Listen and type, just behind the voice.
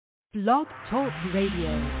Blog Talk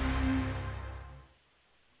Radio.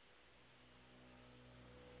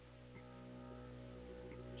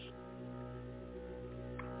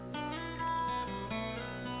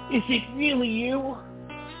 Is it really you?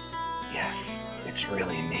 Yes, it's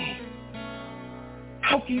really me.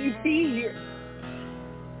 How can you be here?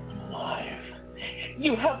 I'm alive.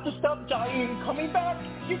 You have to stop dying and coming back.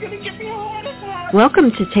 You're going to give me a heart attack.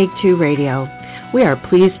 Welcome to Take Two Radio. We are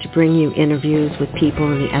pleased to bring you interviews with people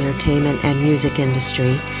in the entertainment and music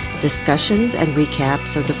industry, discussions and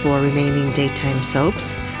recaps of the 4 remaining daytime soaps.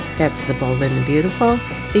 That's The Bold and the Beautiful,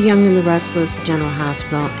 The Young and the Restless, General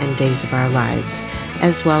Hospital, and Days of Our Lives,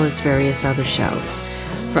 as well as various other shows.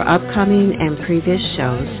 For upcoming and previous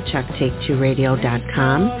shows, check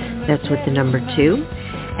take2radio.com. That's with the number 2.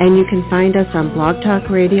 And you can find us on Blog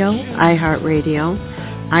Talk Radio, iHeartRadio,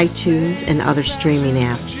 iTunes, and other streaming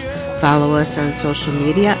apps. Follow us on social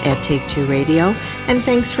media at Take2 Radio, and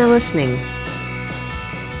thanks for listening.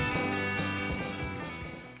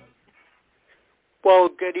 Well,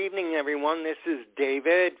 good evening, everyone. This is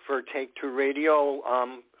David for Take2 Radio,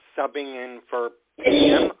 subbing in for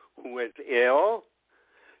Pam, who is ill.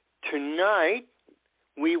 Tonight,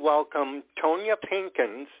 we welcome Tonya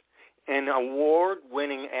Pinkins, an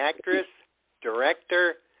award-winning actress,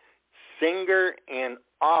 director, singer, and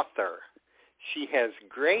author. She has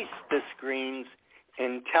graced the screens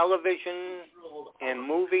in television and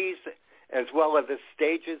movies, as well as the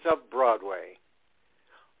stages of Broadway.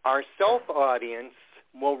 Our soap audience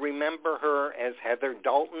will remember her as Heather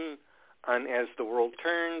Dalton on As the World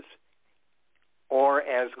Turns, or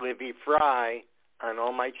as Livy Fry on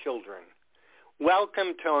All My Children.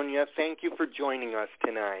 Welcome, Tonya. Thank you for joining us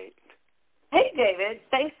tonight. Hey, David.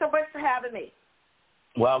 Thanks so much for having me.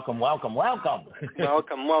 Welcome. welcome.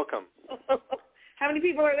 How many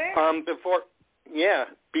people are there?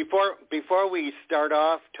 Before we start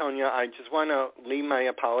off, Tonya, I just want to leave my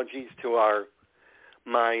apologies to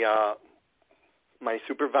my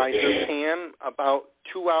supervisor Pam. About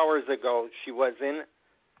 2 hours ago, she was in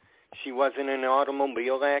an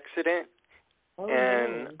automobile accident,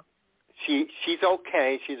 and she's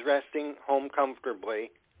okay. She's resting home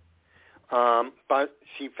comfortably. But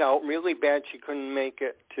she felt really bad she couldn't make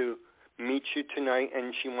it to meet you tonight,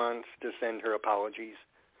 and she wants to send her apologies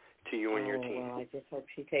to you and your team. Well, I just hope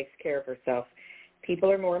she takes care of herself.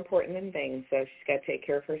 People are more important than things, so she's got to take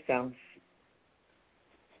care of herself.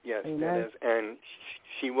 Yes, that is, and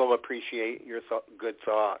she will appreciate your good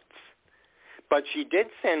thoughts. But she did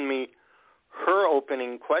send me her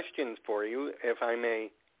opening questions for you, if I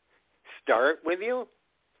may start with you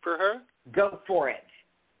for her. Go for it.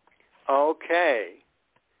 Okay.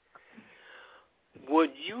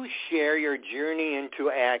 Would you share your journey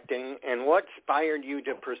into acting and what inspired you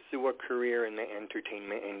to pursue a career in the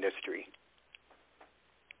entertainment industry?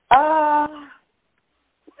 I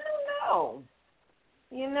don't know.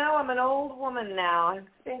 You know, I'm an old woman now. I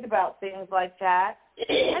think about things like that.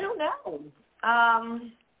 I don't know.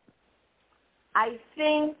 I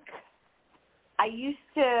think I used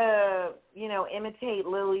to, imitate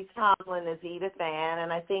Lily Tomlin as Edith Ann,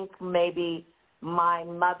 and I think maybe my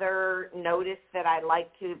mother noticed that I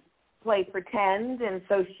liked to play pretend, and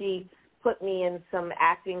so she put me in some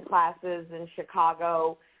acting classes in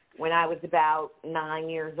Chicago when I was about 9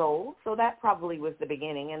 years old. So that probably was the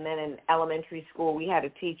beginning. And then in elementary school, we had a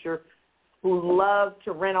teacher who loved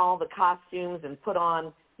to rent all the costumes and put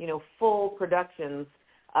on, full productions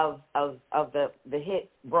of the hit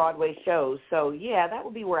Broadway shows. So, yeah, that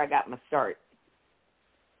would be where I got my start.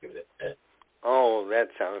 Oh, that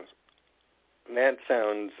sounds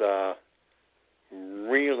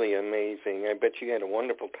really amazing. I bet you had a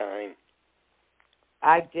wonderful time.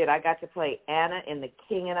 I did. I got to play Anna in The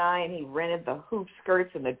King and I, and he rented the hoop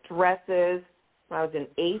skirts and the dresses when I was in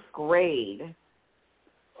 8th grade.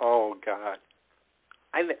 Oh, God.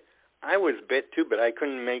 I was bit, too, but I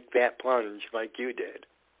couldn't make that plunge like you did.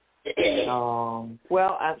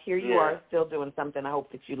 Well, here you are still doing something I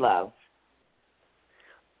hope that you love.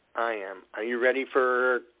 I am. Are you ready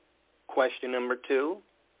for question number 2?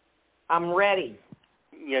 I'm ready.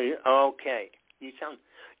 Yeah. Okay.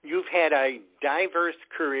 You've had a diverse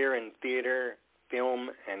career in theater, film,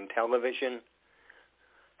 and television.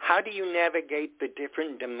 How do you navigate the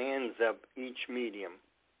different demands of each medium?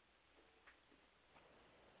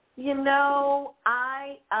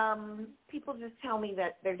 People just tell me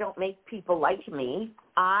that they don't make people like me.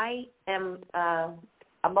 I am a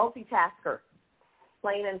multitasker,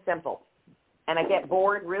 plain and simple. And I get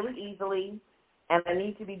bored really easily, and I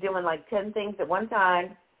need to be doing like 10 things at one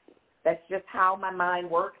time. That's just how my mind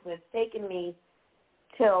works, and it's taken me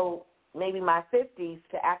till maybe my 50s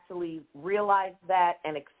to actually realize that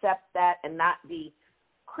and accept that and not be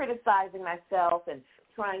criticizing myself and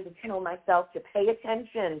trying to tell myself to pay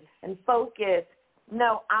attention and focus.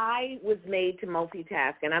 No, I was made to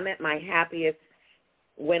multitask, and I'm at my happiest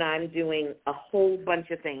when I'm doing a whole bunch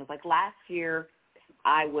of things. Like last year,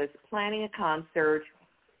 I was planning a concert,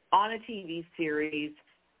 on a TV series,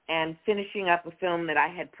 and finishing up a film that I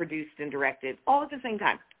had produced and directed all at the same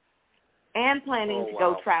time, and planning to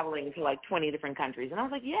go traveling to like 20 different countries. And I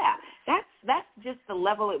was like, yeah, that's just the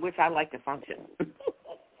level at which I like to function.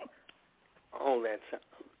 Oh, that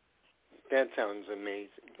sounds amazing.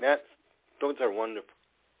 Those are wonderful.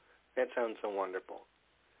 That sounds so wonderful.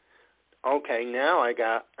 Okay, now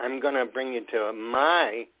I'm going to bring you to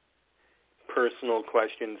my personal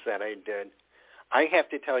questions that I did. I have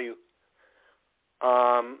to tell you,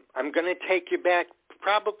 I'm going to take you back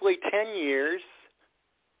probably 10 years.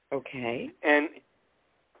 Okay. And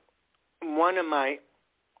one of my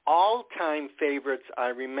all-time favorites I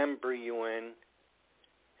remember you in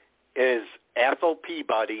is Ethel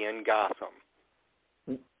Peabody in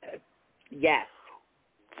Gotham. Yes.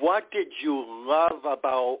 What did you love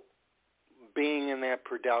about being in that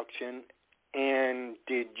production, and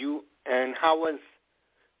how was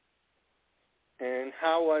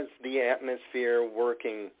the atmosphere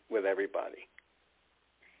working with everybody?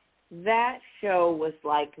 That show was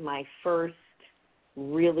like my first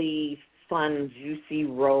really fun, juicy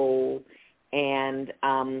role, and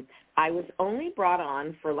I was only brought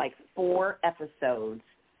on for like 4 episodes,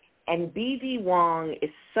 and B.D. Wong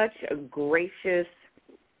is such a gracious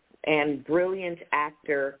and brilliant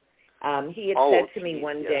actor. He had said to me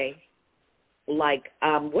one day, like,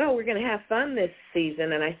 well, we're going to have fun this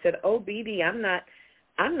season, and I said, oh, B.D., I'm not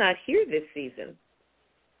here this season.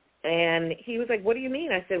 And he was like, what do you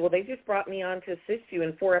mean? I said, well, they just brought me on to assist you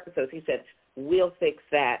in 4 episodes. He said, we'll fix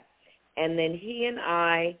that. And then he and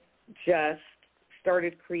I just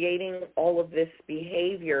started creating all of this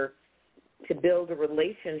behavior to build a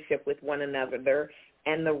relationship with one another,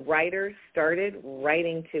 and the writers started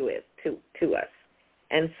writing to us.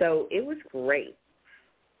 And so it was great.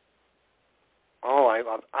 Oh, I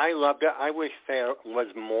loved it. I wish there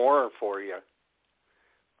was more for you.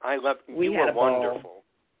 You were wonderful. Ball.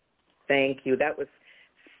 Thank you. That was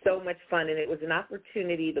so much fun, and it was an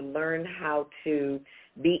opportunity to learn how to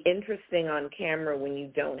be interesting on camera when you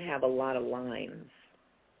don't have a lot of lines.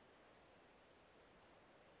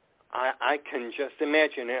 I can just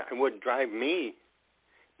imagine it. It would drive me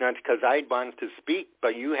nuts because I'd want to speak,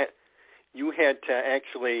 but you had to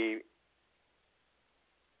actually,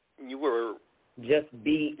 just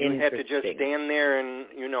be interesting. You had to just stand there and,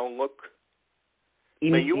 look.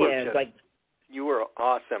 But you were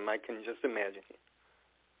awesome. I can just imagine.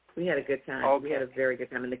 We had a good time. Okay. We had a very good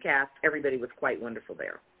time. And the cast, everybody was quite wonderful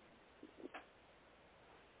there.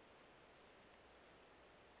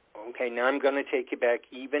 Okay, now I'm going to take you back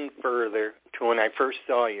even further to when I first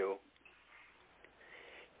saw you.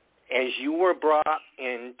 As you were brought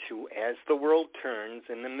into As the World Turns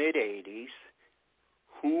in the mid-'80s,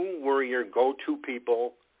 who were your go-to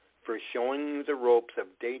people for showing you the ropes of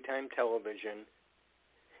daytime television,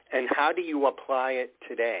 and how do you apply it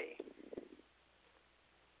today?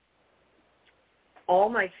 All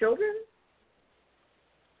My Children?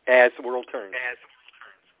 As the World Turns.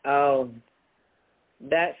 Oh,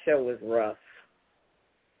 that show was rough.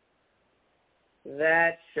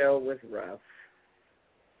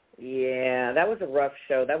 Yeah, that was a rough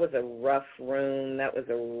show. That was a rough room. That was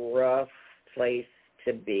a rough place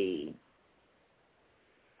to be.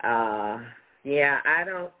 Yeah, I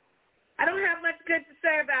don't have much good to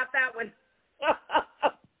say about that one.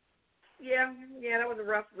 yeah, that was a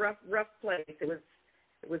rough place. It was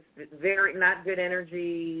very not good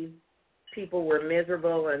energy. People were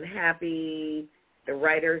miserable and unhappy. The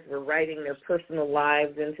writers were writing their personal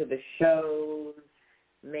lives into the shows,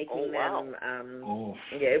 making them.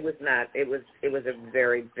 Yeah, it was not. It was a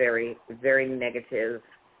very, very, very negative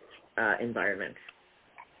environment.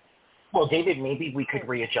 Well, David, maybe we could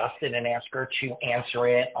readjust it and ask her to answer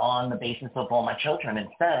it on the basis of All My Children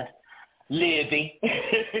instead. Libby.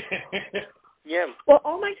 Yeah. Well,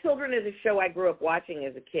 All My Children is a show I grew up watching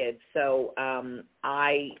as a kid, so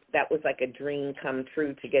that was like a dream come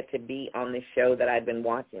true to get to be on this show that I'd been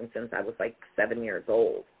watching since I was like 7 years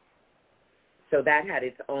old. So that had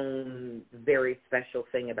its own very special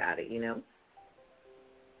thing about it, You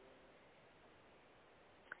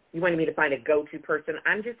wanted me to find a go-to person.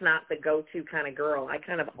 I'm just not the go-to kind of girl. I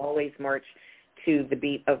kind of always march to the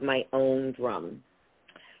beat of my own drum.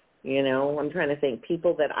 I'm trying to think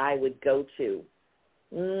people that I would go to.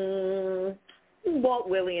 Walt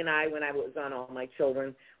Willie and I, when I was on All My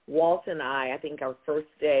Children, Walt and I think our first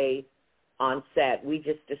day on set, we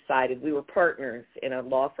just decided, we were partners in a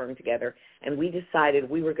law firm together, and we decided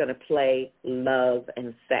we were going to play love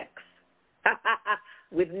and sex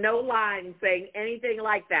with no lines saying anything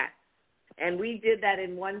like that. And we did that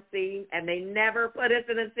in one scene, and they never put us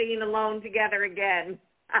in a scene alone together again.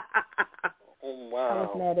 Oh, wow. I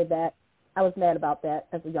was mad at that. I was mad about that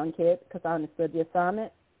as a young kid because I understood the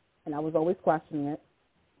assignment, and I was always questioning it.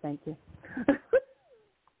 Thank you.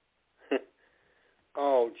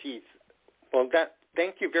 Oh, geez. Well,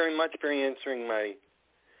 thank you very much for answering my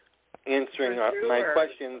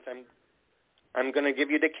questions. I'm going to give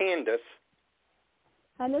you to Candace.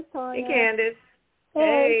 Hi, Miss Tonya. Hey, Candace.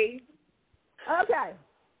 Hey. Okay.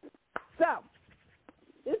 So,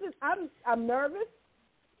 I'm nervous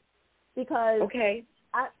because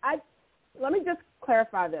I let me just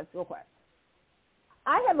clarify this real quick.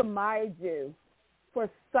 I have admired you for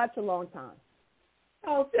such a long time.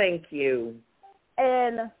 Oh, thank you.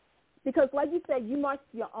 And because, like you said, you march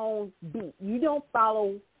your own beat. You don't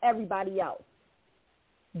follow everybody else.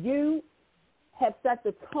 You have set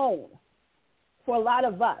the tone for a lot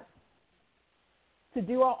of us to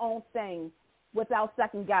do our own thing without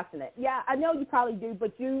second-guessing it. Yeah, I know you probably do,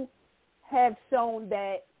 but you have shown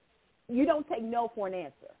that you don't take no for an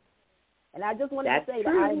answer. And I just wanted to say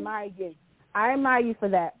that I admire you. I admire you for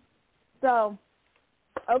that. So,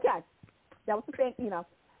 okay. That was the thing,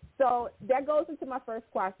 So that goes into my first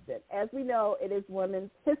question. As we know, it is Women's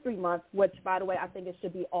History Month, which, by the way, I think it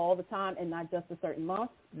should be all the time and not just a certain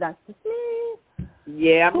month. That's just me.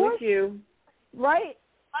 Yeah, I'm with you. Right?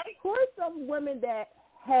 Who are some women that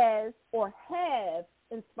has or have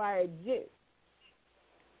inspired you?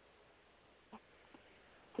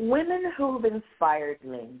 Women who've inspired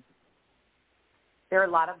me. There are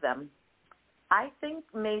a lot of them. I think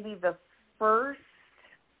maybe the first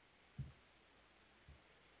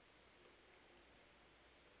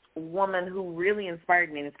woman who really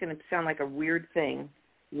inspired me, and it's going to sound like a weird thing,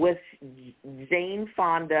 was Jane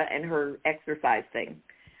Fonda and her exercise thing.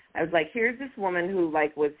 I was like, here's this woman who,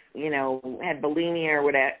 was, had bulimia or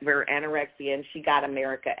whatever, anorexia, and she got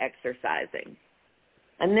America exercising.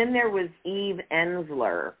 And then there was Eve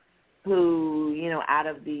Ensler, who, out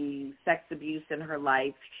of the sex abuse in her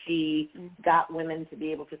life, she got women to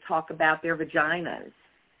be able to talk about their vaginas.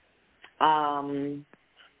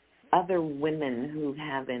 Other women who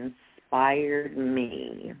have inspired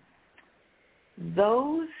me.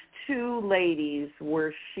 Those two ladies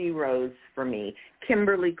were sheroes for me.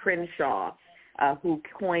 Kimberly Crenshaw, who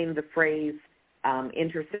coined the phrase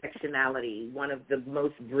intersectionality, one of the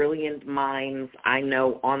most brilliant minds I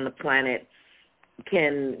know on the planet,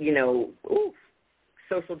 can,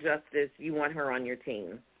 social justice, you want her on your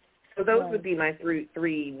team. So those would be my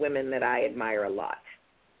three women that I admire a lot.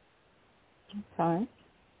 Okay.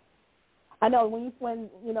 I know when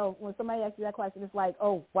somebody asks you that question, it's like,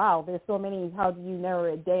 oh wow, there's so many. How do you narrow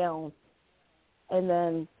it down, and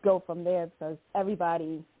then go from there? Because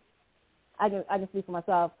everybody, I can speak for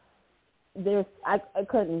myself. I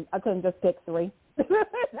couldn't just pick three.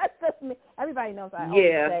 That's just me. Everybody knows I always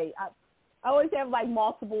say I always have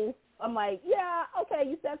multiple. I'm like, yeah, okay,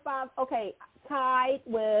 you said 5, okay, tied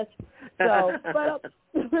with so, but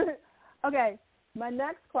okay. My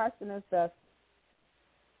next question is this.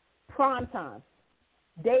 Prime time,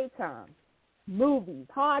 daytime, movies,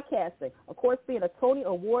 podcasting, of course, being a Tony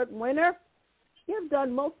Award winner, you've done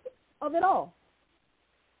most of it all.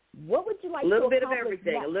 What would you like to accomplish? A little bit of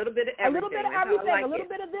everything. A little bit of everything. A little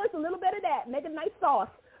bit of this, a little bit of that. Make a nice sauce.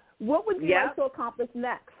 What would you like to accomplish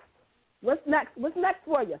next? What's next? What's next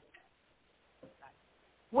for you?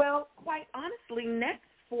 Well, quite honestly, next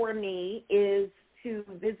for me is to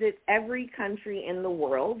visit every country in the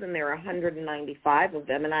world, and there are 195 of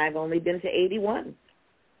them, and I've only been to 81.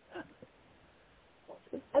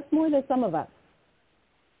 That's more than some of us.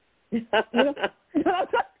 I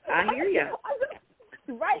hear you.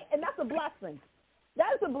 Right, and that's a blessing.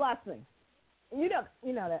 That's a blessing. You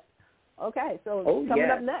know that. Okay, so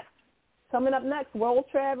coming up next, World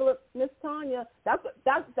Traveler, Miss Tonya. That's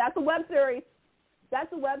a web series.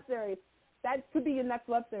 That's a web series. That could be your next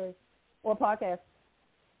web series or podcast.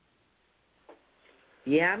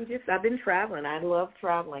 Yeah, I've been traveling. I love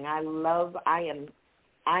traveling. I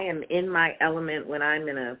am in my element when I'm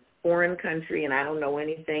in a foreign country and I don't know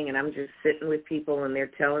anything and I'm just sitting with people and they're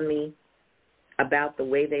telling me about the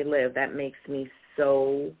way they live. That makes me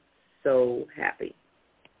so, so happy.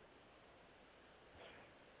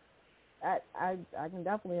 I can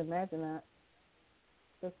definitely imagine that.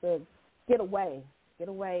 Just to get away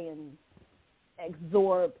and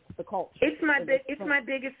absorb the culture. It's my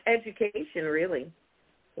biggest education, really.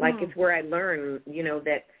 Like it's where I learn,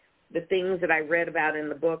 that the things that I read about in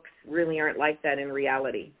the books really aren't like that in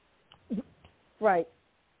reality. Right.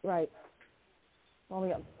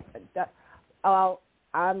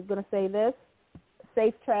 I'm going to say this.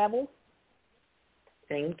 Safe travel.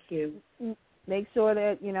 Thank you. Make sure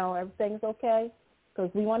that, everything's okay, because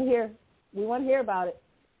we want to hear about it.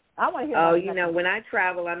 I want to hear about it. When I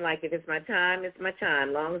travel, I'm like, if it's my time, it's my time.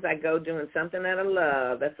 As long as I go doing something that I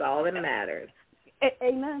love, that's all that matters.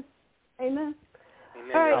 Amen. Amen.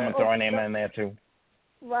 All right, I'm going to throw an amen in there, too.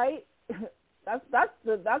 Right?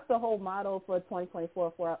 That's the whole motto for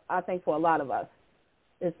 2024 for a lot of us.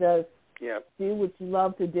 It's just do what you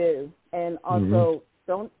love to do, and also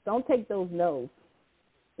don't take those no's.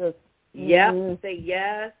 Just say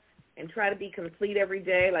yes, and try to be complete every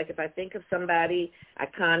day. Like if I think of somebody, I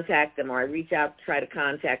contact them, or I reach out to try to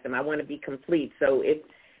contact them. I want to be complete. So if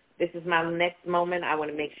this is my next moment, I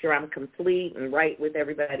want to make sure I'm complete and right with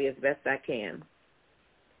everybody as best I can.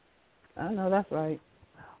 I know that's right.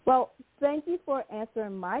 Well, thank you for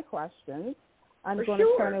answering my questions. I'm going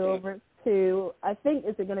to turn it over to, I think,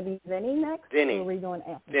 is it going to be Vinny next? Vinny. Or are we doing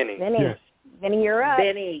Anthony? Vinny. Yes. Vinny, you're up.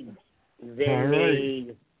 Vinny.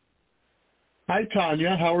 Right. Hi,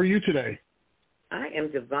 Tonya. How are you today? I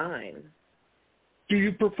am divine. Do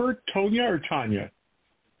you prefer Tonya or Tanya?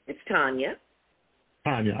 It's Tanya.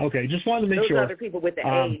 Tanya. Okay. Just wanted to make sure. Those other people with the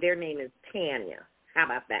A, their name is Tanya. How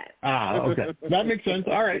about that? Okay. That makes sense.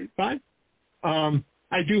 All right. Fine.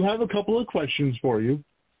 I do have a couple of questions for you.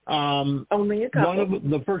 Only a couple. One of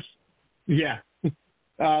the first,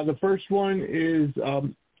 the first one is,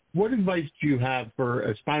 what advice do you have for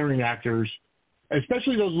aspiring actors,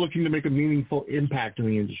 especially those looking to make a meaningful impact in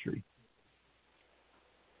the industry?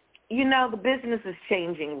 The business is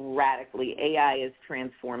changing radically. AI is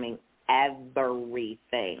transforming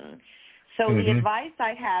everything. So the advice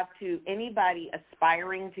I have to anybody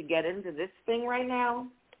aspiring to get into this thing right now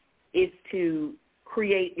is to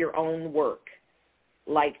create your own work.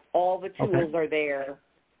 Like all the tools are there.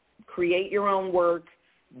 Create your own work.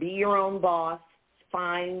 Be your own boss.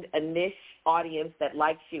 Find a niche audience that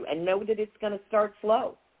likes you, and know that it's going to start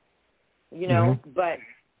slow, but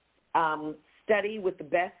study with the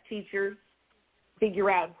best teachers, figure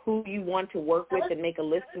out who you want to work with and make a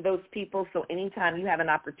list of those people, so anytime you have an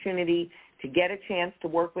opportunity to get a chance to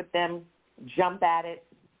work with them, jump at it,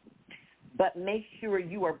 but make sure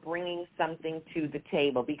you are bringing something to the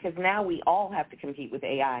table, because now we all have to compete with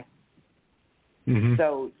AI.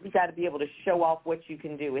 So you got to be able to show off what you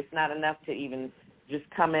can do. It's not enough to even just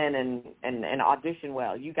come in and audition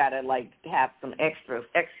well. You got to have some extra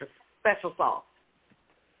special sauce.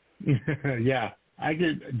 Yeah, I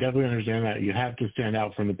could definitely understand that. You have to stand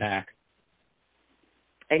out from the pack.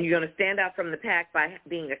 And you're going to stand out from the pack by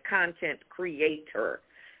being a content creator.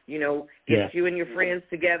 Get you and your friends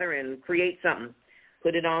together and create something.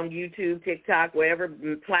 Put it on YouTube, TikTok, whatever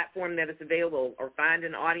platform that is available, or find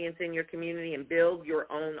an audience in your community and build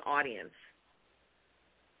your own audience.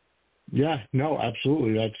 Yeah, no,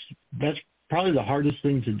 absolutely. That's probably the hardest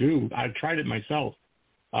thing to do. I've tried it myself.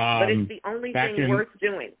 But it's the only thing worth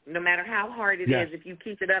doing. No matter how hard it is, if you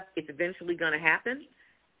keep it up, it's eventually going to happen.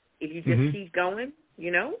 If you just keep going,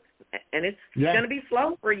 and it's going to be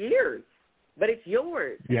slow for years, but it's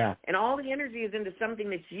yours. Yeah. And all the energy is into something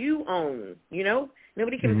that you own,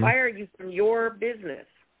 Nobody can fire you from your business.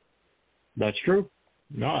 That's true.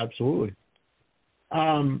 No, absolutely.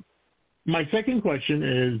 My second question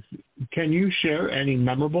is, can you share any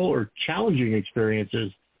memorable or challenging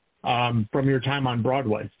experiences from your time on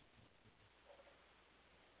Broadway?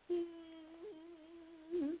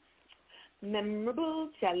 Memorable,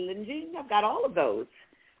 challenging. I've got all of those.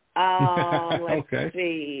 Let's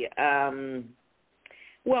see.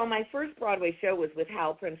 Well, my first Broadway show was with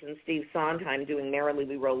Hal Prince and Steve Sondheim doing Merrily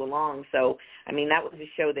We Roll Along. So, that was a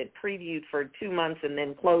show that previewed for 2 months and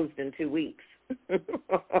then closed in 2 weeks.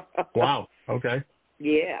 Wow. Okay.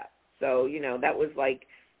 Yeah. So, that was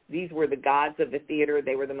these were the gods of the theater.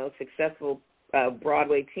 They were the most successful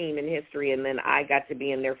Broadway team in history, and then I got to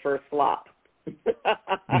be in their first flop. So,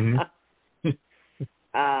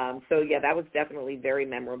 yeah, that was definitely very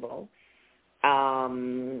memorable.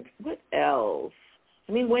 What else?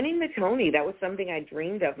 Winning the Tony, that was something I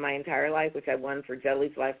dreamed of my entire life, which I won for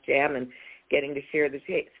Jelly's Last Jam, and getting to share the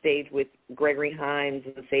stage with Gregory Hines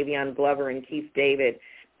and Savion Glover and Keith David.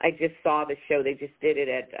 I just saw the show. They just did it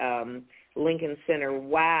at Lincoln Center.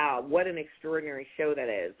 Wow, what an extraordinary show that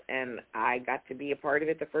is. And I got to be a part of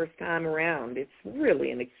it the first time around. It's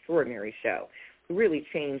really an extraordinary show. It really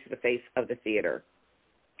changed the face of the theater.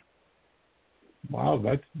 Wow,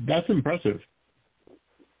 that's impressive.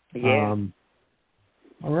 Yeah.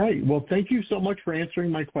 All right. Well, thank you so much for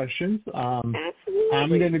answering my questions. Absolutely. I'm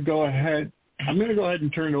going to go ahead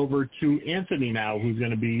and turn it over to Anthony now, who's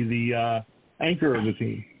going to be the anchor of the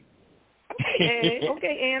team.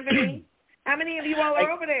 Okay, Anthony. How many of you all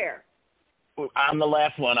are over there? I'm the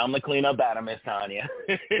last one. I'm the cleanup batter, Miss Tonya.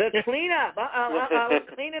 The cleanup.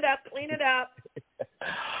 Clean it up.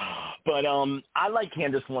 But I, like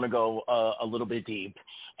Candace, want to go a little bit deep.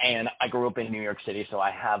 And I grew up in New York City, so I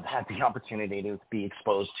have had the opportunity to be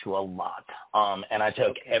exposed to a lot. And I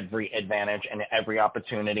took every advantage and every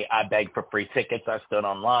opportunity. I begged for free tickets. I stood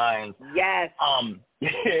on lines. Yes. I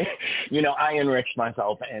enriched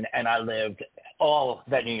myself, and I lived all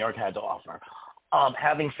that New York had to offer.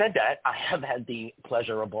 Having said that, I have had the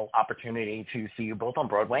pleasurable opportunity to see you both on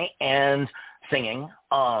Broadway and singing.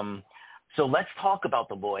 So let's talk about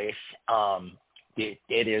the voice.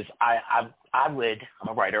 It is, I'm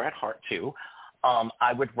a writer at heart too.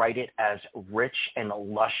 I would write it as rich and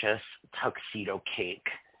luscious tuxedo cake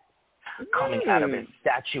coming out of a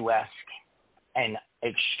statuesque and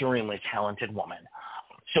extremely talented woman.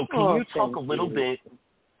 So can you talk a little bit?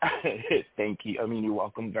 Thank you. I mean, you're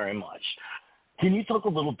welcome very much. Can you talk a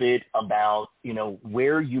little bit about,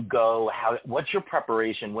 where you go, what's your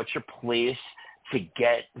preparation, what's your place to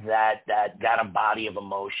get that body of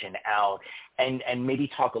emotion out, and maybe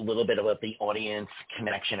talk a little bit about the audience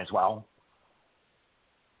connection as well?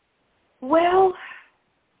 Well,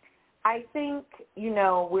 I think,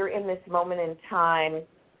 we're in this moment in time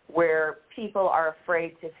where people are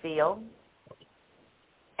afraid to feel.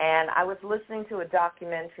 And I was listening to a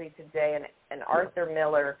documentary today, and Arthur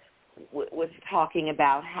Miller was talking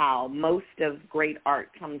about how most of great art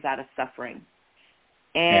comes out of suffering.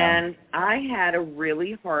 And I had a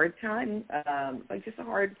really hard time,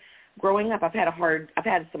 growing up. I've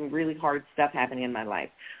had some really hard stuff happening in my life,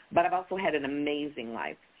 but I've also had an amazing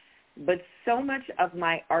life. But so much of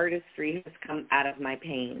my artistry has come out of my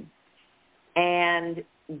pain. And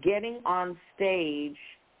getting on stage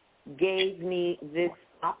gave me this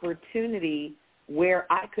opportunity where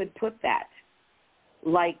I could put that.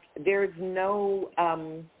 Like, there's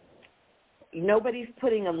nobody's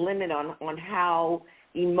putting a limit on how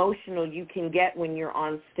emotional you can get when you're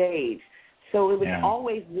on stage. So it was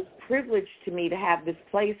always this privilege to me to have this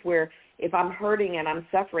place where if I'm hurting and I'm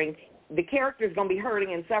suffering, the character's going to be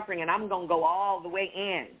hurting and suffering, and I'm going to go all the way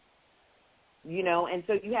in, and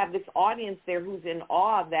so you have this audience there who's in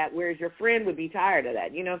awe of that, whereas your friend would be tired of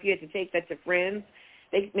that. If you had to take that to friends,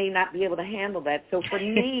 they may not be able to handle that. So for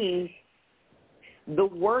me, the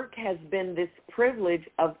work has been this privilege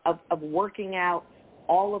of working out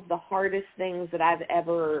all of the hardest things that I've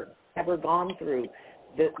ever gone through.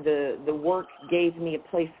 The work gave me a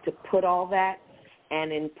place to put all that,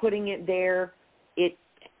 and in putting it there, it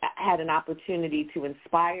had an opportunity to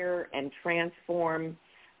inspire and transform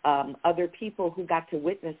other people who got to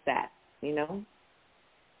witness that,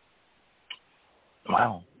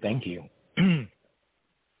 Wow, thank you.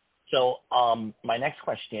 So my next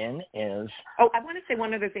question is... Oh, I want to say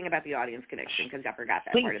one other thing about the audience connection, because I forgot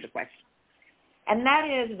that part of the question. And that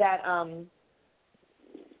is that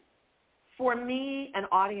for me, an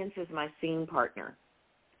audience is my scene partner.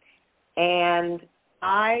 And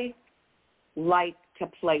I like to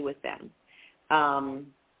play with them.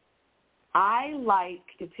 I like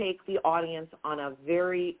to take the audience on a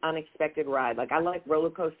very unexpected ride. Like, I like roller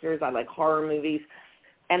coasters. I like horror movies.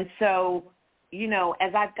 And so,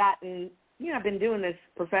 as I've gotten, I've been doing this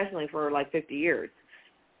professionally for like 50 years.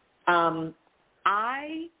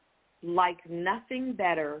 I like nothing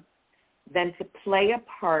better than to play a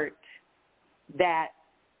part that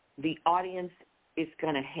the audience is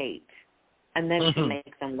going to hate, and then to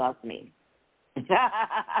make them love me.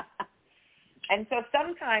 And so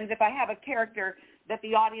sometimes if I have a character that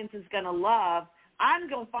the audience is going to love, I'm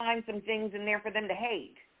going to find some things in there for them to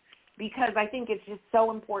hate, because I think it's just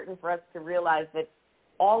so important for us to realize that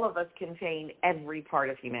all of us contain every part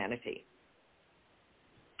of humanity.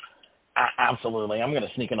 Absolutely. I'm going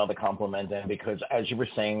to sneak another compliment in, because as you were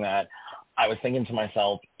saying that, I was thinking to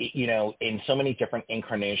myself, in so many different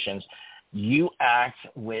incarnations, you act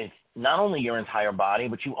with not only your entire body,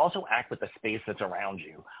 but you also act with the space that's around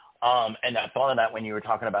you. And I thought of that when you were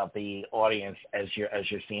talking about the audience as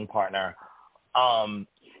your scene partner.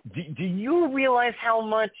 Do you realize how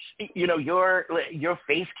much, your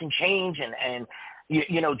face can change and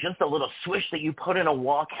just a little swish that you put in a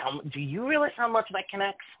walk? Do you realize how much that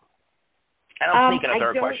connects? And I'm sneaking a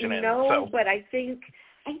third question in. I don't know, but I think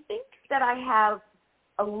that I have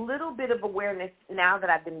a little bit of awareness now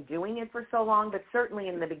that I've been doing it for so long, but certainly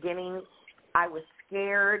in the beginning I was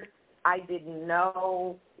scared. I didn't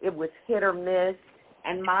know. It was hit or miss.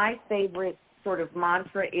 And my favorite sort of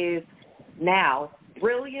mantra is now,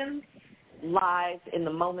 brilliance lies in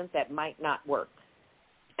the moment that might not work.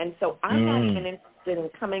 And so I'm not even interested in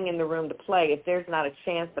coming in the room to play if there's not a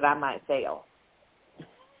chance that I might fail.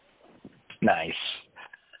 Nice.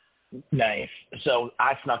 So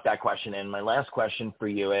I snuck that question in. My last question for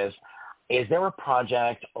you is there a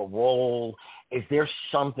project, a role, is there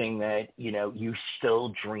something that, you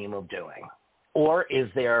still dream of doing? Or is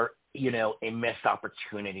there, a missed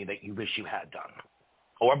opportunity that you wish you had done?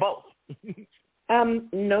 Or both?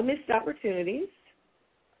 No missed opportunities.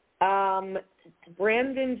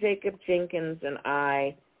 Brandon Jacob Jenkins and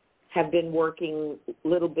I have been working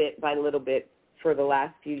little bit by little bit for the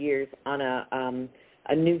last few years on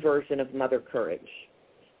a new version of Mother Courage.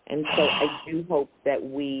 And so I do hope that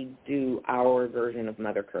we do our version of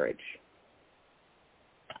Mother Courage.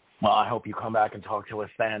 Well, I hope you come back and talk to us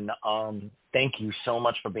then. Thank you so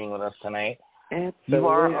much for being with us tonight. Absolutely. You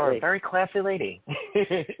are a very classy lady.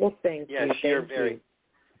 Well, thank you. Yes, you're very.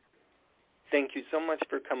 Thank you so much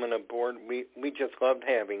for coming aboard. We just loved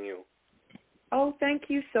having you. Oh, thank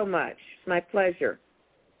you so much. It's my pleasure.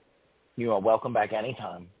 You are welcome back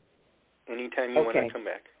anytime. Anytime you want to come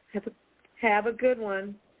back. Have a good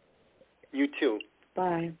one. You too.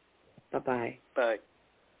 Bye. Bye-bye. Bye.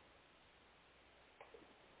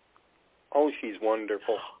 Oh, she's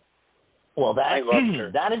wonderful. Well, I love her.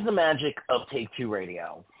 That is the magic of Take Two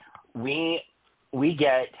Radio. We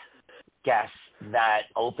get guests that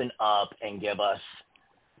open up and give us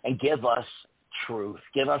truth,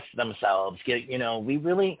 give us themselves. We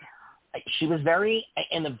really. She was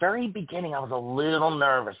in the very beginning, I was a little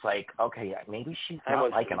nervous, like, okay, maybe she's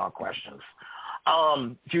not liking our questions.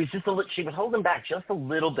 She was she was holding back just a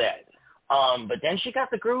little bit. But then she got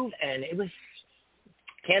the groove, and it was,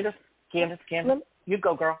 Candace, you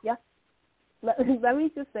go, girl. Yeah. Let me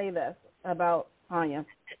just say this about Tonya.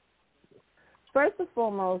 First and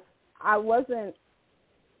foremost, I wasn't,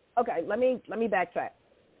 okay, let me backtrack.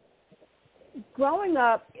 Growing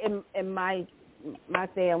up in my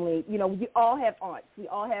family, we all have aunts. We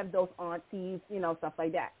all have those aunties, stuff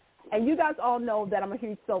like that. And you guys all know that I'm a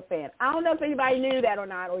huge soap fan. I don't know if anybody knew that or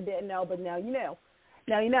not or didn't know, but now you know.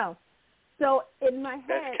 Now you know. So in my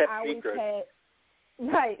head, I always had,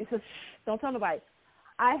 right, so don't tell nobody.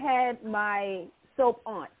 I had my soap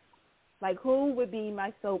aunts. Like, who would be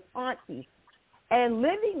my soap aunties? And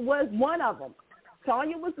Livy was one of them.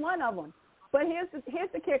 Tonya was one of them. But here's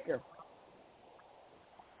the kicker.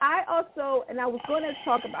 I also, and I was going to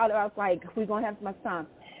talk about it, I was like, we're going to have much time.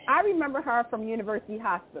 I remember her from University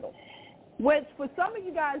Hospital, which for some of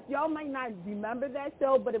you guys, y'all might not remember that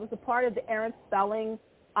show, but it was a part of the Aaron Spelling,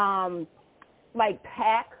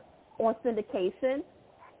 pack on syndication,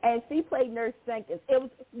 and she played Nurse Jenkins. It was,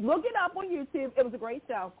 look it up on YouTube. It was a great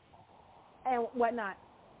show and whatnot.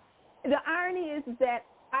 The irony is that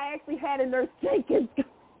I actually had a Nurse Jenkins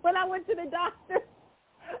when I went to the doctor.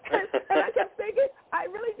 And I kept thinking, I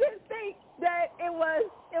really didn't think that it was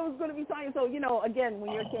going to be Tonya. So, again,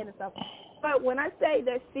 when you're a kid and stuff. But when I say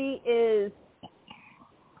that she is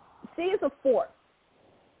a force.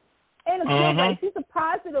 In a good way, she's a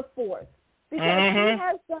positive force. Because she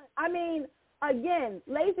has done, again,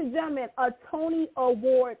 ladies and gentlemen, a Tony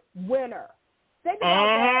Award winner. Think about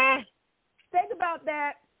that. Think about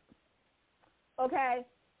that. Okay.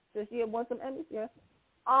 Does she have won some Emmys? Yeah.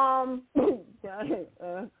 Okay.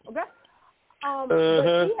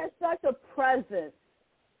 But she has such a presence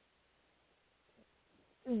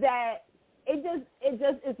that it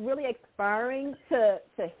just is really inspiring to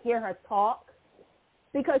hear her talk,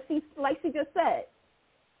 because she's, like she just said,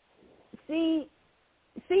 she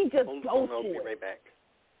just goes for it. Right back.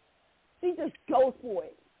 She just goes for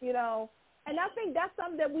it, And I think that's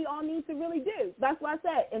something that we all need to really do. That's why I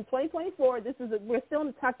said in 2024, we're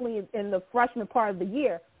still technically in the freshman part of the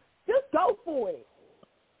year. Just go for it.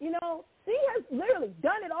 She has literally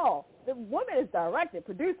done it all. The woman is directing,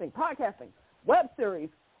 producing, podcasting, web series,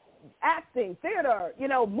 acting, theater,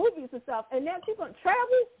 movies and stuff. And now she's going to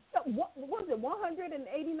travel. What was it,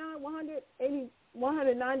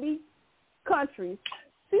 190 countries.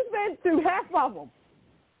 She's been through half of them.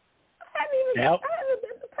 I haven't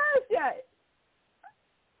been to Paris yet.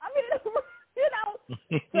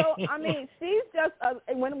 So, she's just,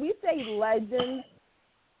 when we say legends,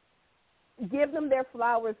 give them their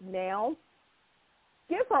flowers now.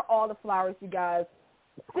 Give her all the flowers, you guys.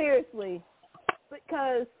 Seriously.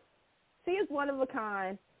 Because she is one of a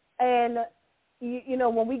kind. And,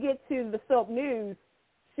 when we get to the soap news,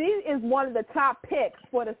 she is one of the top picks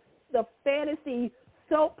for the fantasy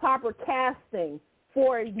soap opera casting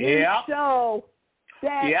for a new show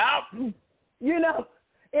that,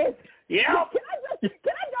 is... Yep. Can I go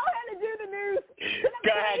ahead and do the news? news.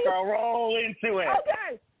 Go ahead, girl. Roll into it.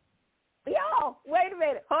 Okay. Y'all, wait a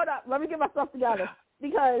minute. Hold up. Let me get myself together.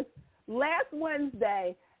 Because last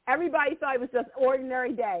Wednesday, everybody thought it was just an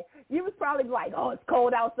ordinary day. You was probably like, oh, it's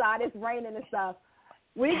cold outside. It's raining and stuff.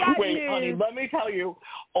 We got Wait, news. honey, let me tell you.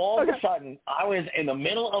 All of a sudden, I was in the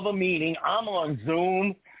middle of a meeting. I'm on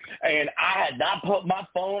Zoom, and I had not put my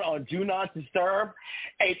phone on Do Not Disturb,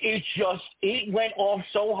 and it went off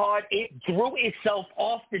so hard, it threw itself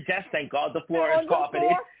off the desk. Thank God the floor is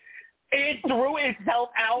carpeted. It threw itself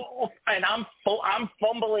out, and I'm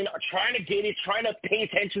fumbling, trying to get it, trying to pay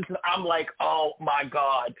attention to. I'm like, oh my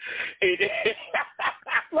God!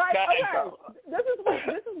 Right. Okay. This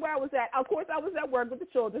is where I was at. Of course, I was at work with the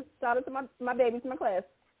children. Shout out to my babies in my class,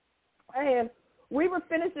 and we were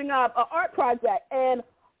finishing up an art project, and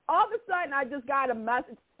all of a sudden, I just got a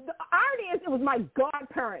message. The irony is, it was my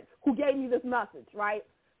godparents who gave me this message. Right.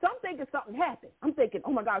 So I'm thinking something happened. I'm thinking,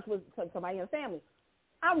 oh my gosh, was somebody in the family?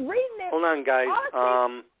 I'm reading it. Hold on, guys.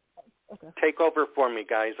 Okay. Take over for me,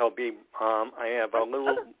 guys. I have a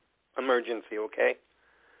little emergency, okay?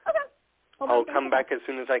 Okay. I'll come back as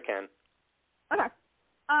soon as I can. Okay.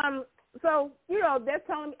 So, they're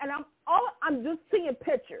telling me, and I'm just seeing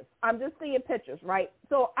pictures. Right?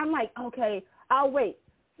 So I'm like, okay, I'll wait.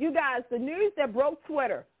 You guys, the news that broke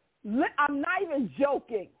Twitter, I'm not even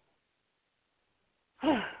joking.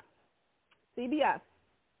 CBS.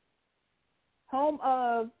 Home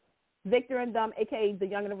of Victor and Dumb, a.k.a. The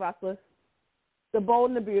Young and the Restless, The Bold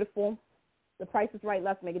and the Beautiful, The Price is Right,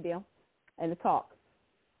 Let's Make a Deal, and The Talk,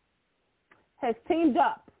 has teamed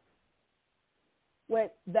up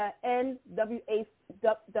with the NAACP,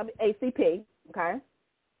 okay,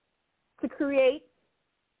 to create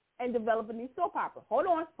and develop a new soap opera. Hold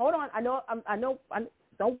on. I know.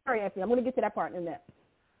 Don't worry, Anthony. I'm going to get to that part in a minute.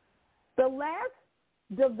 The last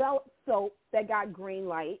developed soap that got green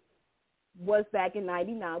light was back in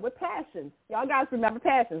 99 with Passions. Y'all guys remember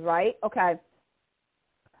Passions, right? Okay.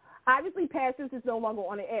 Obviously, Passions is no longer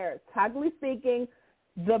on the air. Technically speaking,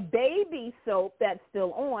 the baby soap that's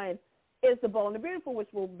still on is The Bold and the Beautiful, which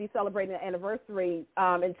will be celebrating the anniversary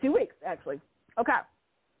in 2 weeks, actually. Okay.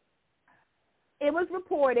 It was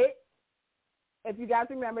reported, if you guys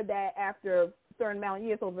remember, that after a certain amount of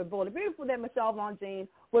years over The Bold and the Beautiful, that Michelle Von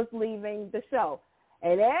was leaving the show.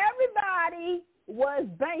 And everybody was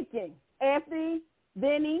banking. Anthony,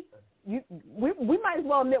 Benny, we might as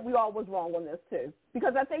well admit we all was wrong on this, too.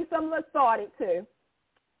 Because I think some of us thought it, too,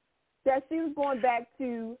 that she was going back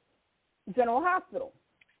to General Hospital,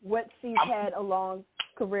 which she's had a long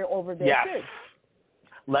career over there, too.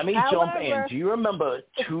 Let me jump in. Do you remember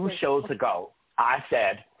 2 shows ago, I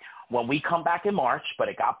said, when we come back in March, but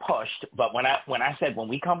it got pushed, but when I said when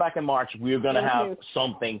we come back in March, we're going to have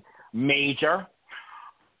something major,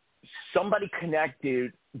 somebody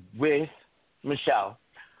connected with Michelle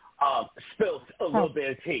spilled a little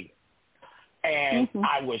bit of tea. And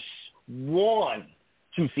I was sworn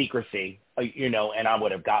to secrecy, and I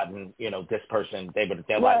would have gotten, this person,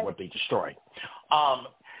 their life would be destroyed. I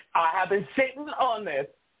have been sitting on this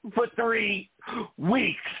for 3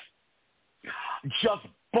 weeks, just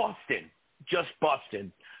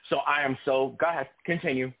busting. So I am go ahead,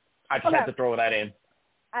 continue. I just had to throw that in.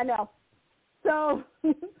 I know. So,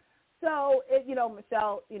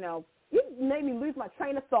 Michelle, you made me lose my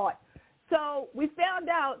train of thought. So we found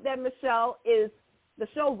out that Michelle is the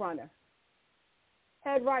showrunner,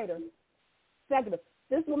 head writer, executive.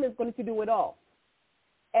 This woman is going to do it all.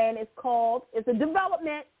 And it's a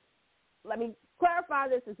development. Let me clarify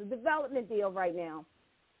this. It's a development deal right now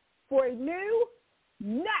for a new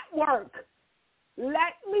network.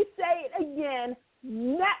 Let me say it again,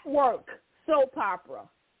 network soap opera.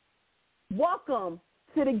 Welcome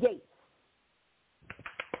to the gates.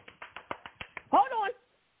 Hold on.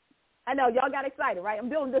 I know, y'all got excited, right? I'm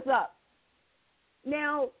building this up.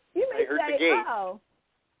 Now, you may say,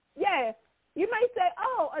 you may say,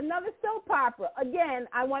 another soap opera. Again,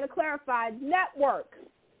 I want to clarify, network,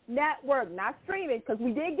 not streaming, because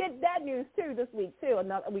we did get that news, too, this week, too.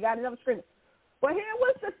 We got another streaming. But here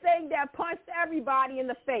was the thing that punched everybody in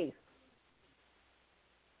the face.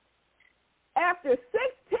 After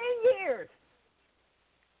 16 years.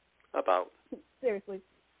 Seriously.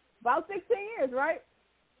 About 16 years, right?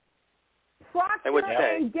 Procter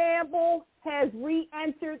 & Gamble has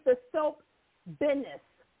re-entered the soap business.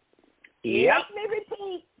 Yep. Let me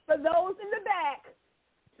repeat for those in the back.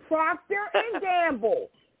 Procter & Gamble,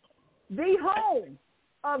 the home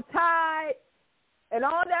of Tide and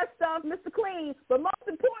all that stuff, Mr. Clean, but most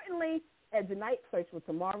importantly, Edge of Night, Search for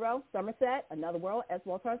Tomorrow, Somerset, Another World, S.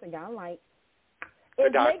 Walters, and Gone Light,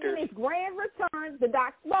 is making its grand return. The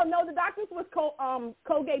Doctors was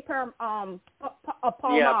Colgate Palmolive.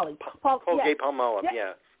 Colgate Palmolive.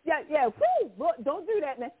 Yeah. Yeah. Woo, don't do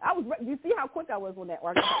that, man. You see how quick I was on that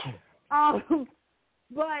one.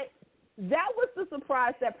 But that was the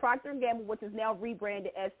surprise that Procter & Gamble, which is now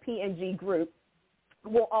rebranded as P&G Group,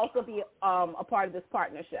 will also be a part of this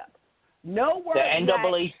partnership. No word. The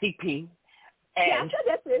NAACP and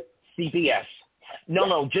CBS.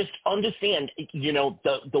 No, just understand,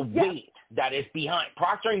 the weight that is behind.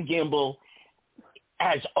 Procter & Gamble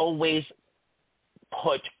has always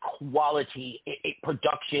put quality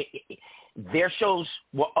production. Their shows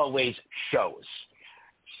were always shows.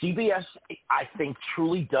 CBS, I think,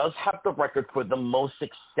 truly does have the record for the most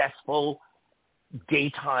successful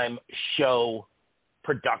daytime show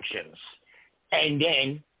productions. And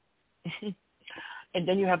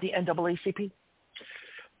then you have the NAACP.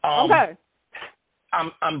 Okay.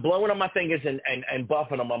 I'm blowing on my fingers and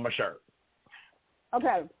buffing them on my shirt.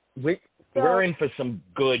 Okay. We're in for some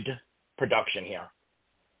good production here.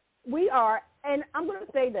 We are, and I'm going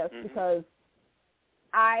to say this because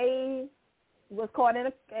I was caught in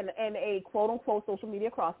a quote-unquote social media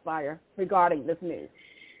crossfire regarding this news.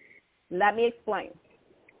 Let me explain.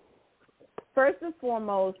 First and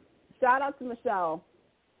foremost, shout out to Michelle,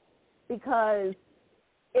 because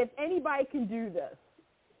if anybody can do this,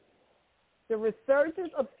 the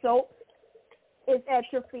resurgence of soap is at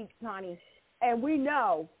your feet, honey, and we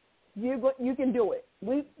know you can do it.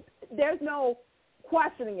 There's no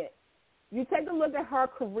questioning it. You take a look at her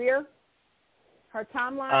career, her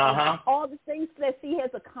timeline, all the things that she has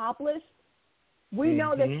accomplished. We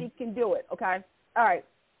know that she can do it, okay? All right.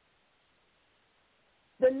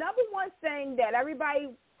 The number one thing that everybody,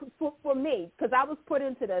 for me, because I was put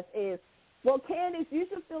into this, is, well, Candace, you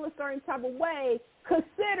should feel a certain type of way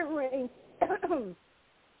considering,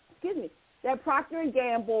 that Procter &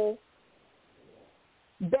 Gamble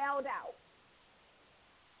bailed out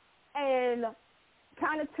and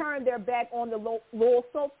kind of turned their back on the loyal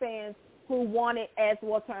soap fans who wanted, as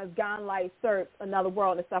well as Gone Light, Search, Another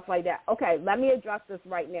World, and stuff like that. Okay, let me address this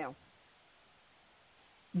right now.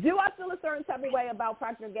 Do I feel a certain type of way about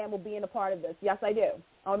Procter & Gamble being a part of this? Yes, I do.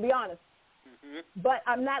 I'm going to be honest. But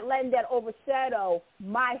I'm not letting that overshadow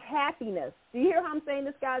my happiness. Do you hear how I'm saying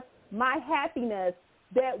this, guys? My happiness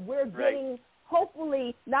that we're getting,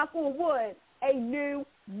 hopefully, knock on wood, a new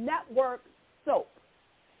network soap.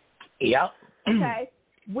 Yeah. Okay?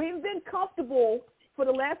 We've been comfortable for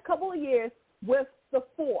the last couple of years with the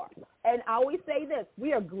 4. And I always say this,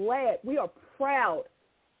 we are glad, we are proud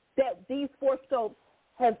that these 4 soaps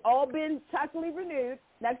have all been technically renewed.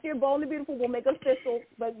 Next year, Bold and Beautiful will make official,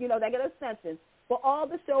 but, they get extensions. But all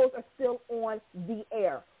the shows are still on the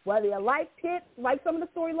air. Whether you like it, like some of the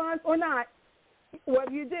storylines or not,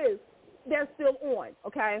 whatever you do, they're still on,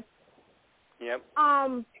 okay? Yep.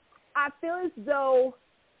 I feel as though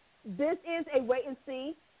this is a wait and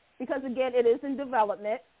see because, again, it is in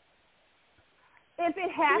development. If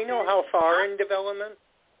it happens... Do we know how far in development?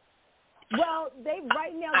 Well, they're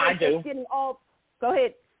just getting all... Go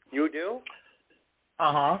ahead. You do?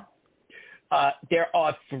 There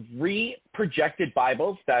are 3 projected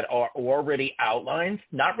Bibles that are already outlined,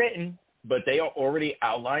 not written, but they are already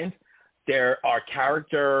outlined. There are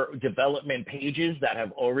character development pages that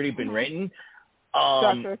have already been written.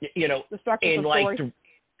 The in like,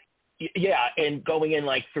 and going in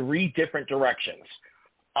like 3 different directions.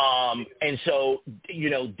 And so,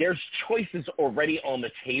 there's choices already on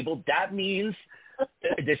the table. That means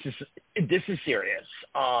this is serious.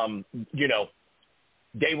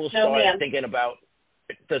 They will start thinking about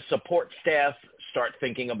the support staff, start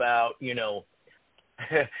thinking about,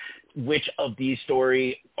 which of these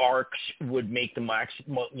story arcs would make the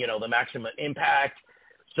maximum impact.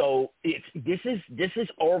 So this is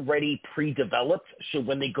already pre-developed. So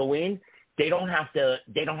when they go in, they don't have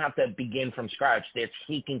to begin from scratch. They're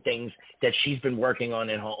taking things that she's been working on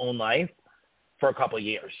in her own life for a couple of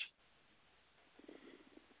years.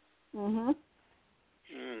 Well,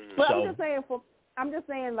 I'm just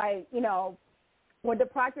saying, like, when the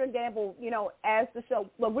Procter & Gamble, as the show,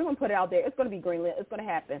 look, we're going to put it out there. It's going to be greenlit. It's going to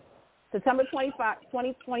happen. September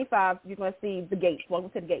 2025, you're going to see the gates.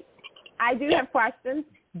 Welcome to the gates. I do have questions,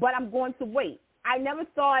 but I'm going to wait. I never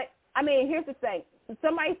thought, here's the thing.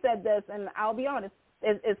 Somebody said this, and I'll be honest,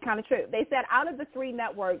 it's kind of true. They said out of the 3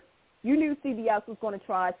 networks, you knew CBS was going to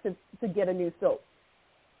try to get a new soap.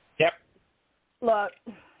 Yep. Look,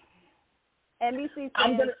 NBC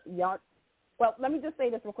fans, y'all. Well, let me just say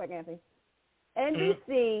this real quick, Anthony.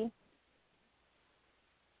 NBC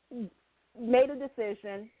made a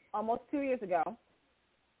decision almost 2 years ago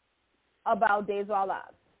about Days of Our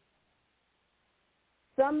Lives.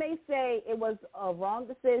 Some may say it was a wrong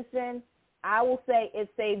decision. I will say it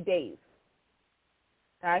saved days.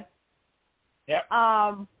 Okay? Yep.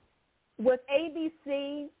 With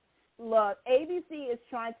ABC, look, ABC is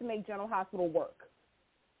trying to make General Hospital work.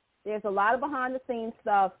 There's a lot of behind-the-scenes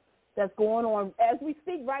stuff that's going on as we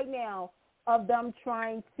speak right now of them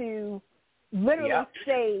trying to literally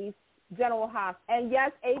save General Hospital. And,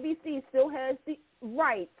 yes, ABC still has the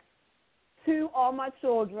right to All My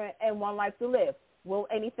Children and One Life to Live. Will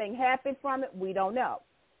anything happen from it? We don't know.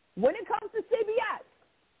 When it comes to CBS,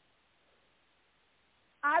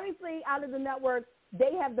 obviously out of the networks,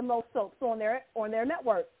 they have the most soaps on their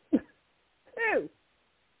network, too.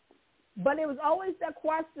 But it was always that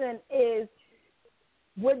question is,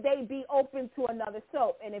 would they be open to another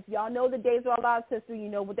soap? And if y'all know the Days of Our Lives history, you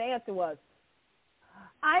know what the answer was.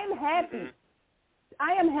 I am happy. Mm-hmm.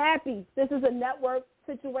 I am happy this is a network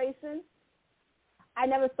situation. I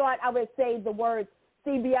never thought I would say the words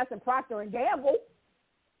CBS and Procter & Gamble.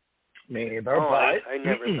 Me either, but I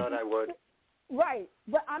never thought I would. Right,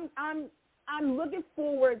 but I'm looking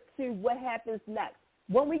forward to what happens next.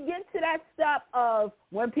 When we get to that step of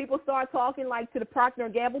when people start talking like to the Procter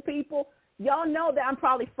 & Gamble people, y'all know that I'm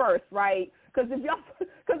probably first, right? Because I've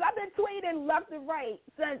been tweeting left and right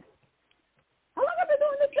since, how long have I been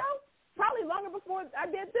doing this show? Probably longer before I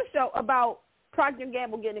did this show about Procter &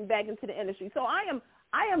 Gamble getting back into the industry. So I'm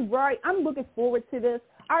looking forward to this.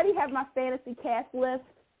 I already have my fantasy cast list.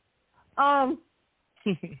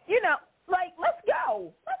 You know, like, let's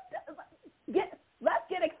go. Let's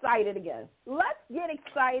get excited again. Let's get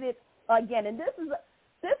excited again. And this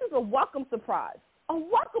is a welcome surprise. A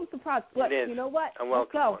welcome surprise. Look, it is. You know what?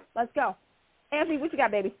 Let's go. Let's go. Anthony, what you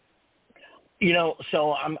got, baby? You know,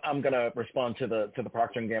 so I'm gonna respond to the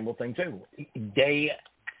Procter & Gamble thing too. They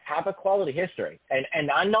have a quality history,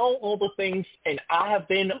 and I know all the things, and I have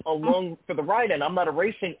been along for the ride, and I'm not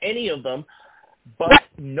erasing any of them, but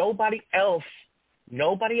nobody else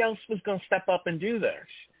was gonna step up and do this.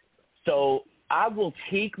 So I will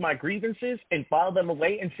take my grievances and file them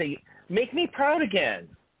away and say, make me proud again.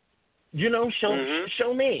 You know,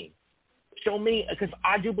 show me, because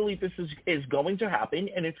I do believe this is going to happen,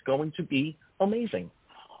 and it's going to be amazing.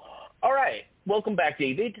 All right, welcome back,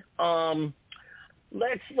 David.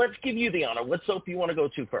 Let's give you the honor. What soap do you want to go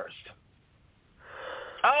to first?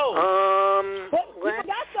 Oh,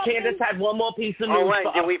 Candace had one more piece of news. Oh, wait,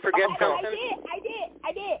 did we forget something?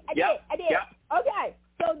 I did. Yep. Okay,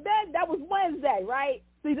 so then that was Wednesday, right?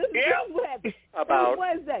 See, this is what happened. About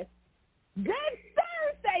Wednesday. Then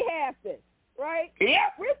Thursday happened, right?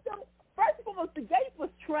 Yeah. First and foremost, the date was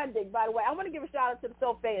trending, by the way. I want to give a shout-out to the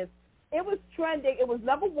soap fans. It was trending. It was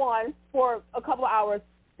number 1 for a couple of hours.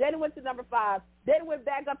 Then it went to number 5. Then it went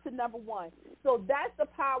back up to number 1. So that's the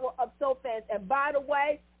power of soap fans. And by the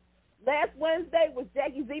way, last Wednesday was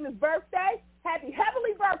Jackie Zeman's birthday. Happy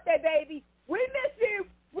heavenly birthday, baby. We miss you.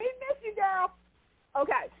 We miss you, girl.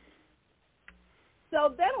 Okay.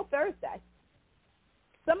 So then on Thursday,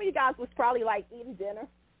 some of you guys was probably like eating dinner.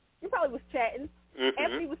 You probably was chatting. Mm-hmm.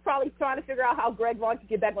 Anthony was probably trying to figure out how Greg Vaughn could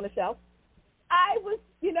get back on the show. I was,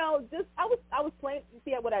 I was playing. You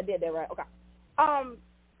see what I did there, right? Okay.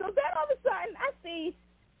 So then all of a sudden I see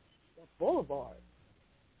the Boulevard,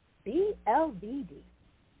 BLVD,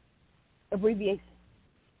 abbreviation,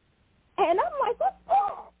 and I'm like, what's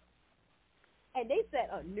wrong? And they said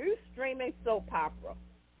a new streaming soap opera.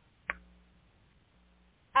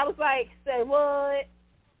 I was like, say what?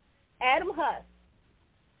 Adam Huss,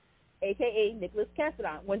 a.k.a. Nicholas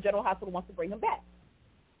Cassadon, when General Hospital wants to bring him back.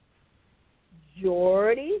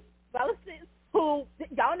 Jordy Bellis, who,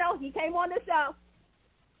 y'all know, he came on the show.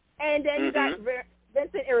 And then you got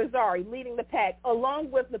Vincent Irizarry leading the pack, along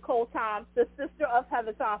with Nicole Tom, the sister of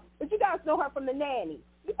Heather Tom. But you guys know her from The Nanny.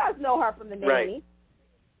 Right.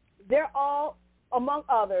 They're all, among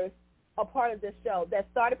others, a part of this show that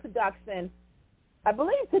started production, I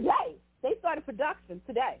believe, today. They started production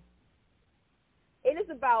today. It is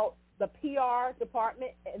about the PR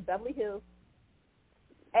department in Beverly Hills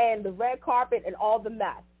and the red carpet and all the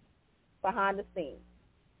mess behind the scenes.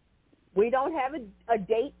 We don't have a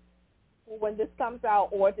date for when this comes out,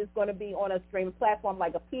 or if it's going to be on a streaming platform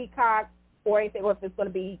like a Peacock or anything, or if it's going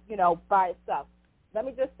to be, by itself. Let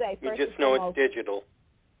me just say, we just know it's digital.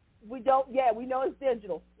 We know it's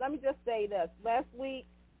digital. Let me just say this. Last week,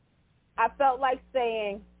 I felt like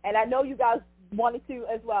saying, and I know you guys wanted to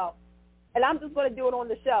as well, and I'm just going to do it on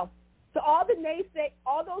the show. To all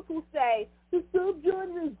all those who say, the soap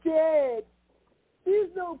genre is dead, there's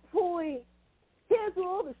no point, cancel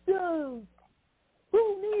all the shows,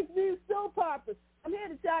 who needs new soap operas? I'm here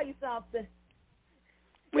to tell you something.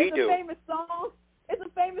 We do. It's a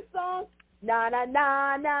famous song. No, Na na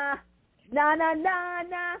na na, na na na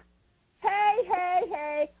na. Hey hey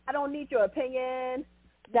hey, I don't need your opinion.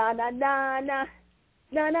 Na na na na,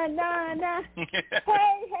 na na na na.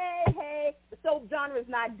 Hey hey hey, the soap genre is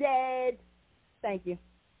not dead. Thank you.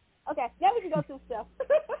 Okay, now we can go to stuff.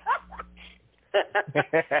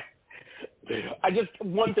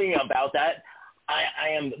 One thing about that, I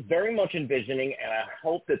am very much envisioning, and I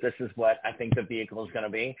hope that this is what I think the vehicle is going to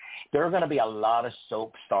be. There are going to be a lot of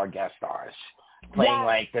soap star guest stars playing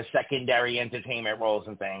like the secondary entertainment roles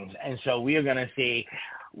and things, and so we're going to see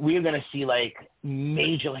like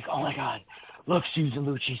major, like, oh my God, look, Susan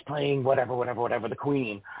Lucci's playing whatever, the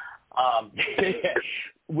queen.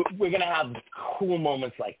 We're going to have cool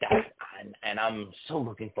moments like that, and I'm so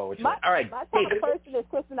looking forward to it. All right, my type of person is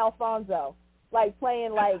Kristen Alfonso, like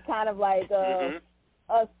playing like kind of like a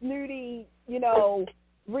snooty,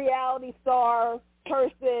 reality star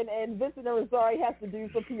person, and Vincent Rosario has to do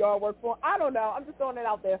some PR work for him. I don't know. I'm just throwing it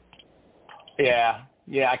out there. Yeah,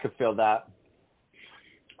 I could feel that.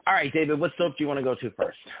 All right, David, what soap do you want to go to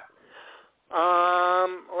first?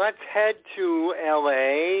 Let's head to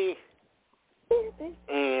L.A.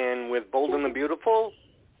 and with Bold and the Beautiful,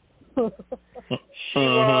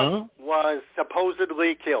 Sheila was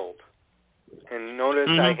supposedly killed. And notice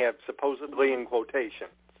I have supposedly in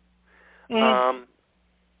quotations.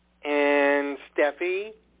 And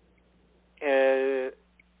Steffi is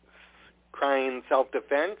crying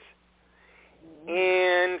self-defense.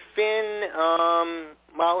 And Finn,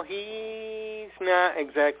 well, he's not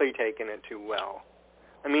exactly taking it too well.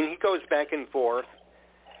 I mean, he goes back and forth.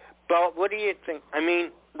 But what do you think? I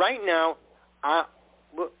mean, right now, I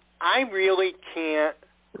really can't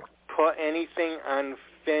put anything on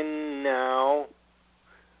Finn now.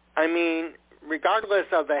 I mean, regardless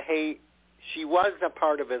of the hate, she was a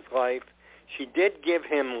part of his life. She did give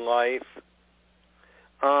him life.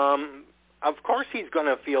 Of course he's going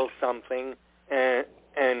to feel something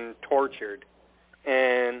and tortured.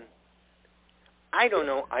 And I don't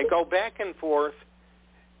know. I go back and forth.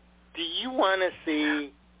 Do you want to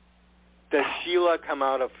see the Sheila come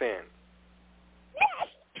out of Finn? Yes!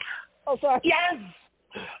 Oh, sorry. Yes,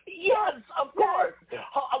 of course.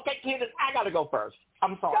 Okay, Candace, I got to go first.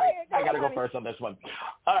 I'm sorry. I got to go first on this one.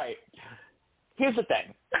 All right. Here's the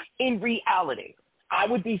thing. In reality, I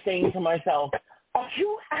would be saying to myself, are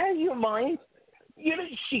you out of your mind?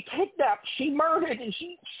 She kidnapped, she murdered, and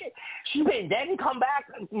she's been dead and come back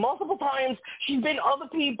multiple times. She's been other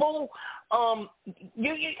people.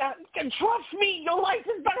 You can trust me, your life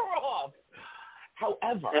is better off.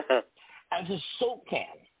 However, as a soap fan,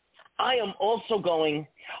 I am also going,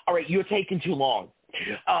 all right, you're taking too long.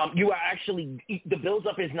 You are actually, the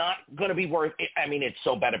build-up is not going to be worth it. I mean, it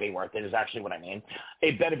so better be worth it is actually what I mean.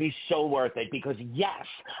 It better be so worth it because, yes,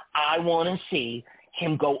 I want to see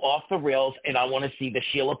him go off the rails, and I want to see the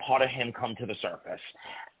Sheila part of him come to the surface.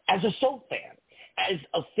 As a soap fan, as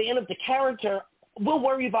a fan of the character, we'll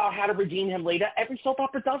worry about how to redeem him later. Every soap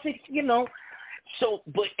opera does it, So,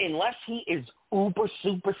 but unless he is uber,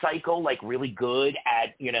 super psycho, like really good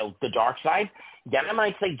at, the dark side, then I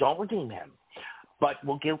might say don't redeem him. But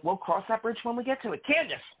we'll cross that bridge when we get to it.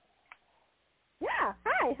 Candace. Yeah,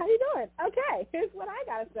 hi, how you doing? Okay, here's what I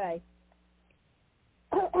got to say.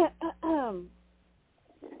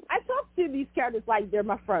 I talk to these characters like they're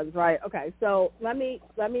my friends, right? Okay, so let me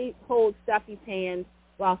hold Steffi's hand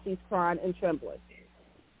while she's crying and trembling.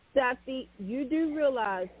 Steffi, you do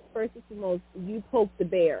realize, first and foremost, you poked the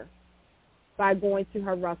bear by going to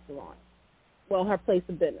her restaurant. Well, her place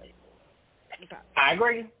of business. Okay. I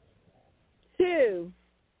agree. 2,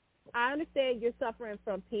 I understand you're suffering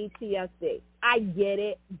from PTSD. I get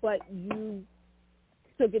it, but you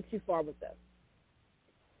took it too far with this.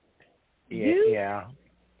 Yeah.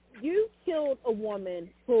 You killed a woman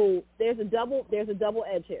who there's a double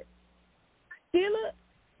edge here. Sheila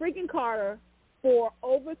freaking Carter for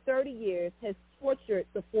over 30 years has tortured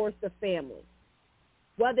the Forster family.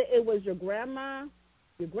 Whether it was your grandma,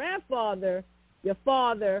 your grandfather, your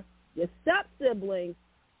father, your step-siblings,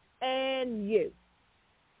 and you.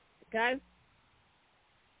 Okay?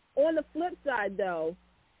 On the flip side, though,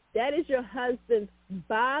 that is your husband's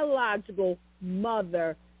biological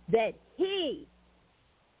mother that he,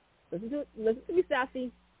 listen to me,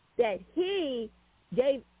 Sassy, that he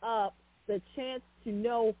gave up the chance to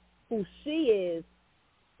know who she is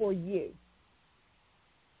for you.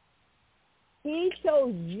 He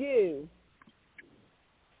chose you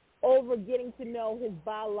over getting to know his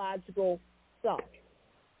biological son.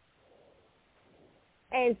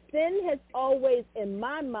 And Finn has always, in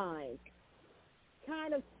my mind,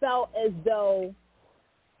 kind of felt as though,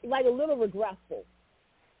 like a little regretful,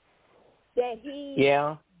 that he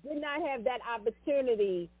did not have that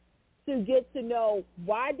opportunity to get to know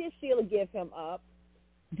why did Sheila give him up?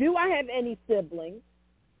 Do I have any siblings?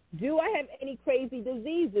 Do I have any crazy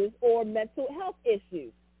diseases or mental health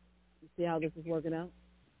issues? You see how this is working out?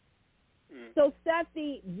 So,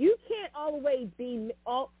 Steffi, you can't always be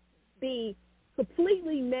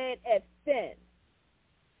completely mad at Finn.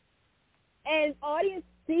 And audience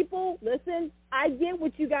people, listen, I get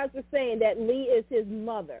what you guys are saying, that Lee is his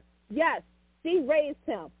mother. Yes, she raised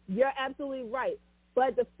him. You're absolutely right.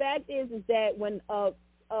 But the fact is that when a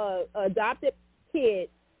adopted kid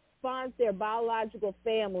finds their biological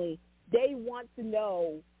family, they want to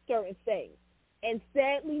know certain things. And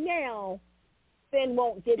sadly now, Finn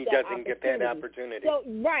won't get that opportunity. He doesn't get that opportunity. So,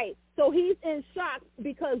 right. So he's in shock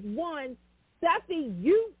because, one, Steffi,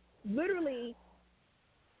 you literally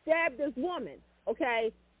stabbed this woman,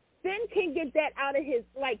 okay? Finn can't get that out of his,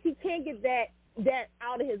 he can't get that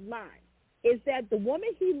out of his mind. Is that the woman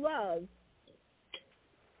he loves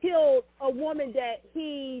killed a woman that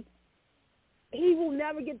he will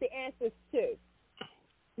never get the answers to.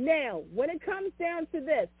 Now, when it comes down to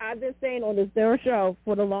this, I've been saying on this their show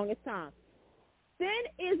for the longest time, Finn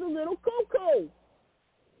is a little cuckoo.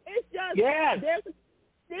 It's just,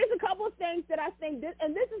 there's a couple of things that I think, this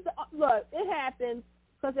is, look, it happens,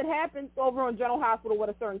 because it happens over on General Hospital with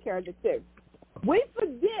a certain character, too. We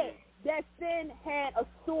forget that Finn had a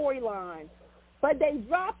storyline, but they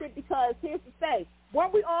dropped it because, here's the thing,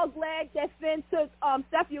 weren't we all glad that Finn took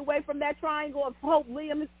Steffi away from that triangle of Hope,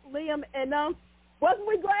 Liam, and wasn't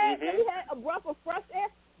we glad that he had a breath of fresh air?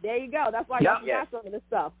 There you go. That's why y'all forgot some of this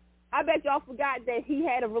stuff. I bet y'all forgot that he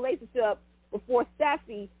had a relationship before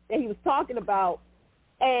Steffi that he was talking about,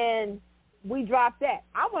 and we dropped that.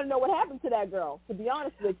 I want to know what happened to that girl, to be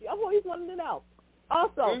honest with you. I've always wanted to know.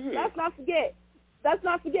 Also, let's not forget,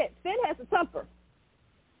 Finn has a temper.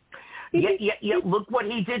 Look what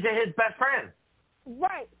he did to his best friend.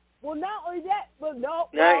 Right. Well, not only that, but not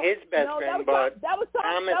his best friend, but that was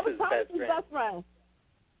Thomas's best friend.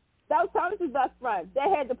 That was Thomas's best friend. They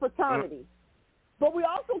had the fraternity. But we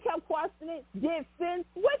also kept questioning, did Finn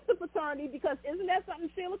switch the fraternity? Because isn't that something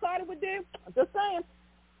Sheila Carter would do? I'm just saying.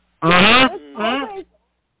 And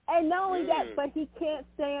not only that, but he can't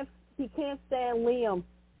stand Liam.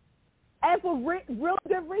 And for real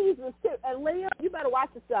good reasons, too. And Liam, you better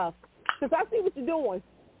watch yourself. Because I see what you're doing.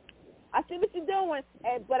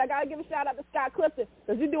 But I got to give a shout-out to Scott Clifton,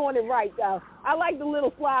 because you're doing it right, though. I like the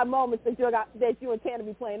little sly moments that you and Tanner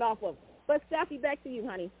be playing off of. But, Steffi, back to you,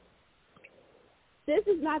 honey. This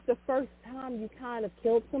is not the first time you kind of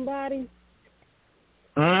killed somebody.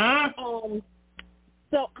 So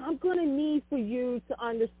I'm going to need for you to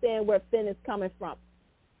understand where Finn is coming from.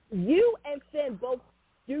 You and Finn both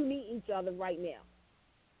do need each other right now.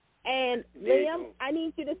 And, Liam, I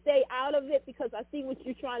need you to stay out of it, because I see what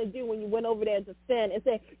you're trying to do when you went over there to Finn and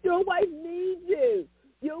say, your wife needs you.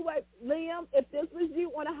 Liam, if this was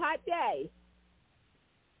you on a hot day,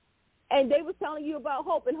 and they were telling you about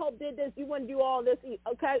Hope, and Hope did this, you wouldn't do all this,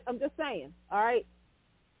 okay? I'm just saying, all right?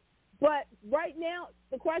 But right now,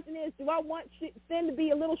 the question is, do I want Finn to be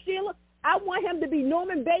a little Sheila? I want him to be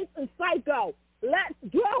Norman Bates and Psycho. Let's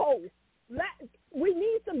go. We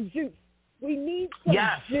need some juice. We need some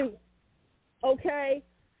juice, okay?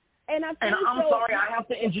 And I'm sorry, I have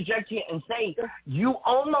to interject here and say, you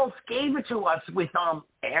almost gave it to us with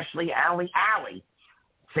Ashley, Allie.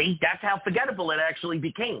 See, that's how forgettable it actually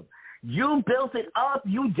became. You built it up,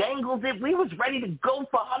 you dangled it. We was ready to go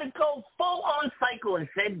for her to go full on Psycho, and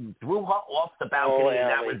said you threw her off the balcony, and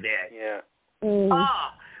that was it. Yeah.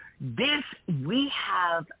 We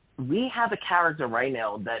have a character right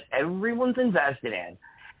now that everyone's invested in,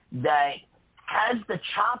 that has the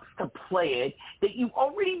chops to play it, that you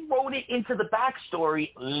already wrote it into the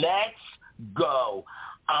backstory. Let's go.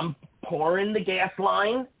 I'm pouring the gas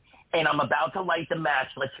line, and I'm about to light the match.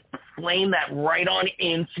 Let's flame that right on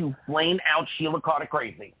into flame out Sheila Carter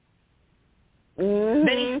crazy.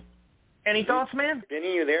 Vinny, any thoughts, man?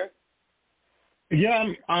 Vinny, you there?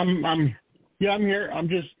 Yeah, I'm here.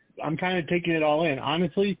 I'm kind of taking it all in.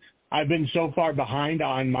 Honestly, I've been so far behind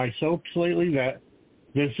on my soaps lately that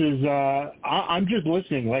this is, I'm just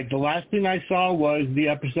listening. Like, the last thing I saw was the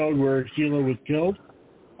episode where Sheila was killed,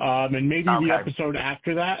 and maybe the episode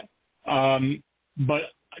after that. But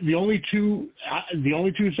the only two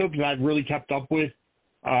soaps that I've really kept up with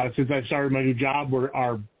since I started my new job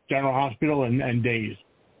are General Hospital and Days.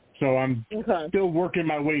 So I'm still working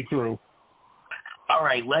my way through. All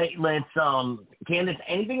right, let's Candace,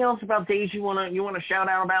 anything else about Days you wanna shout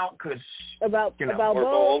out about? About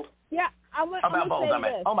Bold? Yeah, about Bold. I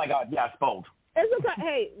mean, oh my God, yes, Bold. It's okay.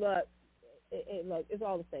 Hey, look, it's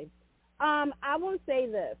all the same. I will say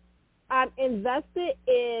this. I'm invested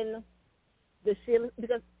in the Sheila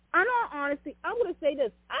because, in all honesty, I'm going to say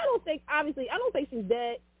this. I don't think she's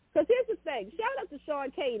dead. Because here's the thing. Shout out to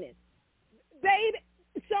Sean Kanan. Baby,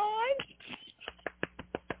 Sean,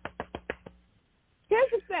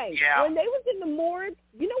 here's the thing. Yeah. When they was in the morgue,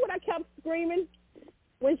 you know what I kept screaming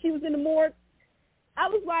when she was in the morgue? I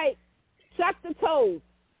was like, check the toes.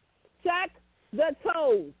 Check the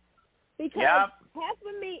toes. Because half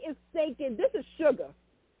of me is thinking, this is sugar.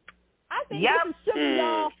 I think this is sugar,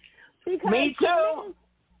 y'all. Because me too.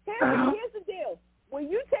 Here's the deal. When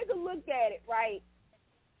you take a look at it, right,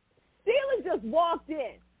 Sheila just walked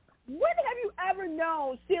in. When have you ever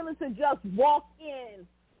known Sheila to just walk in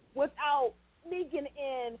without sneaking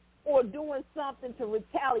in or doing something to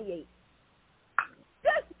retaliate?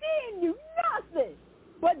 Just seeing you, nothing.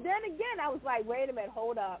 But then again, I was like, wait a minute,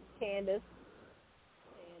 hold up, Candace,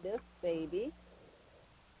 baby.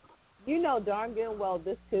 You know darn good and well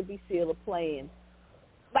this could be Sheila playing.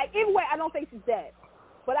 Like, either way, I don't think she's dead.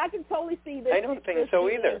 But I can totally see this. I don't think so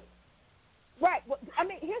either. Right. Well, I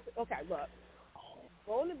mean, look.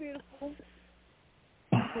 Bold and Beautiful,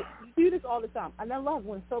 you do this all the time. And I love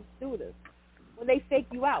when soaps do this, when they fake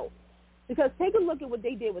you out. Because take a look at what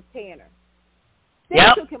they did with Tanner. They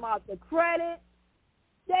took him out the credit.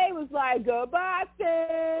 They was like, goodbye,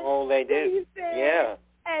 Finn. Oh, they did. Yeah.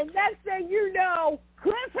 And next thing you know,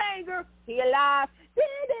 cliffhanger, he alive.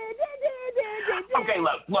 Okay,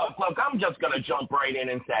 look, I'm just going to jump right in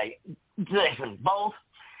and say, listen, both,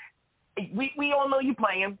 we all know you're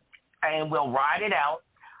playing, and we'll ride it out.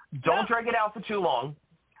 Don't drag it out for too long.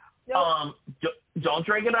 Don't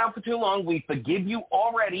drag it out for too long. We forgive you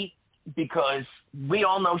already because we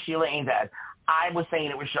all know Sheila ain't dead. I was saying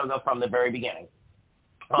it was sugar from the very beginning.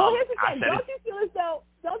 Well, here's the thing.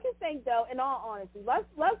 Don't you think though, in all honesty, let's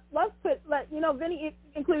Vinny,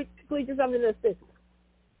 include yourself in this.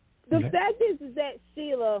 The fact is that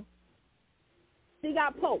Sheila, she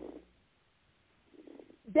got poked.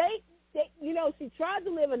 They, she tried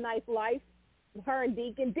to live a nice life, her and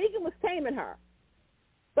Deacon. Deacon was taming her.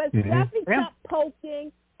 But Stephanie kept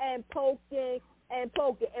poking and poking and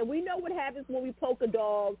poking. And we know what happens when we poke a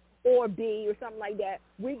dog or a bee or something like that.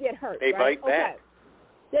 We get hurt, They right? bite back.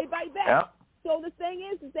 They bite back. Yep. So the thing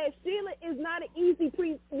is that Sheila is not an easy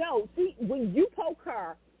when you poke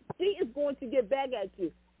her, she is going to get back at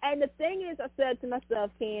you. And the thing is, I said to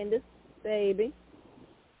myself, Candace, baby,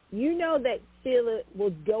 you know that Sheila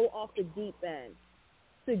will go off the deep end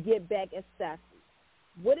to get back at Steffi.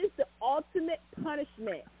 What is the ultimate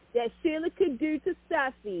punishment that Sheila could do to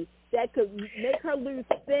Steffi that could make her lose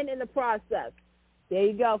spin in the process? There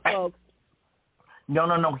you go, folks.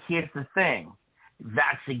 No. Here's the thing.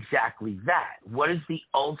 That's exactly that. What is the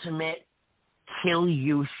ultimate kill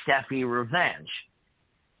you, Steffi revenge?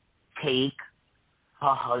 Take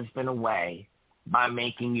her husband away by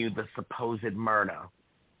making you the supposed murder.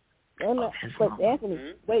 But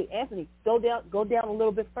Anthony, go down a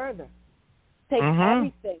little bit further. Take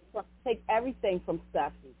everything from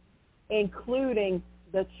Steffi, including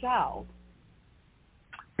the child.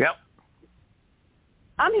 Yep.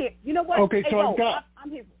 I'm here. You know what? Okay, so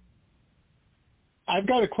I'm here. I've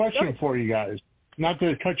got a question for you guys. Not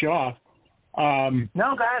to cut you off.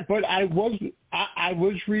 No, go ahead. But I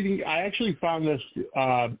was reading. I actually found this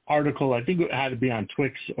article. I think it had to be on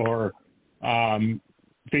Twix or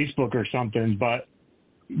Facebook or something. But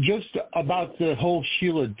just about the whole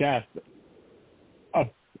Sheila death.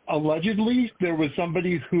 Allegedly, there was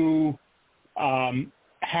somebody who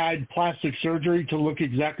had plastic surgery to look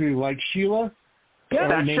exactly like Sheila. Yeah,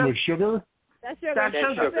 her name was Sugar. That's Sugar. That's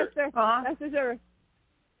Sugar. That's Sugar.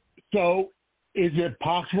 So, is it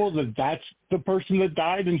possible that that's the person that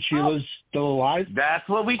died and Sheila's still alive? That's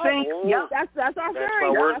what we think. Yep. That's our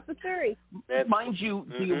theory. That's the theory. Mind you,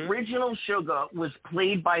 the original Sugar was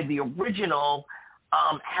played by the original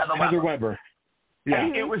Heather Weber. Yeah.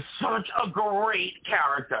 And it was such a great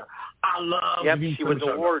character. I loved her. She was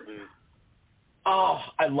a warden. Oh,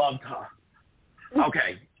 I loved her.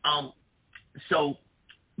 Okay. So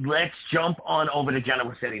let's jump on over to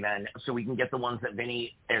Genoa City then, so we can get the ones that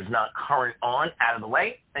Vinny is not current on out of the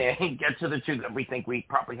way, and get to the two that we think we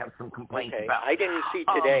probably have some complaints about. I didn't see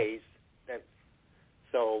today's.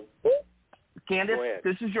 So, Candace,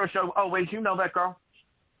 this is your show. Oh, wait, you know that girl?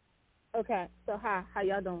 Okay. So how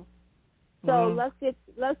y'all doing? So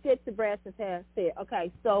let's get to brass and here.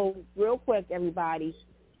 Okay. So real quick, everybody,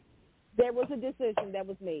 there was a decision that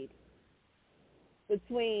was made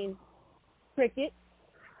between Cricket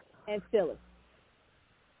and Phyllis.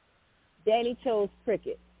 Danny chose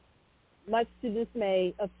Cricket, much to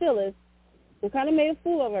dismay of Phyllis, who kind of made a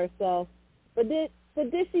fool of herself, but did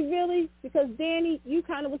but did she really? Because Danny, you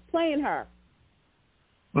kind of was playing her.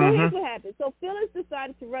 So here's what happened. So Phyllis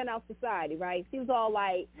decided to run out society, right? She was all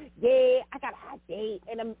like, yeah, I got a hot date.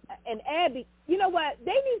 And Abby, you know what?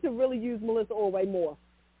 They need to really use Melissa Orway more.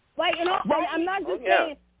 Like, and I'm not just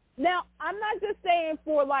saying, now, I'm not just saying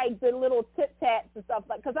for, like, the little tit-tats and stuff,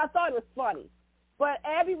 like, because I thought it was funny. But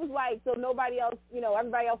Abby was like, so nobody else,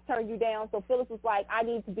 everybody else turned you down. So Phyllis was like, I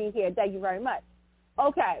need to be here. Thank you very much.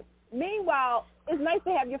 Okay. Meanwhile, it's nice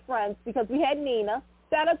to have your friends because we had Nina.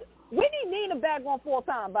 We need Nina back on full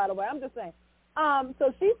time, by the way. I'm just saying.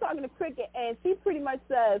 So she's talking to Cricket, and she pretty much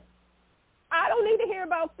says, I don't need to hear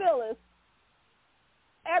about Phyllis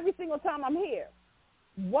every single time I'm here.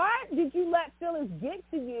 Why did you let Phyllis get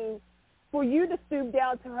to you for you to stoop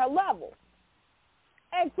down to her level?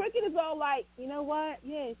 And Cricket is all like, you know what?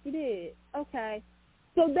 Yeah, she did. Okay.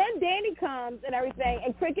 So then Danny comes and everything,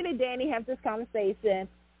 and Cricket and Danny have this conversation,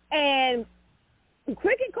 and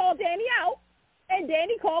Cricket called Danny out, and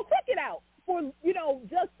Danny called Cricket out for,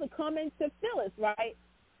 just to come into Phyllis, right?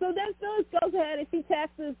 So then Phyllis goes ahead and she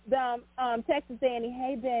texts Danny,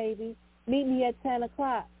 hey, baby, meet me at 10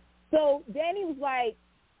 o'clock. So Danny was like,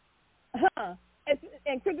 huh?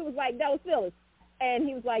 And Cricket was like, that was Phyllis. And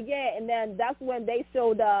he was like, yeah. And then that's when they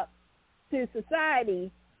showed up to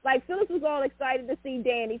society. Like, Phyllis was all excited to see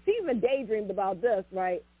Danny. She even daydreamed about this,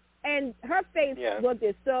 right? And her face looked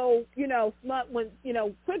so, smut when,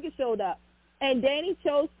 Cricket showed up. And Danny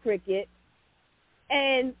chose Cricket,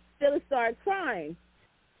 and Phyllis started crying.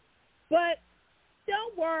 But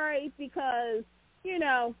don't worry because,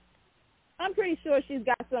 I'm pretty sure she's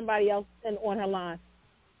got somebody else on her line.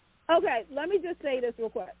 Okay, let me just say this real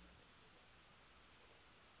quick.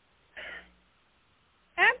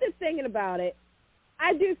 After thinking about it,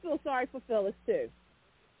 I do feel sorry for Phyllis, too.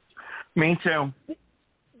 Me too.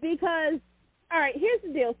 Because, all right, here's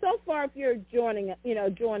the deal. So far, if you're joining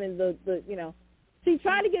the she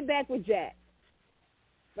tried to get back with Jack,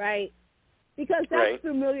 right? Because that's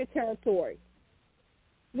familiar territory.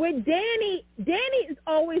 With Danny is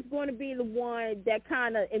always going to be the one that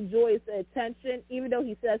kind of enjoys the attention, even though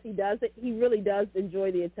he says he doesn't. He really does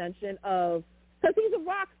enjoy the attention because he's a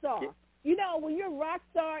rock star. When you're a rock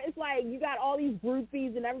star, it's like you got all these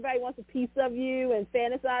groupies and everybody wants a piece of you and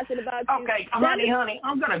fantasizing about you. Okay, honey,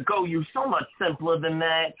 I'm going to go you so much simpler than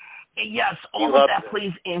that. Yes, all of that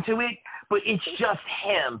plays into it, but it's just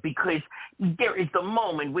him because there is the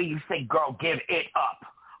moment where you say, girl, give it up.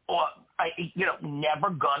 Or, never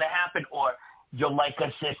going to happen. Or, you're like a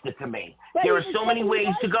sister to me. But there are so many ways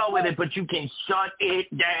to go with it, but you can shut it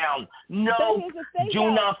down. No,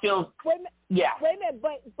 do not feel... Wait a minute,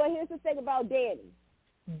 but here's the thing about Danny.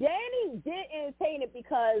 Danny did entertain it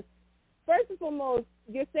because, first and foremost,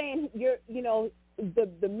 you're saying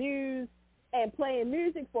the muse and playing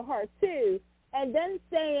music for her too, and then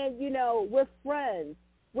saying, we're friends,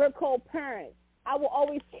 we're co-parents, I will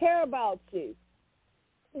always care about you.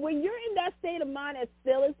 When you're in that state of mind as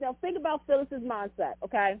Phyllis, now think about Phyllis's mindset,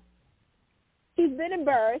 okay? She's been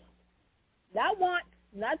embarrassed, not once,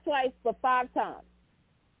 not twice, but 5 times.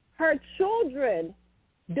 Her children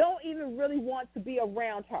don't even really want to be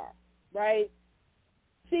around her, right?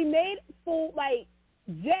 She made fool like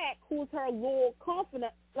Jack, who's her loyal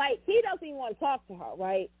confidant, like he doesn't even want to talk to her,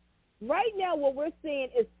 right? Right now, what we're seeing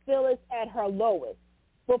is Phyllis at her lowest.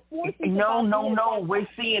 Before No. We're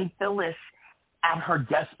seeing Phyllis at her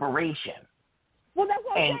desperation. Well, that's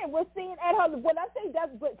what I'm saying. We're seeing at her. When I say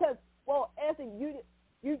that's because, well, Anthony,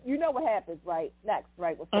 you know what happens, right? Next,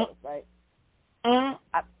 right? With Phyllis, right?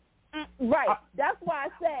 Right. That's why I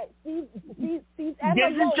said she's at her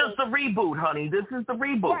lowest. This is just a reboot, honey. This is the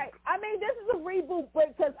reboot. Right. I mean, this is a reboot,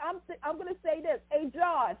 because I'm going to say this. Hey,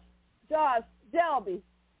 Josh, Jelby,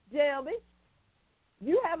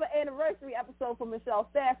 you have an anniversary episode for Michelle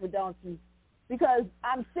Stafford, don't you? Because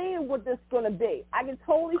I'm seeing what this is going to be. I can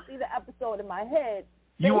totally see the episode in my head.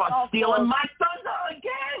 You are stealing my thunder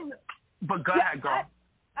again. But go ahead, girl.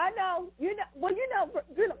 I know.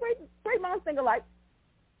 Great minds think alike.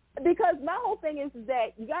 Because my whole thing is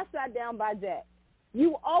that you got shot down by Jack.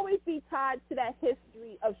 You will always be tied to that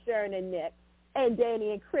history of Sharon and Nick and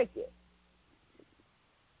Danny and Cricket.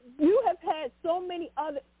 You have had so many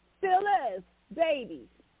other... Phyllis, baby,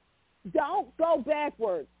 don't go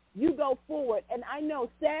backwards. You go forward. And I know,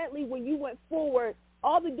 sadly, when you went forward,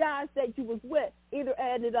 all the guys that you was with either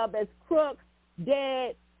ended up as crooks,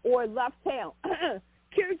 dead, or left town.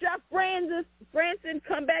 Kirchhoff Branson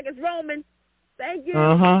come back as Roman. Thank you.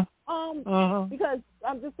 Because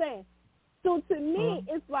I'm just saying. So to me,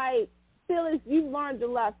 it's like, Phyllis, you learned your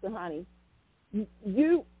lesson, honey.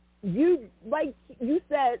 You like you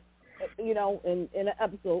said, in an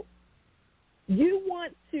episode, you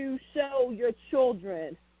want to show your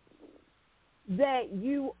children that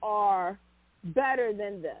you are better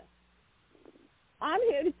than this. I'm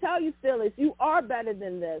here to tell you, Phyllis, you are better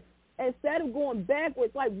than this. Instead of going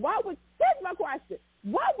backwards, like, here's my question.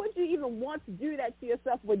 Why would you even want to do that to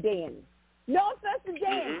yourself with Danny? No offense to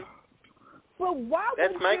Danny. But why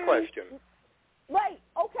would That's my question. Like,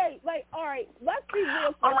 okay, like, all right, let's be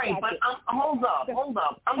real for all right, but hold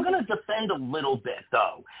up. I'm going to defend a little bit,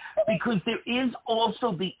 though, because there is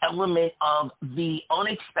also the element of the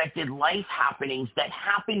unexpected life happenings that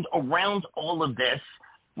happened around all of this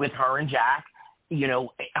with her and Jack. You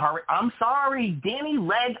know, I'm sorry, Danny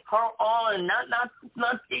led her on.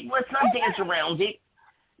 Let's not dance around it.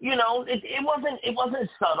 You know, it wasn't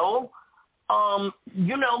subtle.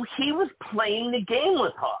 You know, he was playing the game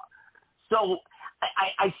with her. So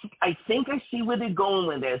I think I see where they're going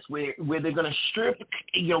with this, where they're going to strip,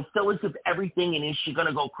 you know, Phyllis of everything, and is she going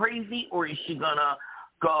to go crazy, or is she going to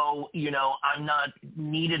go, you know, I'm not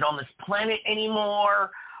needed on this planet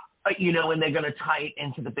anymore, you know, and they're going to tie it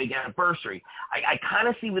into the big anniversary. I kind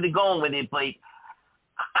of see where they're going with it, but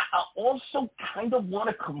I also kind of want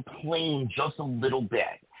to complain just a little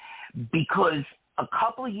bit, because a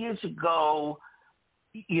couple of years ago,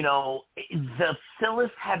 you know, the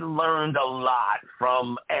Phyllis had learned a lot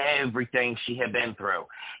from everything she had been through.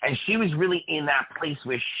 And she was really in that place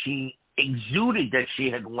where she exuded that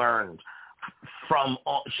she had learned from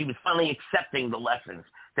she was finally accepting the lessons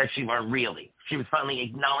that she learned, really. She was finally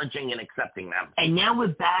acknowledging and accepting them. And now we're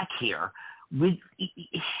back here with,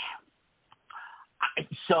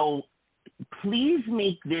 so please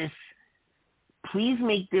make this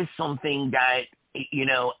something that, you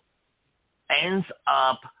know, ends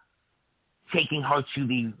up taking her to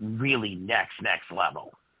the really next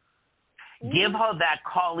level. Give her that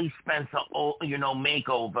Carly Spencer, you know,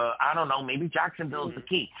 makeover. I don't know, maybe Jacksonville is the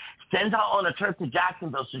key. Send her on a trip to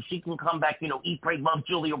Jacksonville so she can come back, you know, eat, pray, love,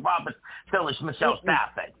 Julia Roberts, Phyllis, Michelle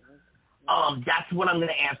Stafford. That's what I'm going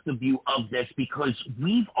to ask of you of this, because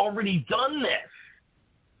we've already done this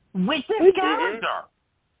with this character.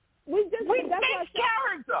 With this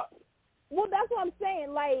character. Well, that's what I'm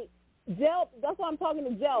saying. Like, that's why I'm talking to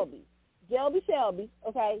Jelby. Shelby.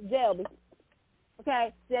 Okay, Jelby.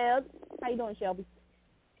 Okay, Jelby. How you doing, Shelby?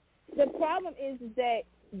 The problem is that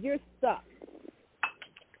you're stuck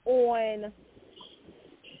on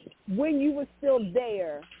when you were still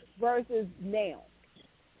there versus now.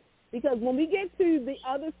 Because when we get to the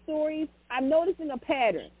other stories, I'm noticing a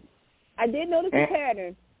pattern. I did notice a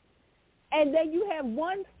pattern. And then you have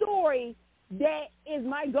one story that is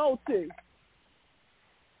my go-to.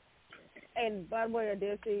 And by the way, I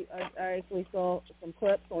did see, I actually saw some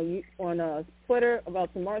clips on Twitter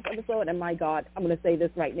about tomorrow's episode, and my God, I'm going to say this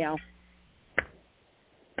right now.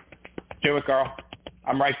 Do it, girl.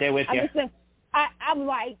 I'm right there with you. I'm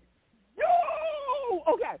like, no!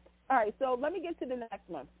 Okay. All right, so let me get to the next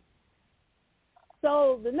one.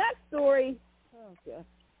 So the next story,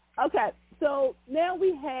 okay, so now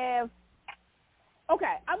we have,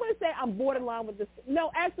 okay, I'm going to say I'm borderline with this.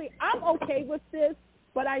 No, actually, I'm okay with this.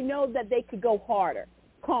 But I know that they could go harder.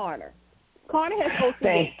 Connor has OCD.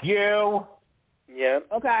 Thank you. Yeah.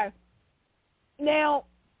 Okay. Now,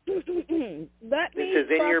 this is in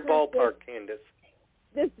your ballpark, Candace.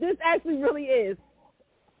 This actually really is.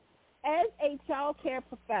 As a child care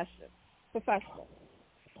professional,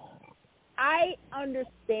 I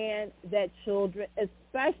understand that children,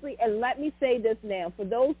 especially, and let me say this now, for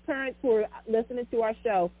those parents who are listening to our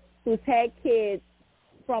show who's had kids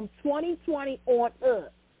from 2020 on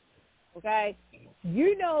Earth, okay,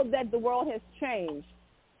 you know that the world has changed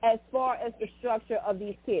as far as the structure of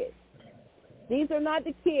these kids. These are not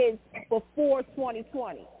the kids before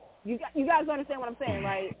 2020. You guys understand what I'm saying,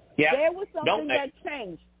 right? Yeah. There was something that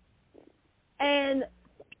changed. And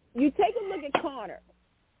you take a look at Connor.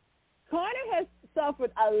 Connor has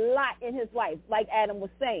suffered a lot in his life, like Adam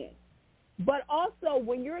was saying. But also,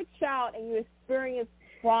 when you're a child and you experience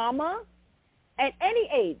trauma, at any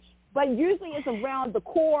age, but usually it's around the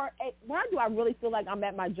core. Why do I really feel like I'm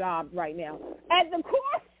at my job right now? At the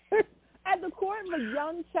core of a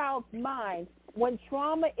young child's mind, when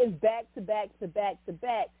trauma is back to back,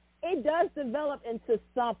 it does develop into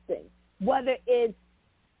something, whether it's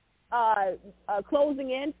closing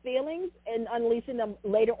in feelings and unleashing them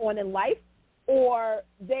later on in life, or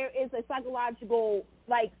there is a psychological,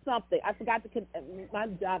 like, something. I forgot my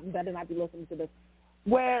job better not be listening to this.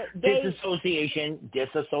 Where disassociation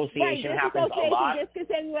happens a lot.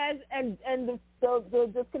 Discontinuous and the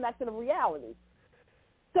disconnection of reality.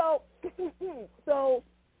 So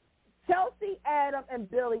Chelsea, Adam, and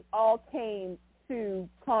Billy all came to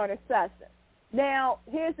Connor's session. Now,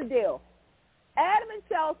 here's the deal. Adam and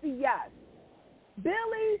Chelsea, yes.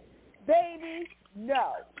 Billy, baby,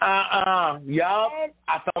 no. Yup.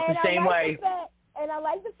 I felt the same way. And I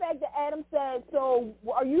like the fact that Adam said, so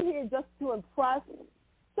are you here just to impress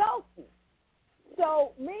Chelsea?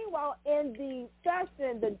 So, meanwhile, in the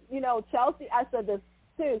session, Chelsea, I said this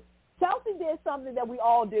too, Chelsea did something that we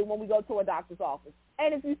all do when we go to a doctor's office.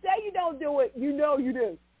 And if you say you don't do it, you know you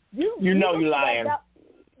do. You know you're lying.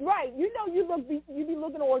 Right. You know you be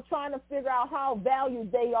looking or trying to figure out how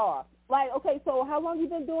valued they are. Like, okay, so how long you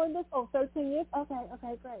been doing this? Oh, 13 years?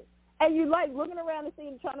 Okay, great. And you like looking around and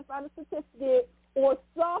seeing, trying to find a certificate or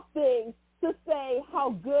something to say how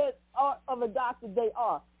good of a doctor they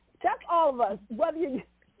are. That's all of us. Whether you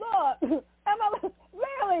look,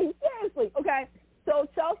 really, seriously, okay. So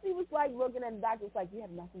Chelsea was like looking at the doctor, was like, you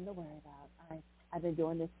have nothing to worry about. I've been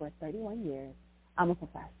doing this for 31 years. I'm a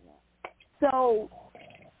professional. So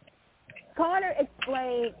Connor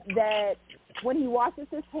explained that when he washes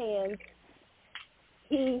his hands,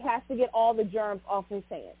 he has to get all the germs off his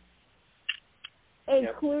hands,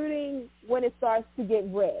 including when it starts to get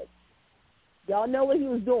red. Y'all know what he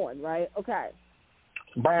was doing, right? Okay.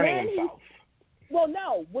 Burning himself. Well,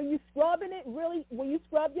 no. When you scrub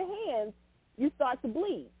your hands, you start to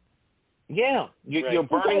bleed. Yeah. You're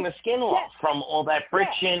burning the skin off from all that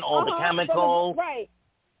friction, all the chemical. Right.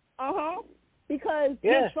 Because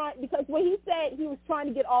because when he said he was trying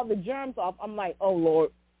to get all the germs off, I'm like, oh,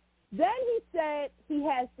 Lord. Then he said he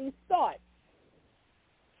has these thoughts.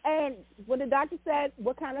 And when the doctor said,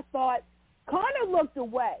 what kind of thoughts, Connor looked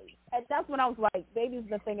away. And that's when I was like, baby's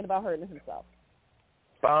been thinking about hurting himself.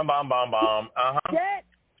 Bomb.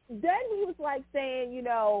 Then he was like saying,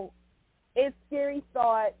 it's scary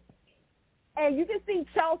thoughts. And you can see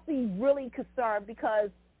Chelsea really concerned because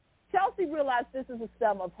Chelsea realized this is a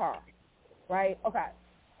stem of her, right? Okay.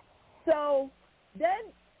 So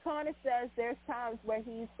then Connor says there's times where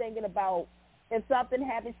he's thinking about if something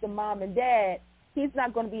happens to mom and dad, he's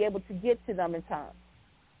not going to be able to get to them in time.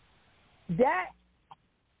 That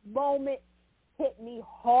moment hit me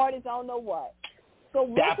hard as I don't know what.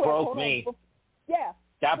 So that broke me.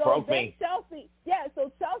 That broke me. So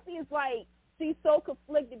Chelsea is like, she's so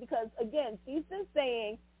conflicted because, again, she's been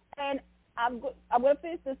saying, and I'm going to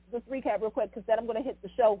finish this recap real quick because then I'm going to hit the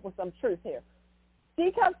show with some truth here.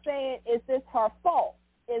 She kept saying, is this her fault?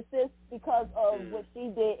 Is this because of what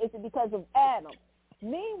she did? Is it because of Adam?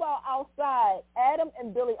 Meanwhile, outside, Adam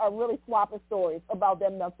and Billy are really swapping stories about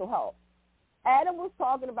their mental health. Adam was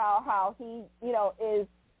talking about how he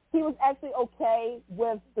was actually okay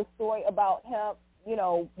with the story about him,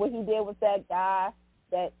 what he did with that guy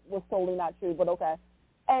that was totally not true, but okay.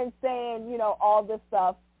 And saying, all this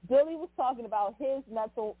stuff. Billy was talking about his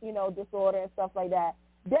mental, disorder and stuff like that.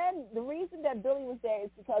 Then the reason that Billy was there is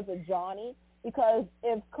because of Johnny, because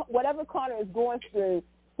if whatever Connor is going through,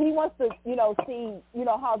 he wants to, see,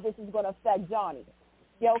 how this is going to affect Johnny.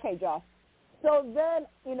 Yeah, okay, Josh. So then,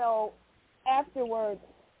 afterwards,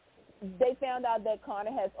 they found out that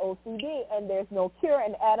Connor has OCD and there's no cure,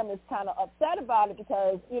 and Adam is kind of upset about it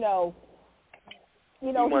because, he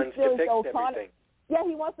wants feels to fix so Connor. everything. Yeah,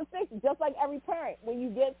 he wants to fix it, just like every parent. When you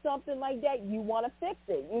get something like that, you want to fix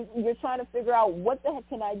it. You're trying to figure out what the heck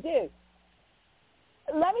can I do.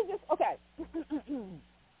 Let me just, okay.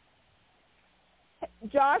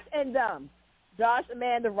 Josh and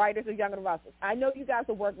Amanda, writers of Young and Restless. I know you guys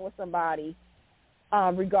are working with somebody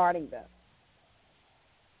regarding this.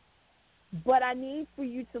 But I need for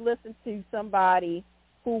you to listen to somebody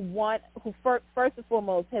who first and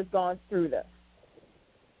foremost has gone through this.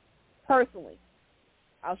 Personally.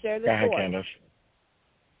 I'll share this story. Candace.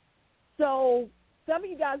 So some of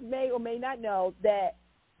you guys may or may not know that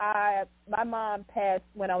my mom passed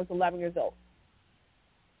when I was 11 years old.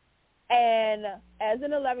 And as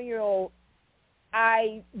an 11-year-old,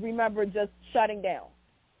 I remember just shutting down.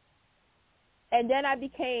 And then I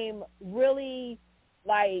became really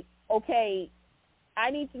like, okay,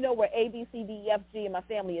 I need to know where A, B, C, D, E, F, G in my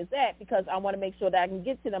family is at because I want to make sure that I can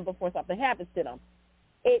get to them before something happens to them.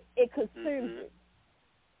 It consumes you.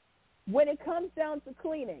 When it comes down to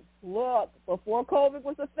cleaning, look, before COVID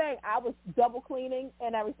was a thing, I was double cleaning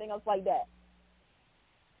and everything else like that.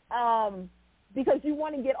 Because you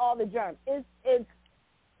want to get all the germs. It's.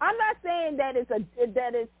 I'm not saying that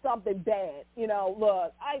it's something bad.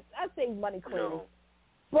 Look, I save money cleaning, No.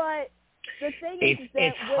 but the thing is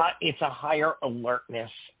that it's a higher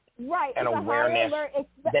alertness, right, and awareness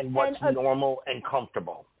than what's normal and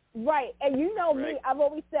comfortable. Right, and me, I've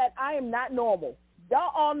always said I am not normal.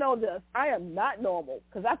 Y'all all know this. I am not normal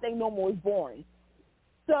because I think normal is boring.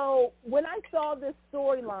 So when I saw this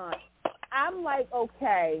storyline, I'm like,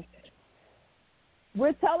 okay,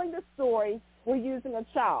 we're telling the story. we're using a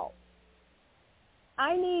child.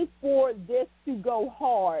 I need for this to go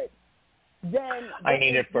hard than I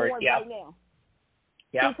need it for right now.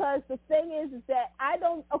 Yeah. Because the thing is that I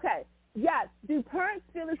don't. Okay. Yes. Do parents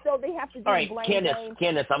feel as though they have to do All right, blame game?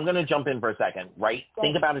 Candace, I'm going to jump in for a second, right?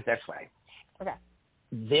 Think about it this way. Okay.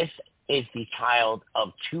 This is the child of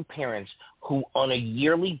two parents who on a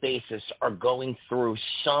yearly basis are going through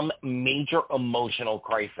some major emotional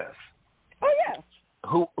crisis. Oh, yeah.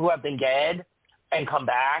 Who have been dead and come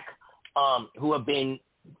back, who have been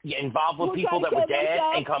involved with people that were dead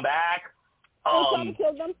and come back. Trying to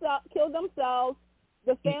kill themselves,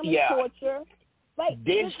 the family torture. Like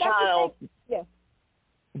this child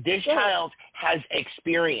has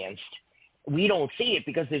experienced, we don't see it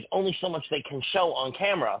because there's only so much they can show on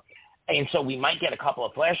camera. And so we might get a couple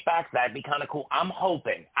of flashbacks. That'd be kind of cool. I'm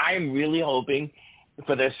really hoping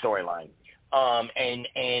for this storyline. And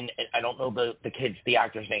I don't know the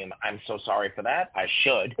actor's name. I'm so sorry for that. I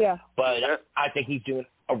should. Yeah. But I think he's doing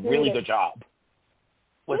a really good job.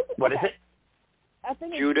 What is it? I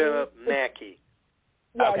think Judah Mackey.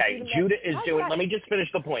 Yeah, okay, Judah is doing. Let me just finish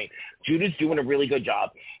the point. Judah's doing a really good job,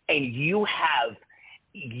 and you have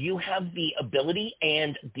the ability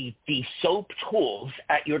and the soap tools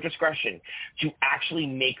at your discretion to actually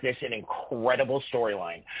make this an incredible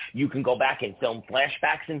storyline. You can go back and film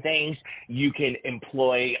flashbacks and things. You can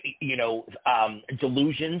employ,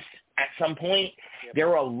 delusions at some point. Yep. There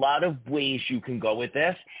are a lot of ways you can go with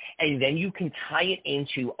this, and then you can tie it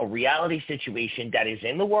into a reality situation that is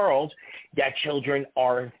in the world that children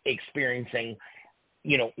are experiencing,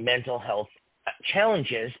 mental health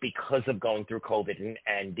challenges because of going through COVID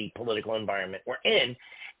and the political environment we're in,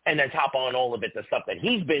 and then top on all of it, the stuff that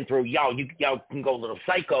he's been through. Y'all can go a little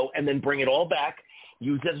psycho and then bring it all back,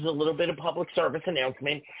 use it as a little bit of public service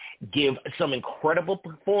announcement, give some incredible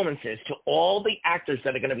performances to all the actors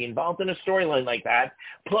that are going to be involved in a storyline like that,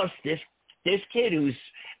 plus this kid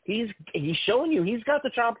he's showing you he's got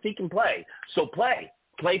the chops, he can play. So play.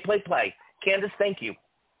 Candace, thank you.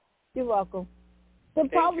 You're welcome. The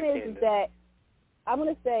problem is that I'm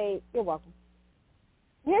going to say, you're welcome.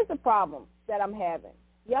 Here's the problem that I'm having.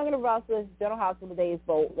 Young and the Restless, General Hospital Days,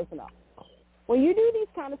 Vote, listen up. When you do these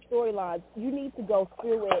kind of storylines, you need to go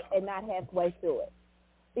through it and not halfway through it.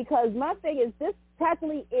 Because my thing is, this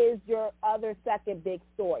technically is your other second big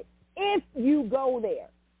story, if you go there.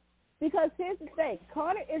 Because here's the thing.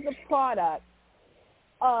 Connor is a product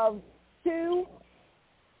of two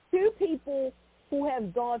people who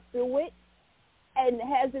have gone through it and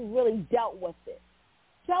hasn't really dealt with it.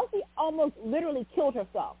 Chelsea almost literally killed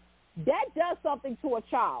herself. That does something to a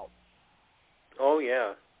child. Oh,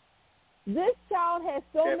 yeah. This child has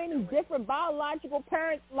so many different biological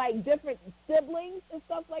parents, like different siblings and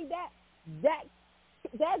stuff like that.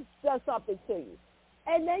 That does something to you.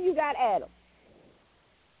 And then you got Adam.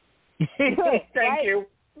 Thank you.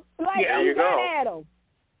 You got Adam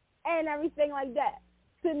and everything like that.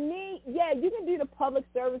 To me, you can do the public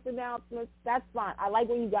service announcements. That's fine. I like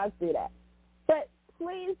when you guys do that. But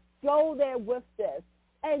please go there with this.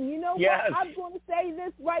 And you know what? I'm going to say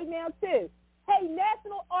this right now, too. Hey,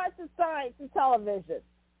 National Arts and Science and Television.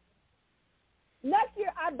 Next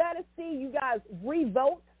year, I better see you guys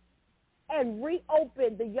revote and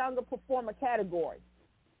reopen the younger performer category.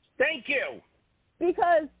 Thank you.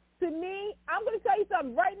 Because to me, I'm going to tell you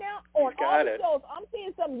something right now. On all the shows, I'm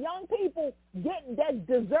seeing some young people that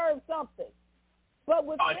deserve something. But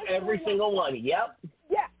with on every single one, yep.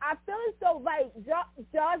 Yeah, I feel as though, like,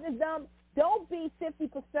 Josh and them, don't be 50%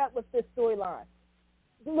 with this storyline.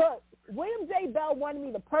 Look, William J. Bell wanted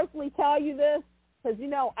me to personally tell you this because,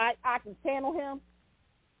 I can channel him.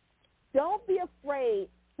 Don't be afraid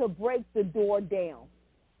to break the door down.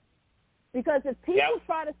 Because if people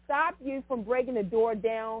try to stop you from breaking the door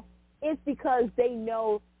down, it's because they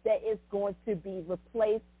know that it's going to be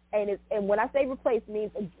replaced. And when I say replaced,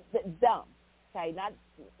 means dumb. Okay, not,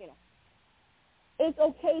 It's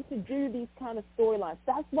okay to do these kind of storylines.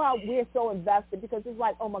 That's why we're so invested, because it's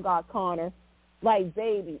like, oh, my God, Connor, like,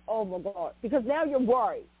 baby, oh, my God. Because now you're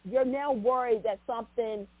worried. You're now worried that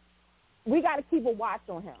something, we got to keep a watch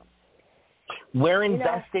on him. We're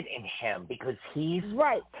invested in him because he's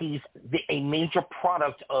a major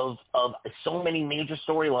product of so many major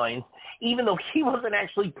storylines, even though he wasn't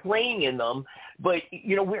actually playing in them. But,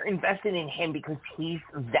 we're invested in him because he's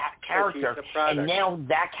that character. And now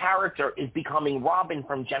that character is becoming Robin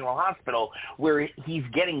from General Hospital, where he's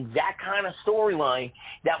getting that kind of storyline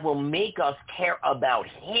that will make us care about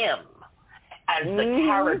him as the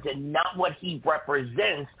character, not what he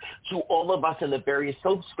represents to all of us in the various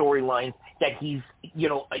soap storylines that he's,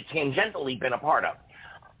 tangentially been a part of.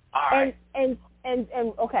 All right. And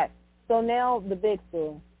okay, So now the big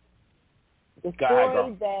story. The Go story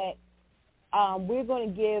ahead, that we're going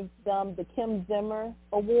to give them the Kim Zimmer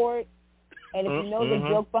Award. And if you know the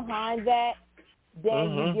joke behind that,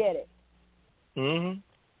 then you get it.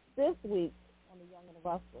 This week on the Young and the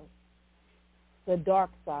Restless, the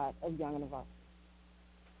dark side of Young and the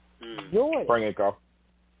Restless. Jordan. Bring it, girl.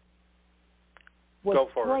 Was Go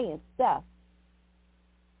for playing Steph.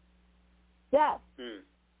 Steph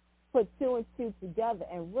put 2 and 2 together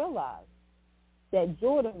and realized that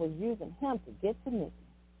Jordan was using him to get to Nikki.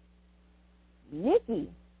 Nikki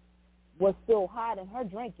was still hiding her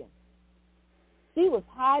drinking. She was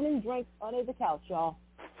hiding drinks under the couch, y'all.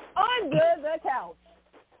 Under the couch.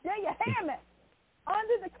 There you have it.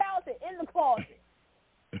 Under the couch and in the closet.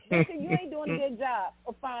 Nikki, you ain't doing a good job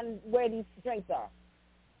of finding where these drinks are.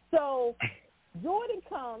 So Jordan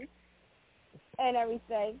comes and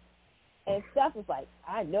everything, and Steph is like,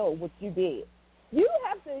 I know what you did. You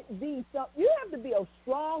have to be a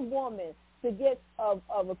strong woman to get a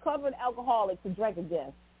recovered alcoholic to drink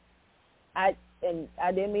again. I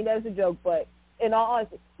didn't mean that as a joke, but in all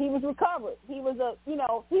honesty, he was recovered. He was AA.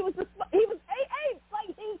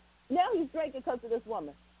 Now he's drinking because of this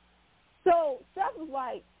woman. So Steph was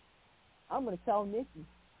like, I'm going to tell Nikki.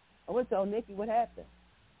 I'm going to tell Nikki what happened.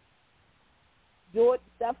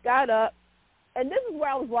 Steph got up, and this is where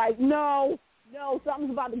I was like, no,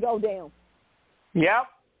 something's about to go down. Yep.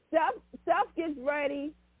 Steph gets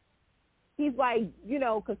ready. He's like,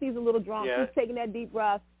 because he's a little drunk. Yeah. He's taking that deep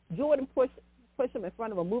breath. Jordan pushed him in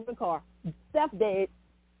front of a moving car. Steph dead.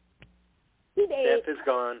 He dead. Steph is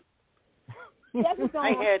gone. Steph is gone.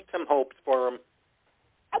 I had some hopes for him.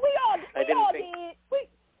 We all did.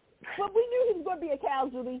 But we knew he was going to be a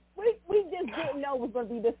casualty. We just didn't know it was going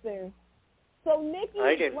to be this soon. So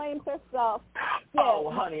Nikki blames herself. Yeah.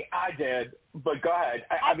 Oh, honey, I did. But go ahead.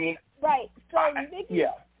 I mean. Right. So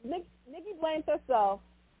Nikki blames herself.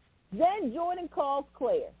 Then Jordan calls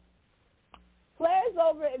Claire. Claire's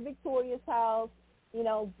over at Victoria's house,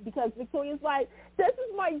 because Victoria's like, this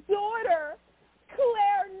is my daughter,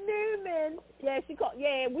 Claire Newman. Yeah, she called.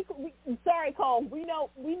 Yeah, we sorry, Cole. We know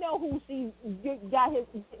who she got his.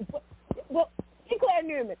 Well, she Claire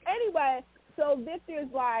Newman. Anyway, so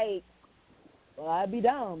Victor's like, well, I'd be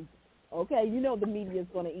dumb. Okay, the media's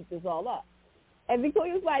gonna eat this all up. And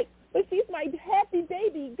Victoria's like, but she's my happy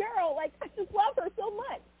baby girl. Like, I just love her so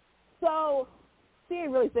much. So she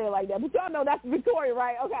didn't really say it like that, but y'all know that's Victoria,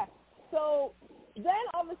 right? Okay. So then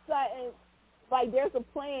all of a sudden, there's a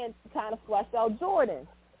plan to kind of flesh out Jordan.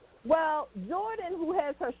 Well, Jordan, who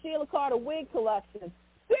has her Sheila Carter wig collection,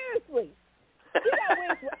 seriously, she got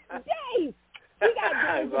wigs. Yay! She got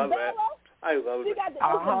the Isabella. I love it. She got the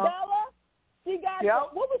Isabella. She got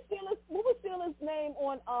what was Sheila's name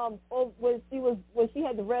on when she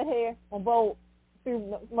had the red hair on Vogue 3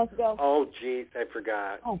 months ago? Oh jeez, I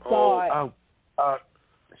forgot. Oh God.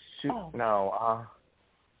 No.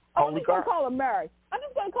 I'm just gonna call her Mary. I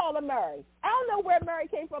don't know where Mary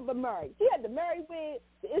came from, but Mary. She had the Mary wig,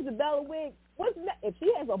 the Isabella wig. If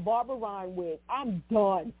she has a Barbara Ryan wig, I'm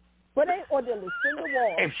done. But or the Lucinda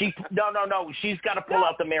Wall. If she no, she's got to pull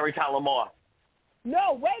out the Mary Tyler Moore.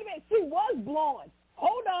 No, wait a minute. She was blonde.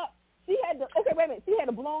 Hold up. She had wait a minute. She had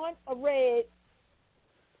a blonde, a red.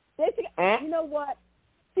 Then you know what?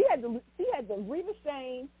 She had the Reva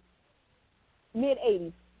Shane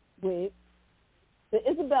mid-'80s wig, the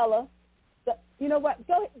Isabella. You know what?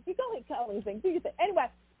 Go ahead, call anything. Do your thing. Anyway,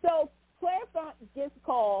 so Claire gets a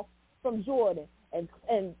call from Jordan, and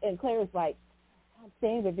Claire was like, I'm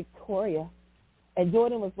staying with Victoria. And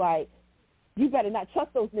Jordan was like, you better not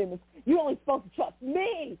trust those women. You're only supposed to trust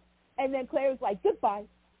me. And then Claire was like, goodbye.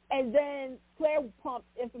 And then Claire pumped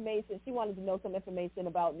information. She wanted to know some information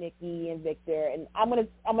about Nikki and Victor. And I'm gonna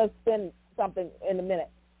spin something in a minute.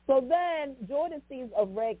 So then Jordan sees a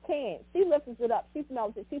red can. She lifts it up. She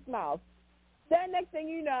smells it. She smiles. Then next thing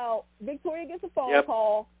you know, Victoria gets a phone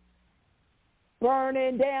call.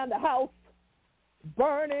 Burning down the house.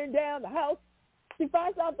 She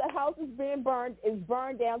finds out the house is being burned. Is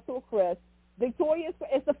burned down to a crisp.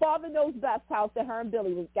 It's the Father Knows Best house that her and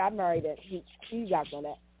Billy got married in. He got on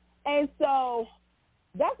that. And so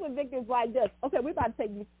that's when Victor's like this. Okay, we're about to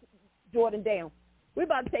take Jordan down.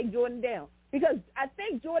 Because I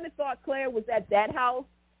think Jordan thought Claire was at that house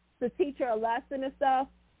to teach her a lesson and stuff.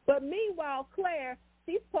 But meanwhile, Claire,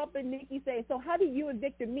 she's pumping Nikki saying, so how did you and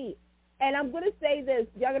Victor meet? And I'm going to say this,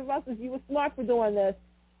 Young and Russell, you were smart for doing this.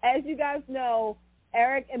 As you guys know,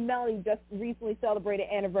 Eric and Melanie just recently celebrated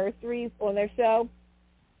anniversaries on their show.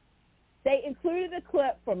 They included a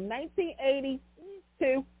clip from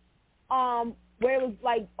 1982 where it was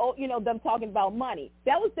like, oh, you know, them talking about money.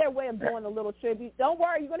 That was their way of doing a little tribute. Don't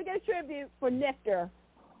worry, you're going to get a tribute for Nectar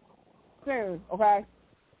soon, okay?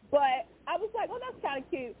 But I was like, oh, that's kind of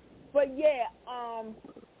cute. But, yeah,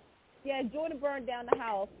 Jordan burned down the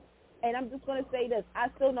house. And I'm just going to say this. I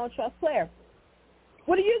still don't trust Claire.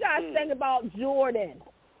 What do you guys think about Jordan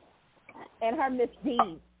and her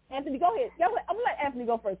misdeeds? Anthony, go ahead. I'm going to let Anthony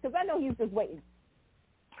go first because I know he's just waiting.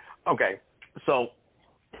 Okay. So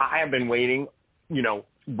I have been waiting. You know,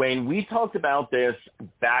 when we talked about this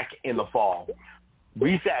back in the fall,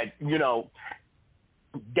 we said, you know,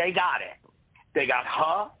 they got it. They got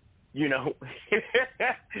her, you know.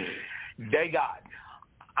 They got.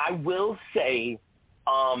 I will say,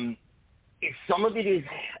 if some of it is,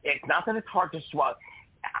 it's not that it's hard to swallow.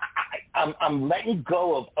 I'm letting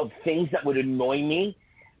go of things that would annoy me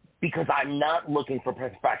because I'm not looking for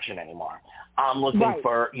perfection anymore. I'm looking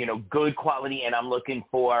for, you know, good quality, and I'm looking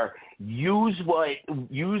for use what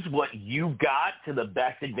you got to the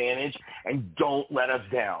best advantage and don't let us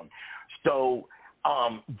down. So,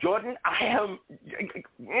 Jordan, I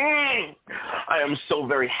am so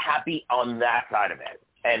very happy on that side of it.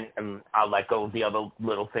 And I'll let go of the other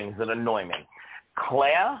little things that annoy me.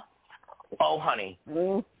 Claire, oh honey,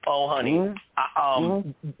 you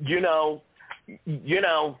know,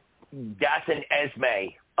 that's an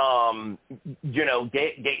Esme. You know,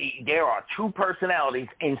 there are two personalities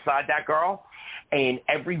inside that girl, and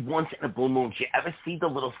every once in a blue moon, you ever see the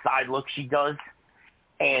little side look she does?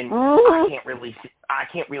 And I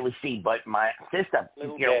can't really see, but my sister,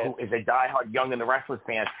 you know, who is a diehard Young and the Restless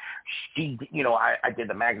fan, she, you know, I did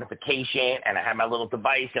the magnification and I had my little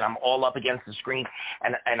device and I'm all up against the screen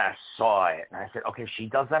and I saw it and I said, okay, she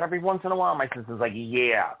does that every once in a while. My sister's like,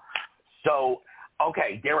 yeah. So,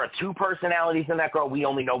 okay, there are two personalities in that girl. We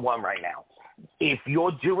only know one right now. If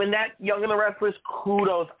you're doing that, Young and the Restless,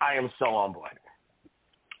 kudos. I am so on board.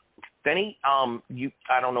 Benny,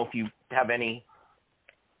 I don't know if you have any.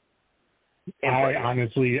 I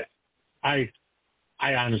honestly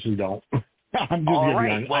don't. I'm just all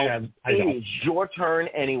right. honest. Well, I don't. It is your turn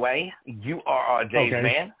anyway. You are our Dave's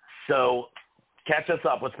man. So catch us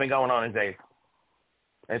up. What's been going on in Dave?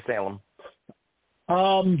 In Salem.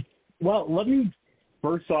 Well, let me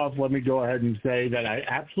go ahead and say that I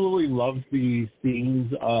absolutely love the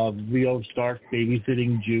scenes of Leo Stark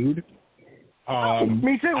babysitting Jude.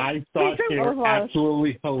 Me too. I thought they were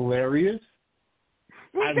absolutely hilarious.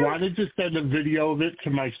 I wanted to send a video of it to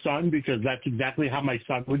my son because that's exactly how my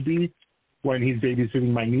son would be when he's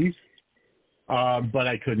babysitting my niece, but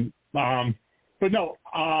I couldn't. But no,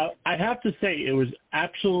 I have to say it was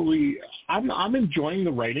absolutely. I'm enjoying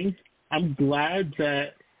the writing. I'm glad that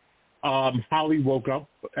Holly woke up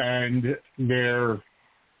and they're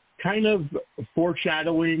kind of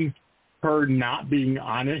foreshadowing her not being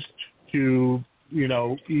honest to, you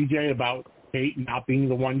know, EJ about Kate not being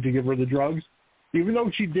the one to give her the drugs. Even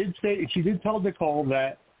though she did tell Nicole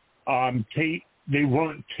that they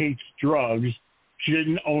weren't Kate's drugs, she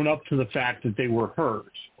didn't own up to the fact that they were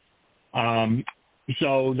hers.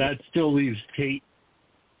 So that still leaves Kate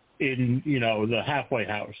in, you know, the halfway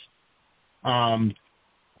house. I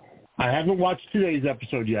haven't watched today's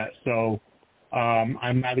episode yet, so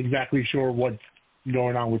I'm not exactly sure what's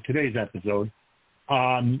going on with today's episode.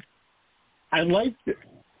 I liked it.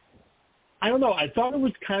 I don't know. I thought it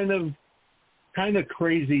was kind of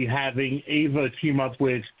crazy having Ava team up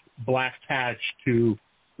with Black Patch to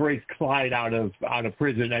break Clyde out of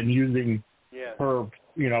prison and using her,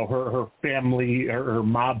 you know, her family, her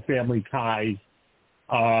mob family ties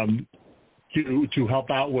to help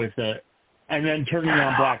out with it, and then turning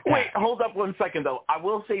on Black Patch. Wait, hold up 1 second though. I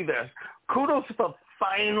will say this: kudos for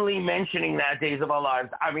finally mentioning that Days of Our Lives.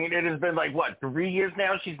 I mean, it has been like what 3 years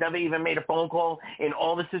now. She's never even made a phone call in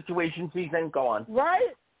all the situations she's in. Go on.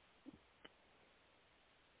 Right.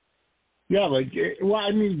 Yeah, well,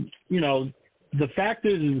 I mean, you know, the fact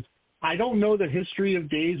is, I don't know the history of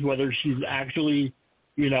Days, whether she's actually,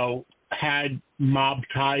 you know, had mob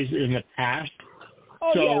ties in the past.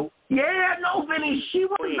 Oh, so, yeah, no, Vinny, she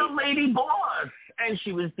was the lady boss, and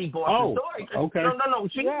she was the boss. Oh, okay. No,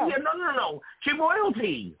 she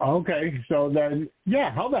royalty. Okay, so then, yeah,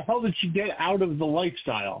 how the hell did she get out of the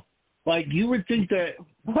lifestyle? Like, you would think that,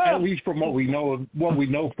 at least from what we know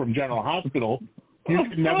from General Hospital, you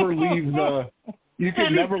could never leave the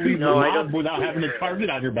mob without having a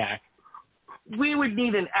target on your back. We would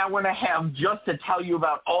need an hour and a half just to tell you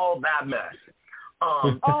about all that mess.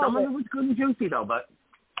 Some of it was good and juicy though, but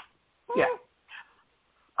yeah.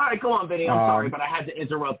 All right, go on, Vinny. I'm sorry, but I had to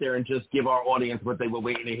interrupt there and just give our audience what they were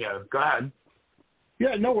waiting to hear. Go ahead.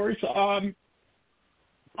 Yeah, no worries.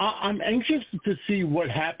 I'm anxious to see what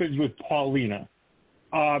happens with Paulina.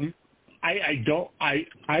 I'm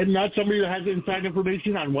not somebody that has inside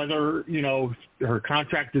information on whether, her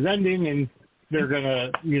contract is ending and they're going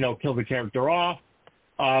to, kill the character off,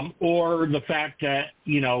 or the fact that,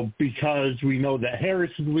 because we know that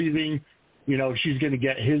Harris is leaving, she's going to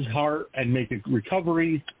get his heart and make a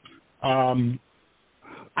recovery.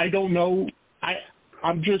 I don't know.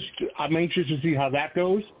 I'm anxious to see how that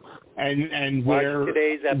goes and where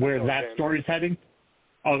that story's heading.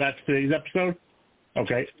 Oh, that's today's episode?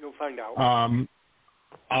 Okay. You'll find out.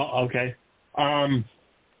 Okay.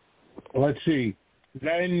 Let's see.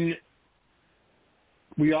 Then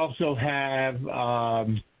we also have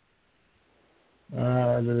I'm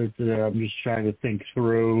just trying to think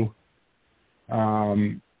through.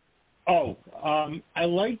 I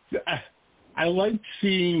liked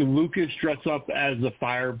seeing Lucas dress up as the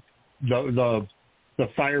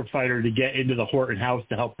firefighter to get into the Horton house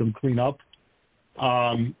to help them clean up.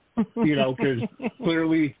 Because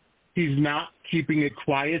clearly he's not keeping it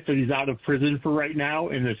quiet that he's out of prison for right now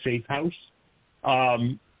in a safe house.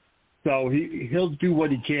 So he'll do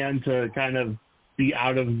what he can to kind of be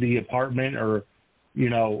out of the apartment or,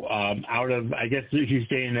 out of, I guess he's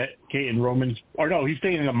staying at Kate and Roman's, or no, he's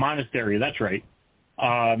staying in a monastery. That's right.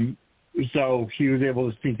 So he was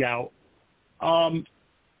able to sneak out. I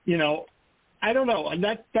don't know. And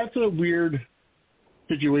that's a weird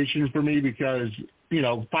situation for me because,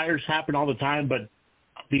 fires happen all the time, but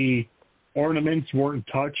the ornaments weren't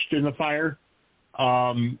touched in the fire.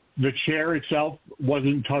 The chair itself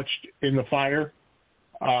wasn't touched in the fire.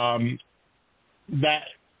 I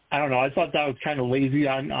don't know. I thought that was kind of lazy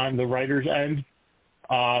on the writer's end.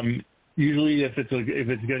 Usually if it's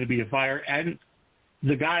going to be a fire, and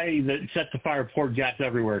the guy that set the fire poured gas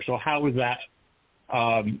everywhere. So how was that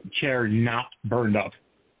chair not burned up?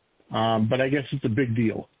 But I guess it's a big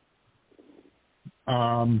deal.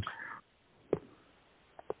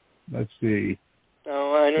 Let's see.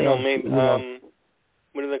 Oh, I don't know. Maybe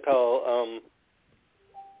what do they call?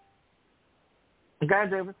 Guy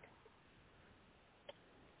David.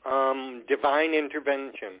 Divine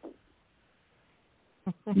intervention.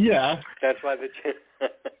 Yeah. That's why the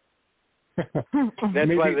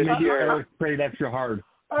maybe Eric prayed extra hard.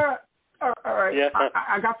 All right. Yeah.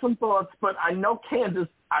 I got some thoughts, but I know Candace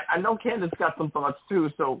got some thoughts too.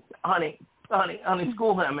 So, honey,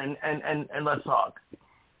 school them and let's talk.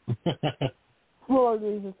 Lord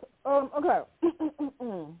Jesus. Okay.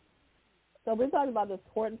 So we're talking about this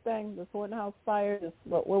Horton thing, this Horton house fire.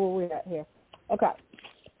 Where were we at here? Okay.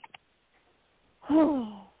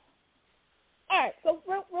 All right. So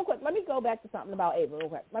real quick, let me go back to something about Ava. Real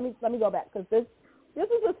quick. Let me go back because this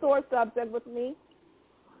is a sore subject with me,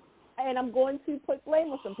 and I'm going to put blame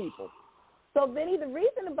on some people. So, Vinny, the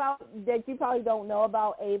reason about that you probably don't know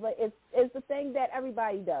about Ava is the thing that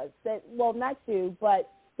everybody does. That, well, not you, but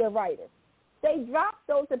the writers. They drop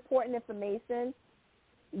those important information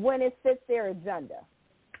when it fits their agenda.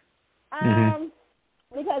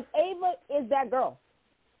 Because Ava is that girl.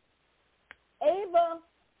 Ava,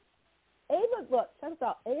 look, check this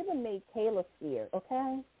out. Ava made Kayla scared,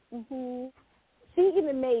 okay? She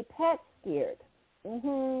even made Pat scared.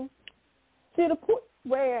 To the point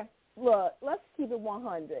where, look, let's keep it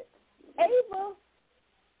 100. Ava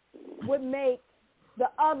would make the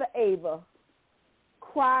other Ava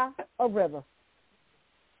cry a river.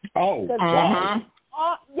 Oh.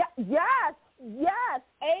 Yes.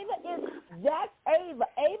 Ava is Ava.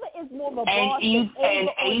 Ava is more of a boss. And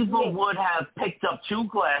Ava would have picked up 2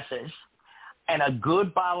 glasses and a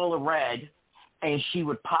good bottle of red, and she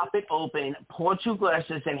would pop it open, pour 2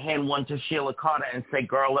 glasses, and hand one to Sheila Carter and say,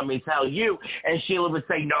 "Girl, let me tell you." And Sheila would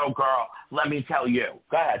say, "No, girl, let me tell you."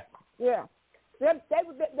 Go ahead. Yeah, they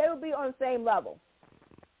would be on the same level.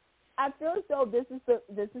 I feel as though this is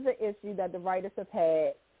an issue that the writers have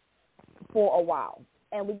had for a while.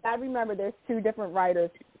 And we got to remember there's 2 different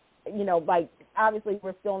writers, like obviously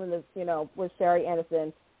we're still in this, with Sherry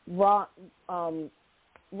Anderson. Ron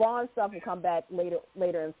stuff will come back later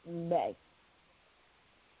in May.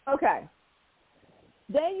 Okay.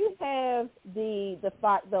 Then you have the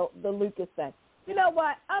Lucas thing. You know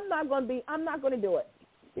what? I'm not going to do it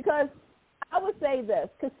because I would say this,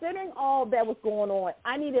 considering all that was going on,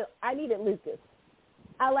 I needed Lucas.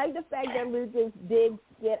 I like the fact that Lucas did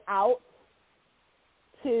get out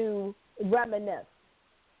to reminisce.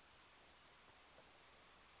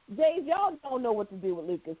 Dave, y'all don't know what to do with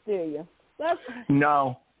Lucas, do you?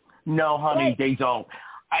 No, honey, they don't.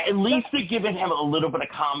 At least they're giving him a little bit of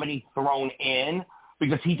comedy thrown in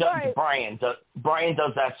because he does. Brian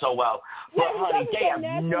does that so well. But honey, they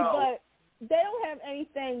have no. they don't have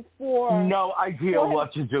anything for. No idea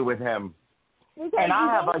what to do with him. And I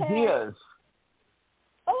have ideas.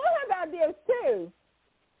 I have ideas too,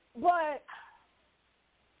 but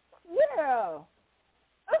yeah.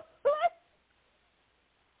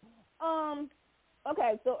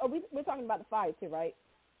 Okay, so we're talking about the fire too, right?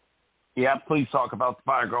 Yeah, please talk about the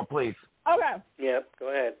fire, girl, please. Okay. Yep, go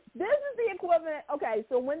ahead. This is the equivalent. Okay,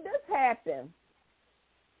 so when this happened,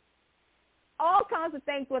 all kinds of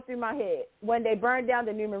things went through my head. When they burned down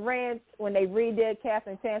the Newman Ranch, when they redid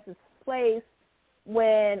Catherine Chance's place,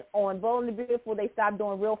 when on Bold and the Beautiful they stopped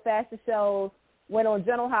doing real fashion shows, when on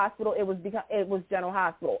General Hospital it was General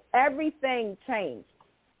Hospital. Everything changed.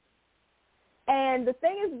 And the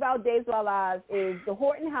thing is about Days of Our Lives is the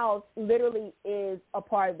Horton House literally is a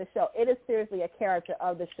part of the show. It is seriously a character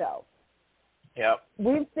of the show. Yep.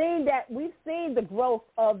 We've seen the growth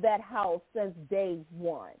of that house since day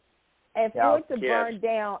one. And for it to burn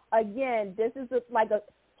down, again, this is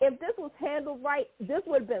if this was handled right, this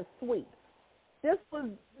would have been sweet. This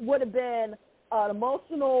would have been an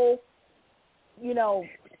emotional,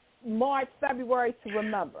 March, February to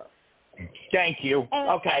remember. Thank you. And,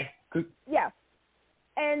 okay. Yeah.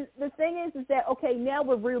 And the thing is that, okay, now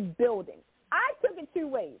we're rebuilding. I took it two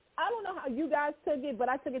ways. I don't know how you guys took it, but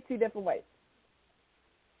I took it two different ways.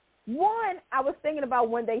 One, I was thinking about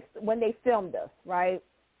when they filmed us, right?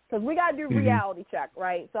 Because we got to do reality check,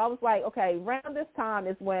 right? So I was like, okay, around this time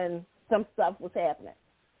is when some stuff was happening.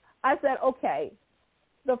 I said, okay,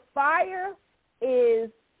 the fire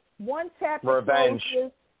is one chapter. Revenge.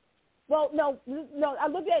 Well, no, I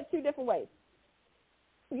looked at it two different ways.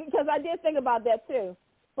 Because I did think about that too.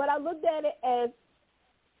 But I looked at it as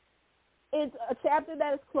it's a chapter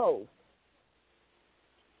that is closed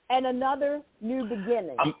and another new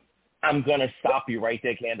beginning. I'm going to stop you right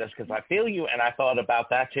there, Candace, because I feel you, and I thought about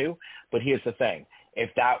that too. But here's the thing. If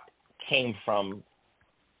that came from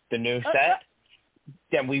the new set,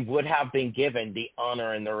 then we would have been given the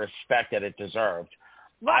honor and the respect that it deserved.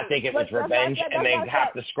 Right. I think it was revenge, and they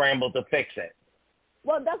have to scramble to fix it.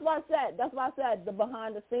 Well, that's what I said, the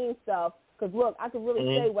behind-the-scenes stuff. Because, look, I can really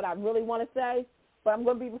say what I really want to say, but I'm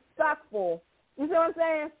going to be respectful. You see what I'm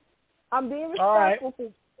saying? I'm being respectful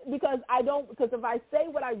because if I say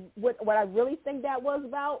what I really think that was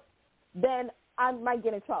about, then I might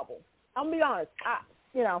get in trouble. I'm going to be honest.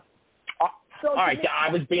 So all right, I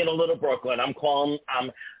was being a little Brooklyn. I'm calling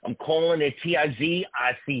it TIZ.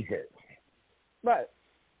 I sees it. Right.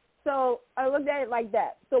 So I looked at it like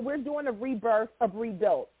that. So we're doing a rebirth of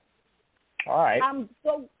rebuild. All right. I'm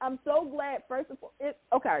so glad. First of all,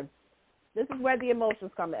 okay. This is where the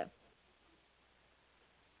emotions come in.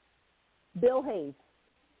 Bill Hayes.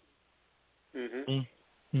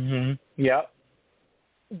 Yep.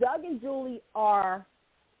 Doug and Julie are.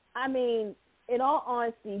 In all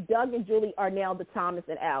honesty, Doug and Julie are now the Thomas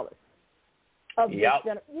and Alice of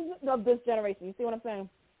this generation. You see what I'm saying?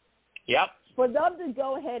 Yep. For them to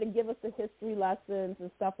go ahead and give us the history lessons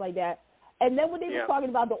and stuff like that. And then when they were talking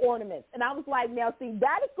about the ornaments, and I was like, now, see,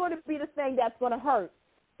 that is going to be the thing that's going to hurt,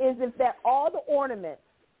 is if that all the ornaments,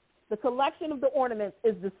 the collection of the ornaments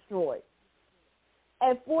is destroyed.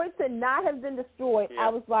 And for it to not have been destroyed, I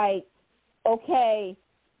was like, okay,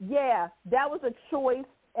 yeah, that was a choice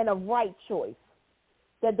and a right choice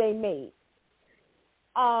that they made.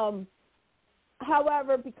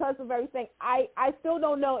 However, because of everything, I still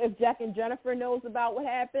don't know if Jack and Jennifer knows about what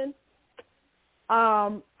happened.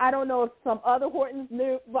 I don't know if some other Hortons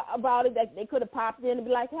knew about it, that they could have popped in and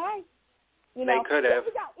be like, hey, they could have.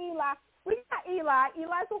 We got Eli.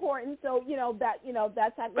 Eli's a Horton, so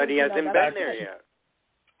that's how. But he hasn't been there yet.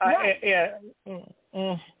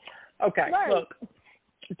 Okay, look,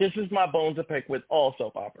 this is my bone to pick with all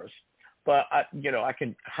soap operas, but I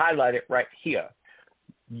can highlight it right here.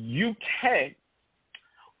 You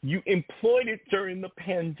employed it during the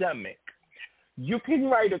pandemic. You can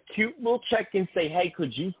write a cute little check and say, hey,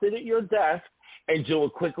 could you sit at your desk and do a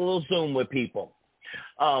quick little Zoom with people?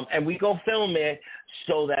 And we go film it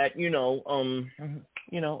so that,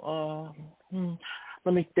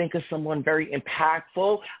 let me think of someone very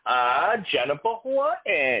impactful. Jennifer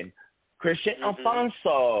Horton, Christian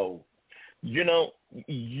Alfonso.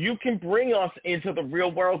 You can bring us into the real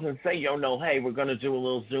world and say, hey, we're going to do a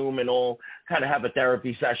little Zoom and all kind of have a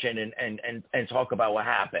therapy session and talk about what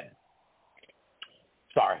happened.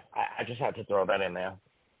 Sorry, I just had to throw that in there.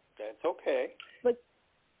 That's okay. But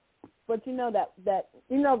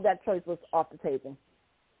that choice was off the table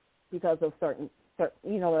because of certain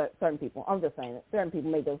people. I'm just saying it. Certain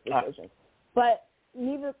people made those decisions. But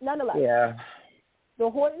nonetheless, the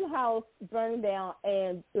Horton house burning down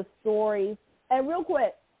and the stories. And real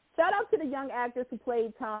quick, shout out to the young actors who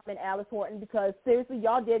played Tom and Alice Horton, because seriously,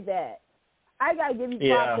 y'all did that. I gotta give you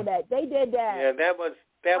props for that. They did that. Yeah, that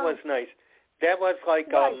was nice. That was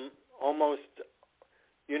like almost,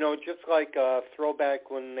 just like a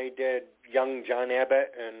throwback when they did young John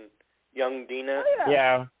Abbott and young Dina. Oh,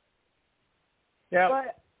 yeah. Yeah.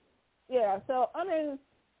 But so I mean,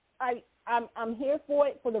 I'm here for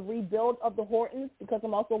it, for the rebuild of the Hortons, because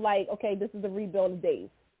I'm also like, okay, this is the rebuild of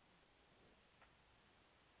Dave.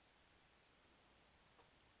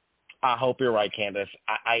 I hope you're right, Candace.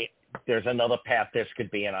 I there's another path this could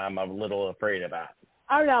be, and I'm a little afraid of that.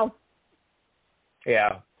 I don't know.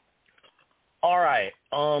 Yeah. All right.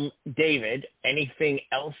 David, anything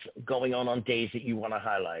else going on days that you want to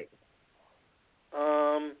highlight?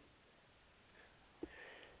 I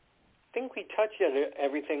think we touched on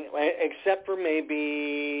everything, except for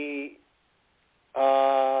maybe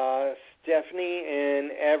Stephanie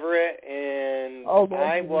and Everett, and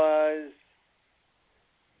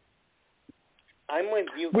I'm with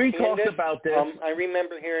you, we Candace. talked about this. I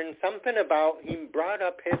remember hearing something about, he brought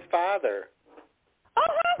up his father.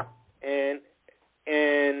 Uh-huh. And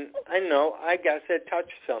I know, I guess it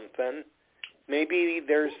touched something. Maybe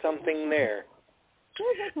there's something there.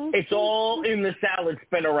 It's all in the salad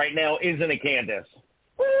spinner right now, isn't it, Candace?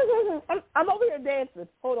 I'm over here dancing.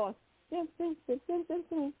 Hold on. She's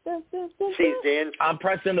dancing. I'm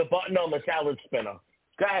pressing the button on the salad spinner.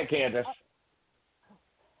 Go ahead, Candace.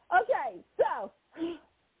 Okay, so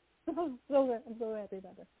I'm so happy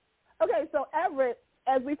about this. Okay, so Everett,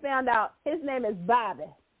 as we found out, his name is Bobby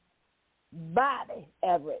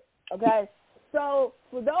Everett. Okay, so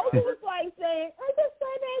for those who was like saying, I just said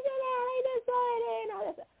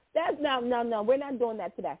that's no, we're not doing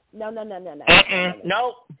that today. No.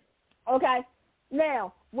 Nope. Okay,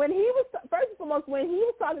 now when he was first and foremost when he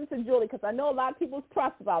was talking to Julie, because I know a lot of people was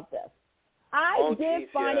pressed about this, I did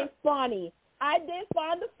find it funny. I did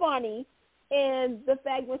find it funny in the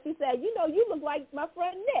fact when she said, you look like my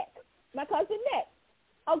friend Nick, my cousin Nick.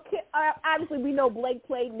 Okay, obviously we know Blake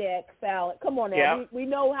played Nick Fallon. Come on now, yeah. we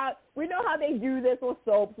know how they do this on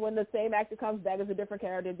soaps when the same actor comes back as a different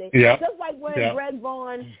character. Just like when Red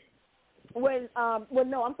Vaughn, when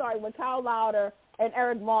Kyle Lauder and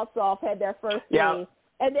Eric Maltzoff had their first scene,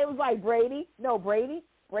 and they was like Brady,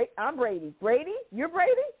 I'm Brady, you're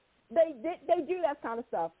Brady. They do that kind of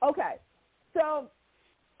stuff. Okay. So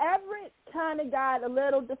Everett kind of got a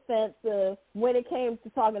little defensive when it came to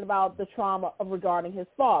talking about the trauma regarding his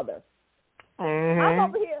father. Mm-hmm.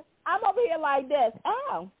 I'm over here like this.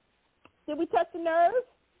 Oh, did we touch the nerve?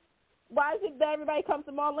 Why is it that everybody comes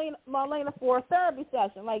to Marlena for a therapy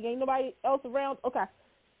session? Like, ain't nobody else around? Okay.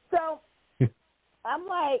 So I'm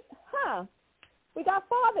like, we got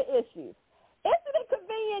father issues. Isn't it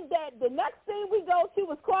convenient that the next scene we go to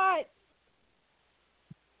was quiet?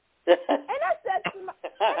 And I said to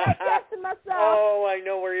myself, oh, I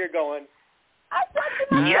know where you're going. I said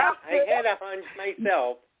to myself, I had a hunch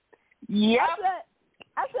myself.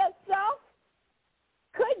 I said, self,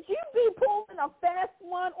 could you be pulling a fast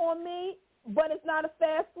one on me, but it's not a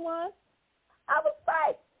fast one? I was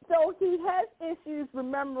like, so he has issues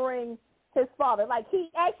remembering his father. Like,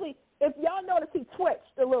 he actually, if y'all notice, he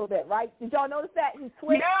twitched a little bit, right? Did y'all notice that? He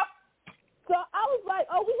twitched? Yeah. So I was like,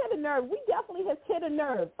 oh, we hit a nerve. We definitely has hit a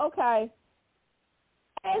nerve. Okay.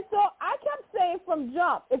 And so I kept saying from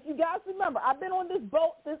jump, if you guys remember, I've been on this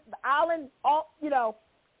boat, this island,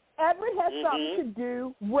 Everett has something to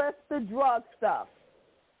do with the drug stuff.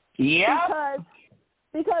 Yeah.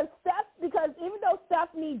 Because even though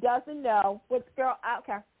Stephanie doesn't know what's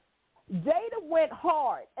Jada went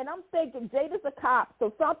hard. And I'm thinking Jada's a cop,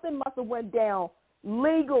 so something must have went down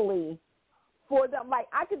legally for them. Like,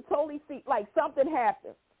 I could totally see, like, something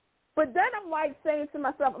happened. But then I'm, like, saying to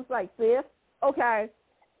myself, I'm like, sis, okay,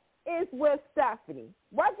 it's with Stephanie.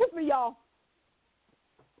 Watch this for y'all.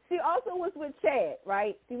 She also was with Chad,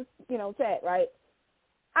 right? She was, Chad, right?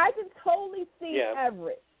 I can totally see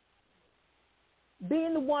Everett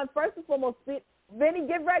being the one, first and foremost. Vinny,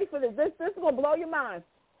 get ready for this. This is going to blow your mind.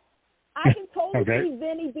 I can totally see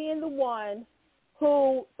Vinny being the one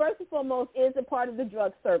who, first and foremost, is a part of the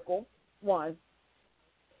drug circle. 1.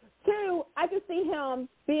 2, I can see him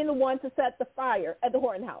being the one to set the fire at the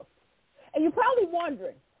Horton house. And you're probably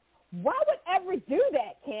wondering, why would Everett do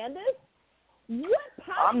that, Candace? What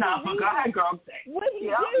possible I'm not. Go ahead, girl. Would he do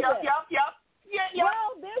this? Yep.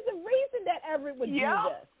 Well, there's a reason that Everett would do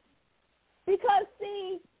this. Because,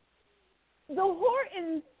 see, the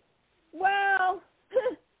Hortons, well,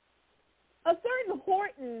 a certain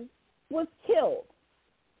Horton was killed.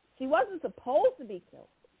 She wasn't supposed to be killed.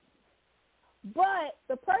 But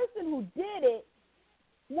the person who did it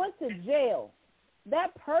went to jail.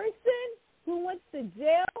 that person who went to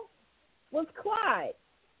jail was Clyde.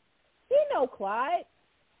 You know Clyde,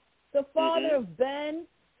 the father of Ben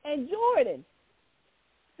and Jordan.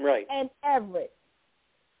 Right. And Everett.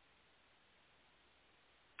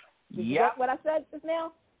 Yeah. What I said just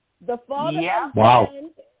now? The father of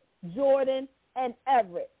Ben, Jordan, and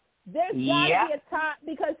Everett. There's got to be a time,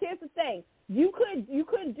 because here's the thing. You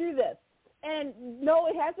could do this. And no,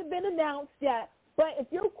 it hasn't been announced yet. But if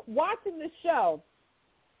you're watching the show,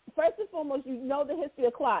 first and foremost, you know the history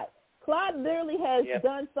of Clyde. Clyde literally has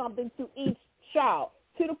done something to each child,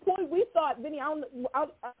 to the point we thought, Vinny, how long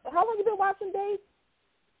have you been watching, Dave?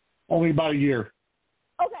 Only about a year.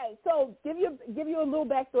 Okay, so give you a little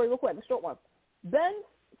backstory real quick, a short one. Ben's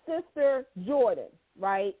sister, Jordan,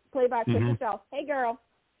 right, played by Kristen Shaw. Hey, girl.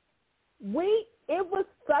 It was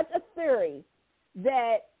such a theory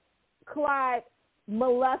that Clyde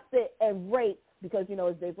molested and raped, because, you know,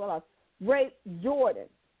 his days well off, raped Jordan.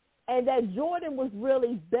 And that Jordan was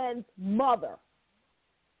really Ben's mother.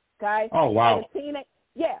 Okay? Oh, wow.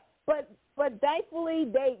 Yeah, but thankfully,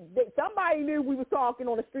 they somebody knew we were talking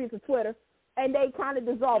on the streets of Twitter, and they kind of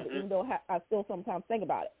dissolved it, even though I still sometimes think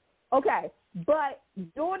about it. Okay, but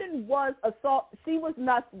Jordan was she was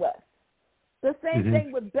nuts with. The same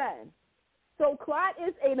thing with Ben. So Clyde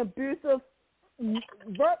is an abusive,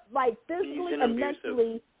 like physically and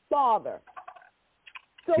mentally father.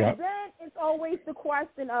 So then it's always the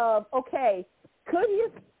question of, okay, could he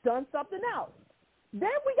have done something else? Then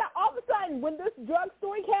we got, all of a sudden, when this drug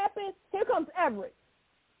story happened, here comes Everett.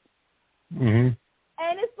 And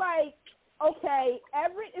it's like, okay,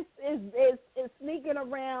 Everett is sneaking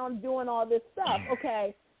around doing all this stuff,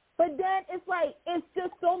 okay. But then it's like, it's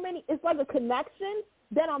just so many, it's like a connection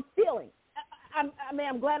that I'm feeling.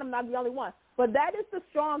 I'm glad I'm not the only one. But that is the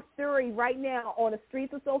strong theory right now on the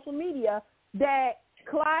streets of social media, that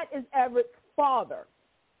Clyde is Everett's father,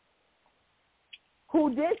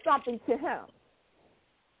 who did something to him.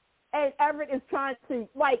 And Everett is trying to,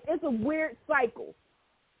 like, it's a weird cycle.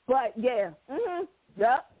 But, Yep.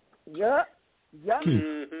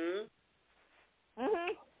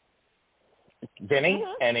 Vinny,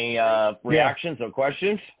 any reactions or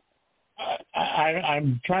questions?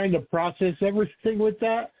 I'm trying to process everything with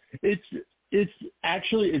that. It's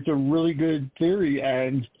a really good theory,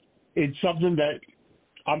 and it's something that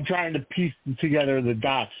I'm trying to piece together the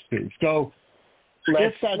dots to. So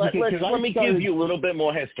let me give you a little bit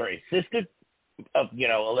more history. Sister,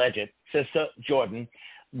 alleged sister Jordan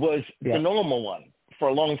was the normal one for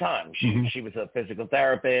a long time. She was a physical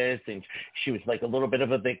therapist, and she was like a little bit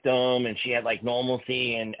of a victim, and she had like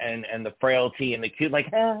normalcy and the frailty and the cute,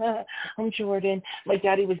 like, I'm Jordan. My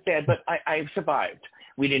daddy was bad, but I survived.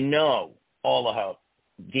 We didn't know all of her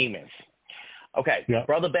demons. Okay,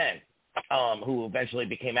 Brother Ben, who eventually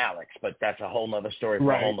became Alex, but that's a whole nother story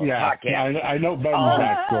for a whole nother podcast. I know Ben's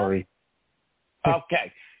backstory.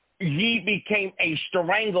 Okay. He became a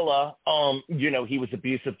strangler. He was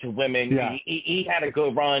abusive to women. Yeah. He had a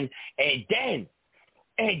good run. And then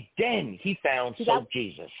he found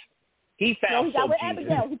Jesus. He found Jesus.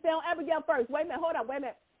 Abigail. He found Abigail first. Wait a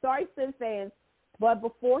minute. Sorry, Sis fans. But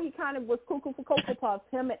before he kind of was cuckoo for Cocoa Puffs,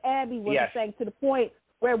 him and Abby was the same, to the point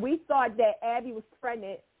where we thought that Abby was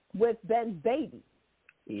pregnant with Ben's baby.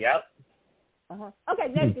 Yep.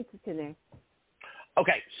 Okay, let's get to there.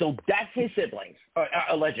 Okay, so that's his siblings,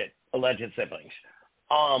 alleged siblings.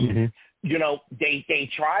 They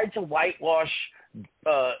tried to whitewash,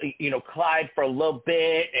 Clyde for a little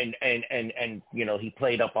bit, and he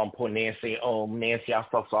played up on poor Nancy. Oh, Nancy, I'm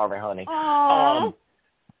so sorry, honey.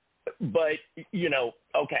 But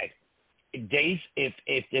okay, Dave,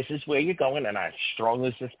 if this is where you're going, and I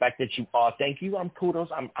strongly suspect that you are, thank you. I'm kudos.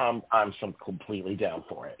 I'm completely down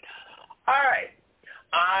for it. All right.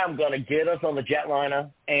 I'm going to get us on the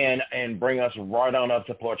jetliner and bring us right on up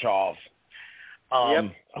to Port Charles.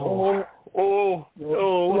 Hello.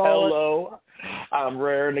 I'm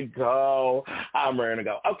raring to go.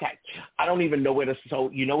 Okay. I don't even know where to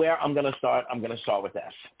start. You know where I'm going to start? I'm going to start with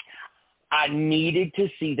this. I needed to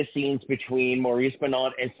see the scenes between Maurice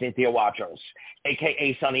Bernard and Cynthia Watros,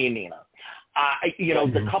 a.k.a. Sonny and Nina.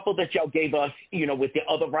 The couple that y'all gave us, with the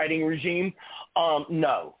other writing regime,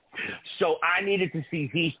 no. So I needed to see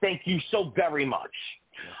these. Thank you so very much.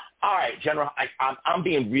 All right, General, I'm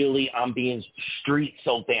being street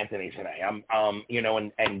soap Anthony today. And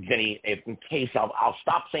Vinny, in case I'll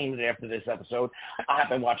stop saying it after this episode. I have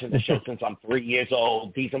been watching the show since I'm 3 years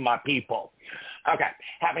old. These are my people. Okay,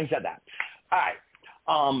 having said that, all right,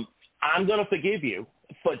 I'm going to forgive you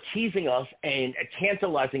for teasing us and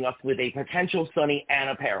tantalizing us with a potential Sonny and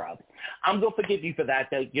a pair-up. I'm going to forgive you for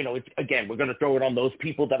that. Again, we're going to throw it on those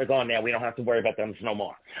people that are gone now. We don't have to worry about them no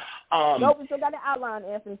more. No, we still got the outline,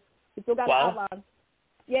 Anthony. We still got the outline.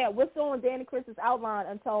 Yeah, we're still on Dan and Chris's outline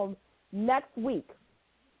until next week.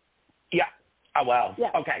 Yeah. Oh, well.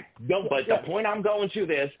 Yeah. Okay. No, but the point I'm going to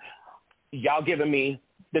this, y'all giving me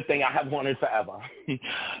the thing I have wanted forever.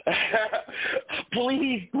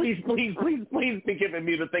 Please be giving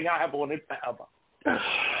me the thing I have wanted forever.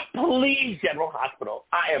 Please, General Hospital,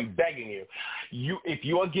 I am begging you. If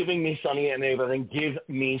you are giving me Sonny and Ava, then give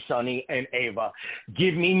me Sonny and Ava.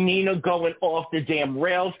 Give me Nina going off the damn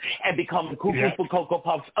rails and becoming cuckoo for Cocoa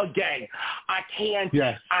Puffs again. I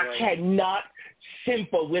cannot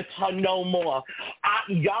simper with her no more.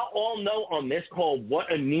 Y'all all know on this call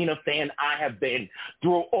what a Nina fan I have been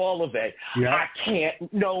through all of it. Yeah. I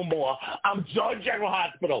can't no more. I'm done, General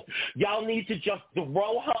Hospital. Y'all need to just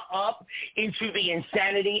throw her up into the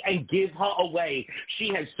insanity and give her away.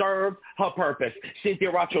 She has served her purpose.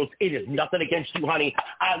 Cynthia Rachos, it is nothing against you, honey.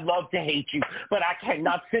 I love to hate you, but I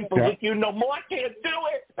cannot simper with you no more. I can't do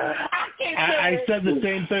it. I said the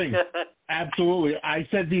same thing. Absolutely. I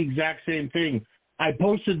said the exact same thing. I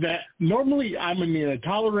posted that normally I'm a Nina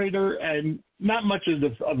tolerator and not much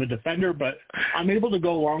of a defender, but I'm able to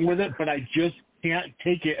go along with it, but I just can't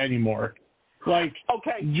take it anymore. Like,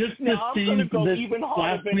 okay, just now I'm going to go even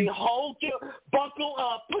harder, Vinny. week. Hold you, buckle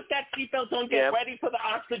up, put that seatbelt on, get ready for the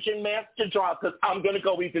oxygen mask to drop, because I'm going to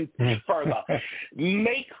go even further.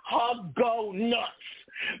 Make her go nuts.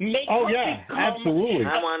 Make her absolutely.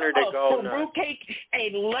 I want her to go fruitcake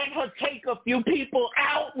and let her take a few people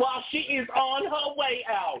out while she is on her way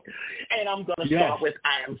out. And I'm going to start with,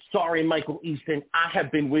 I am sorry, Michael Easton. I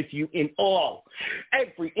have been with you in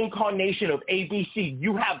every incarnation of ABC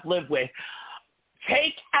you have lived with.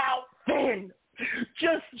 Take out Finn.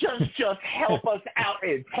 Just help us out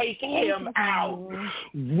and take him out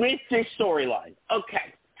with this storyline.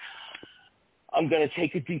 Okay. I'm going to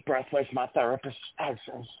take a deep breath as my therapist has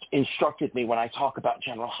instructed me when I talk about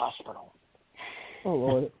General Hospital. Oh,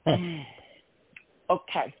 Lord.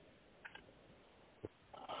 Okay.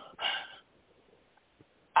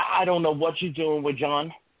 I don't know what you're doing with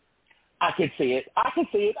John. I can see it.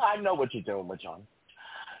 I know what you're doing with John.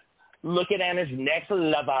 Look at Anna's next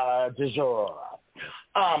level du jour.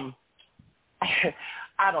 I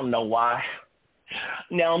don't know why.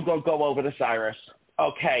 Now I'm going to go over to Cyrus.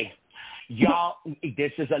 Okay. Y'all,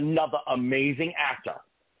 this is another amazing actor.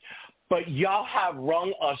 But y'all have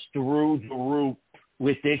rung us through the roof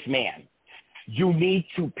with this man. You need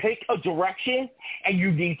to pick a direction, and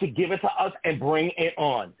you need to give it to us and bring it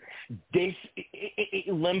on. This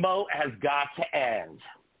limbo has got to end.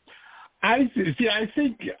 I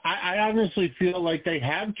think I honestly feel like they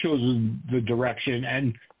have chosen the direction,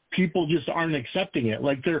 and people just aren't accepting it.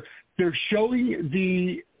 Like they're showing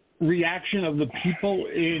the reaction of the people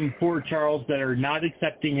in Port Charles that are not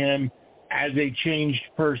accepting him as a changed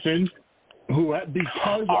person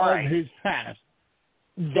because of his past.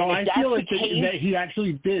 So I feel like that he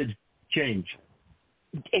actually did change.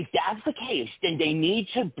 If that's the case, then they need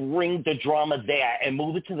to bring the drama there and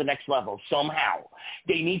move it to the next level somehow.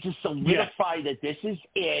 They need to solidify that this is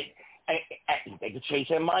it. They could change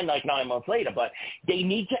their mind like 9 months later, but they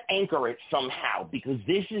need to anchor it somehow because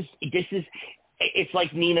this is it's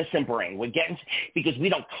like Nina simpering. Because we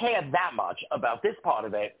don't care that much about this part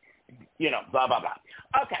of it, blah, blah,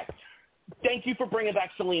 blah. Okay. Thank you for bringing back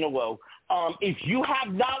Selena Wu. If you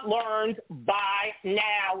have not learned by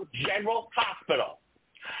now, General Hospital,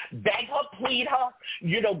 beg her, plead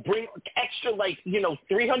her, bring extra,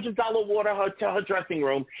 $300 water to her dressing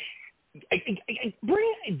room.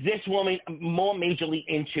 Bring this woman more majorly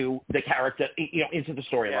into the character, into the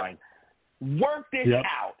storyline. Work this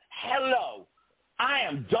out. Hello. I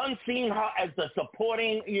am done seeing her as the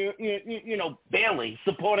supporting, barely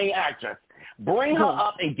supporting actress. Bring her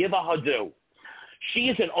up and give her her due. She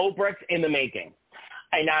is an Obrecht in the making.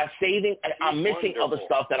 And I'm missing other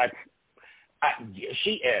stuff that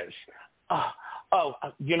she is.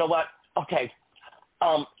 You know what? Okay.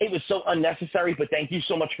 It was so unnecessary, but thank you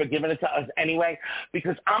so much for giving it to us anyway,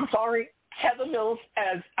 because I'm sorry, Heather Mills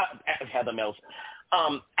as Heather Mills.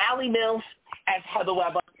 Allie Mills as Heather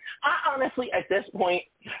Weber. I honestly, at this point,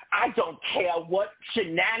 I don't care what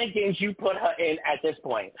shenanigans you put her in at this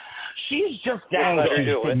point. She's just that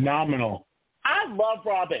phenomenal. I love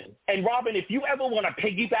Robin. And Robin, if you ever want to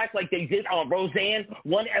piggyback like they did on Roseanne,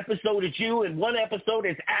 one episode is you and one episode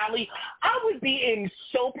is Allie, I would be in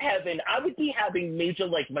soap heaven. I would be having major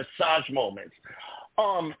massage moments.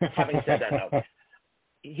 Having said that, though,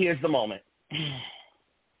 here's the moment.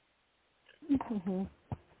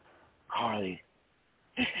 Carly,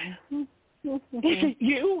 is it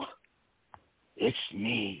you? It's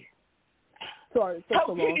me. Sorry, how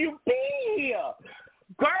can you be here?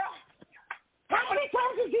 Girl, how many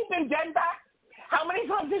times has he been dead back? How many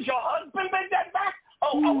times has your husband been dead back?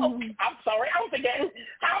 Oh, I'm sorry, I was forgetting.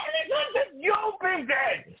 How many times have you been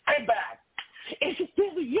dead and back? Is it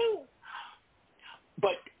really you?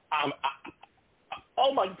 But,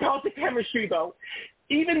 oh my God, the chemistry though.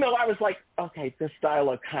 Even though I was like, okay, this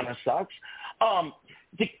dialogue kind of sucks.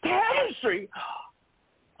 The chemistry.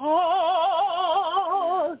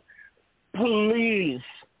 Oh, please,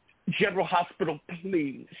 General Hospital,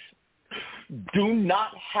 please. Do not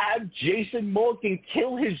have Jason Morgan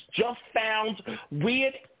kill his just found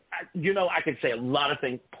weird. I could say a lot of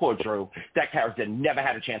things. Poor Drew. That character never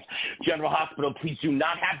had a chance. General Hospital, please do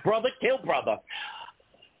not have brother kill brother.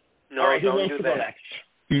 No, don't do that. Next?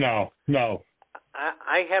 No.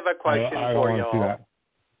 I have a question I for don't y'all. want to see that.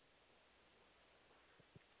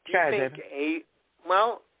 Do you think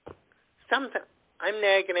I'm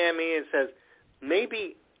nagging at me. It says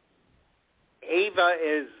maybe Ava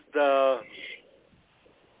is the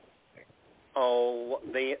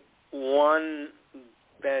one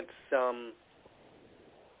that's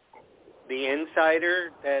the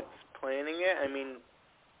insider that's planning it. I mean,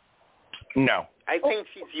 no. I think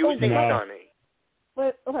she's using Sonny.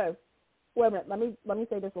 But okay, wait a minute. Let me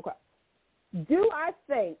say this real quick. Do I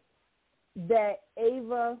think that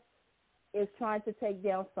Ava is trying to take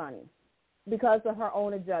down Sonny because of her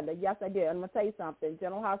own agenda? Yes, I did. I'm going to tell you something.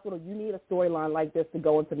 General Hospital, you need a storyline like this to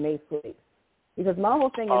go into May Sleep. Because my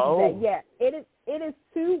whole thing is that, it is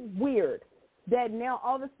too weird that now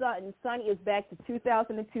all of a sudden Sonny is back to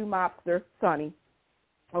 2002 mobster Sonny.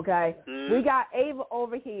 Okay? We got Ava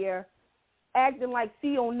over here acting like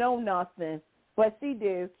she don't know nothing, but she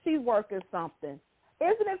do. She's working something.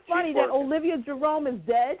 Isn't it funny that Olivia Jerome is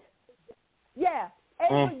dead? Yeah.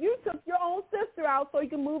 Ava, you took your own sister out so you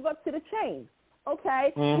can move up to the chain.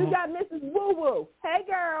 Okay? You got Mrs. Woo Woo. Hey,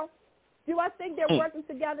 girl. Do I think they're working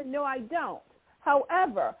together? No, I don't.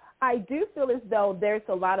 However, I do feel as though there's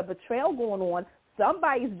a lot of betrayal going on.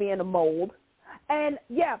 Somebody's being a mold. And,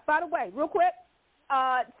 yeah, by the way, real quick,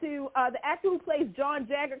 to the actor who plays John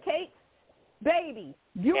Jagger Cates, baby,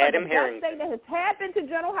 you are the best thing that has happened to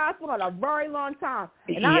General Hospital in a very long time.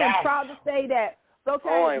 And I am proud to say that.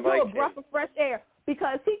 Okay, you're a breath of fresh air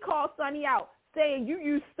because he called Sonny out saying you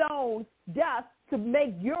use Stone's death to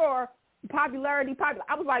make your popularity popular.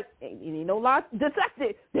 I was like, ain't no lie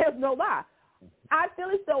detected. There's no lie. I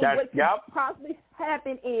feel as though what could possibly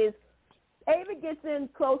happen is Ava gets in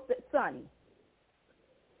close to Sonny.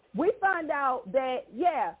 We find out that,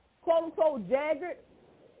 quote unquote, Jagger.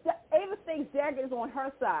 Ava thinks Jagger is on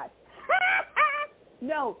her side.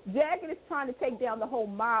 No, Jagger is trying to take down the whole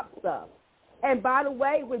mob stuff. And by the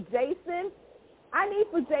way, with Jason, I need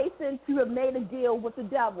for Jason to have made a deal with the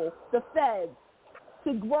devil, the feds,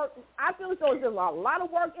 to work. I feel as though there's a lot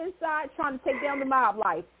of work inside trying to take down the mob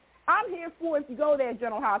life. I'm here for it to go there,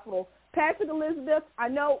 General Hospital. Patrick, Elizabeth, I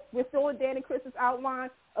know we're still in Dan and Chris's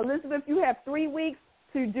outline. Elizabeth, you have 3 weeks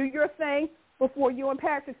to do your thing before you and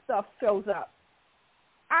Patrick's stuff shows up.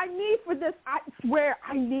 I need for this, I swear,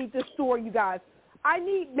 I need this story, you guys. I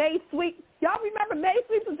need May Sweep. Y'all remember May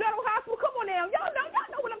Sweep from General Hospital? Come on now. Y'all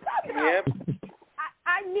know what I'm talking about. Yep.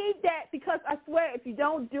 I need that because I swear if you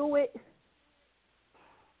don't do it,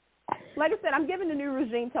 like I said, I'm giving the new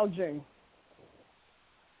regime till June.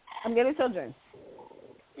 I'm giving it till June.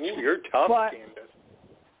 You're tough, Candace.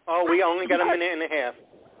 Oh, we only got a minute and a half.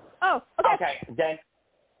 Oh, okay. Then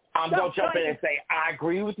I'm going to jump in and say I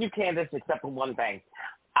agree with you, Candace, except for one thing.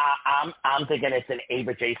 I'm thinking it's an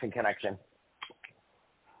Ava Jason connection.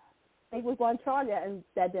 I think we're going to try that, and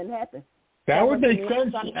that didn't happen. That would make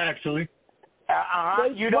sense, actually.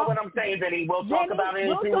 You know what I'm saying, Vinny. We'll talk about it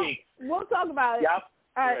in 2 weeks. We'll talk about it. Yep.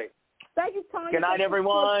 All right. Thank you, Tonya. Good night,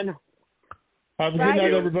 everyone. Have a good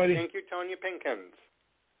night, everybody. Thank you, Tonya Pinkins.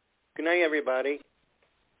 Good night, everybody.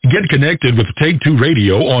 Get connected with Take Two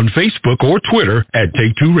Radio on Facebook or Twitter at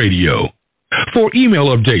Take Two Radio. For email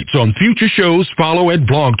updates on future shows, follow at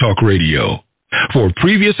Blog Talk Radio. For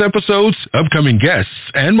previous episodes, upcoming guests,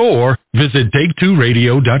 and more, visit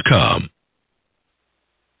Take2Radio.com.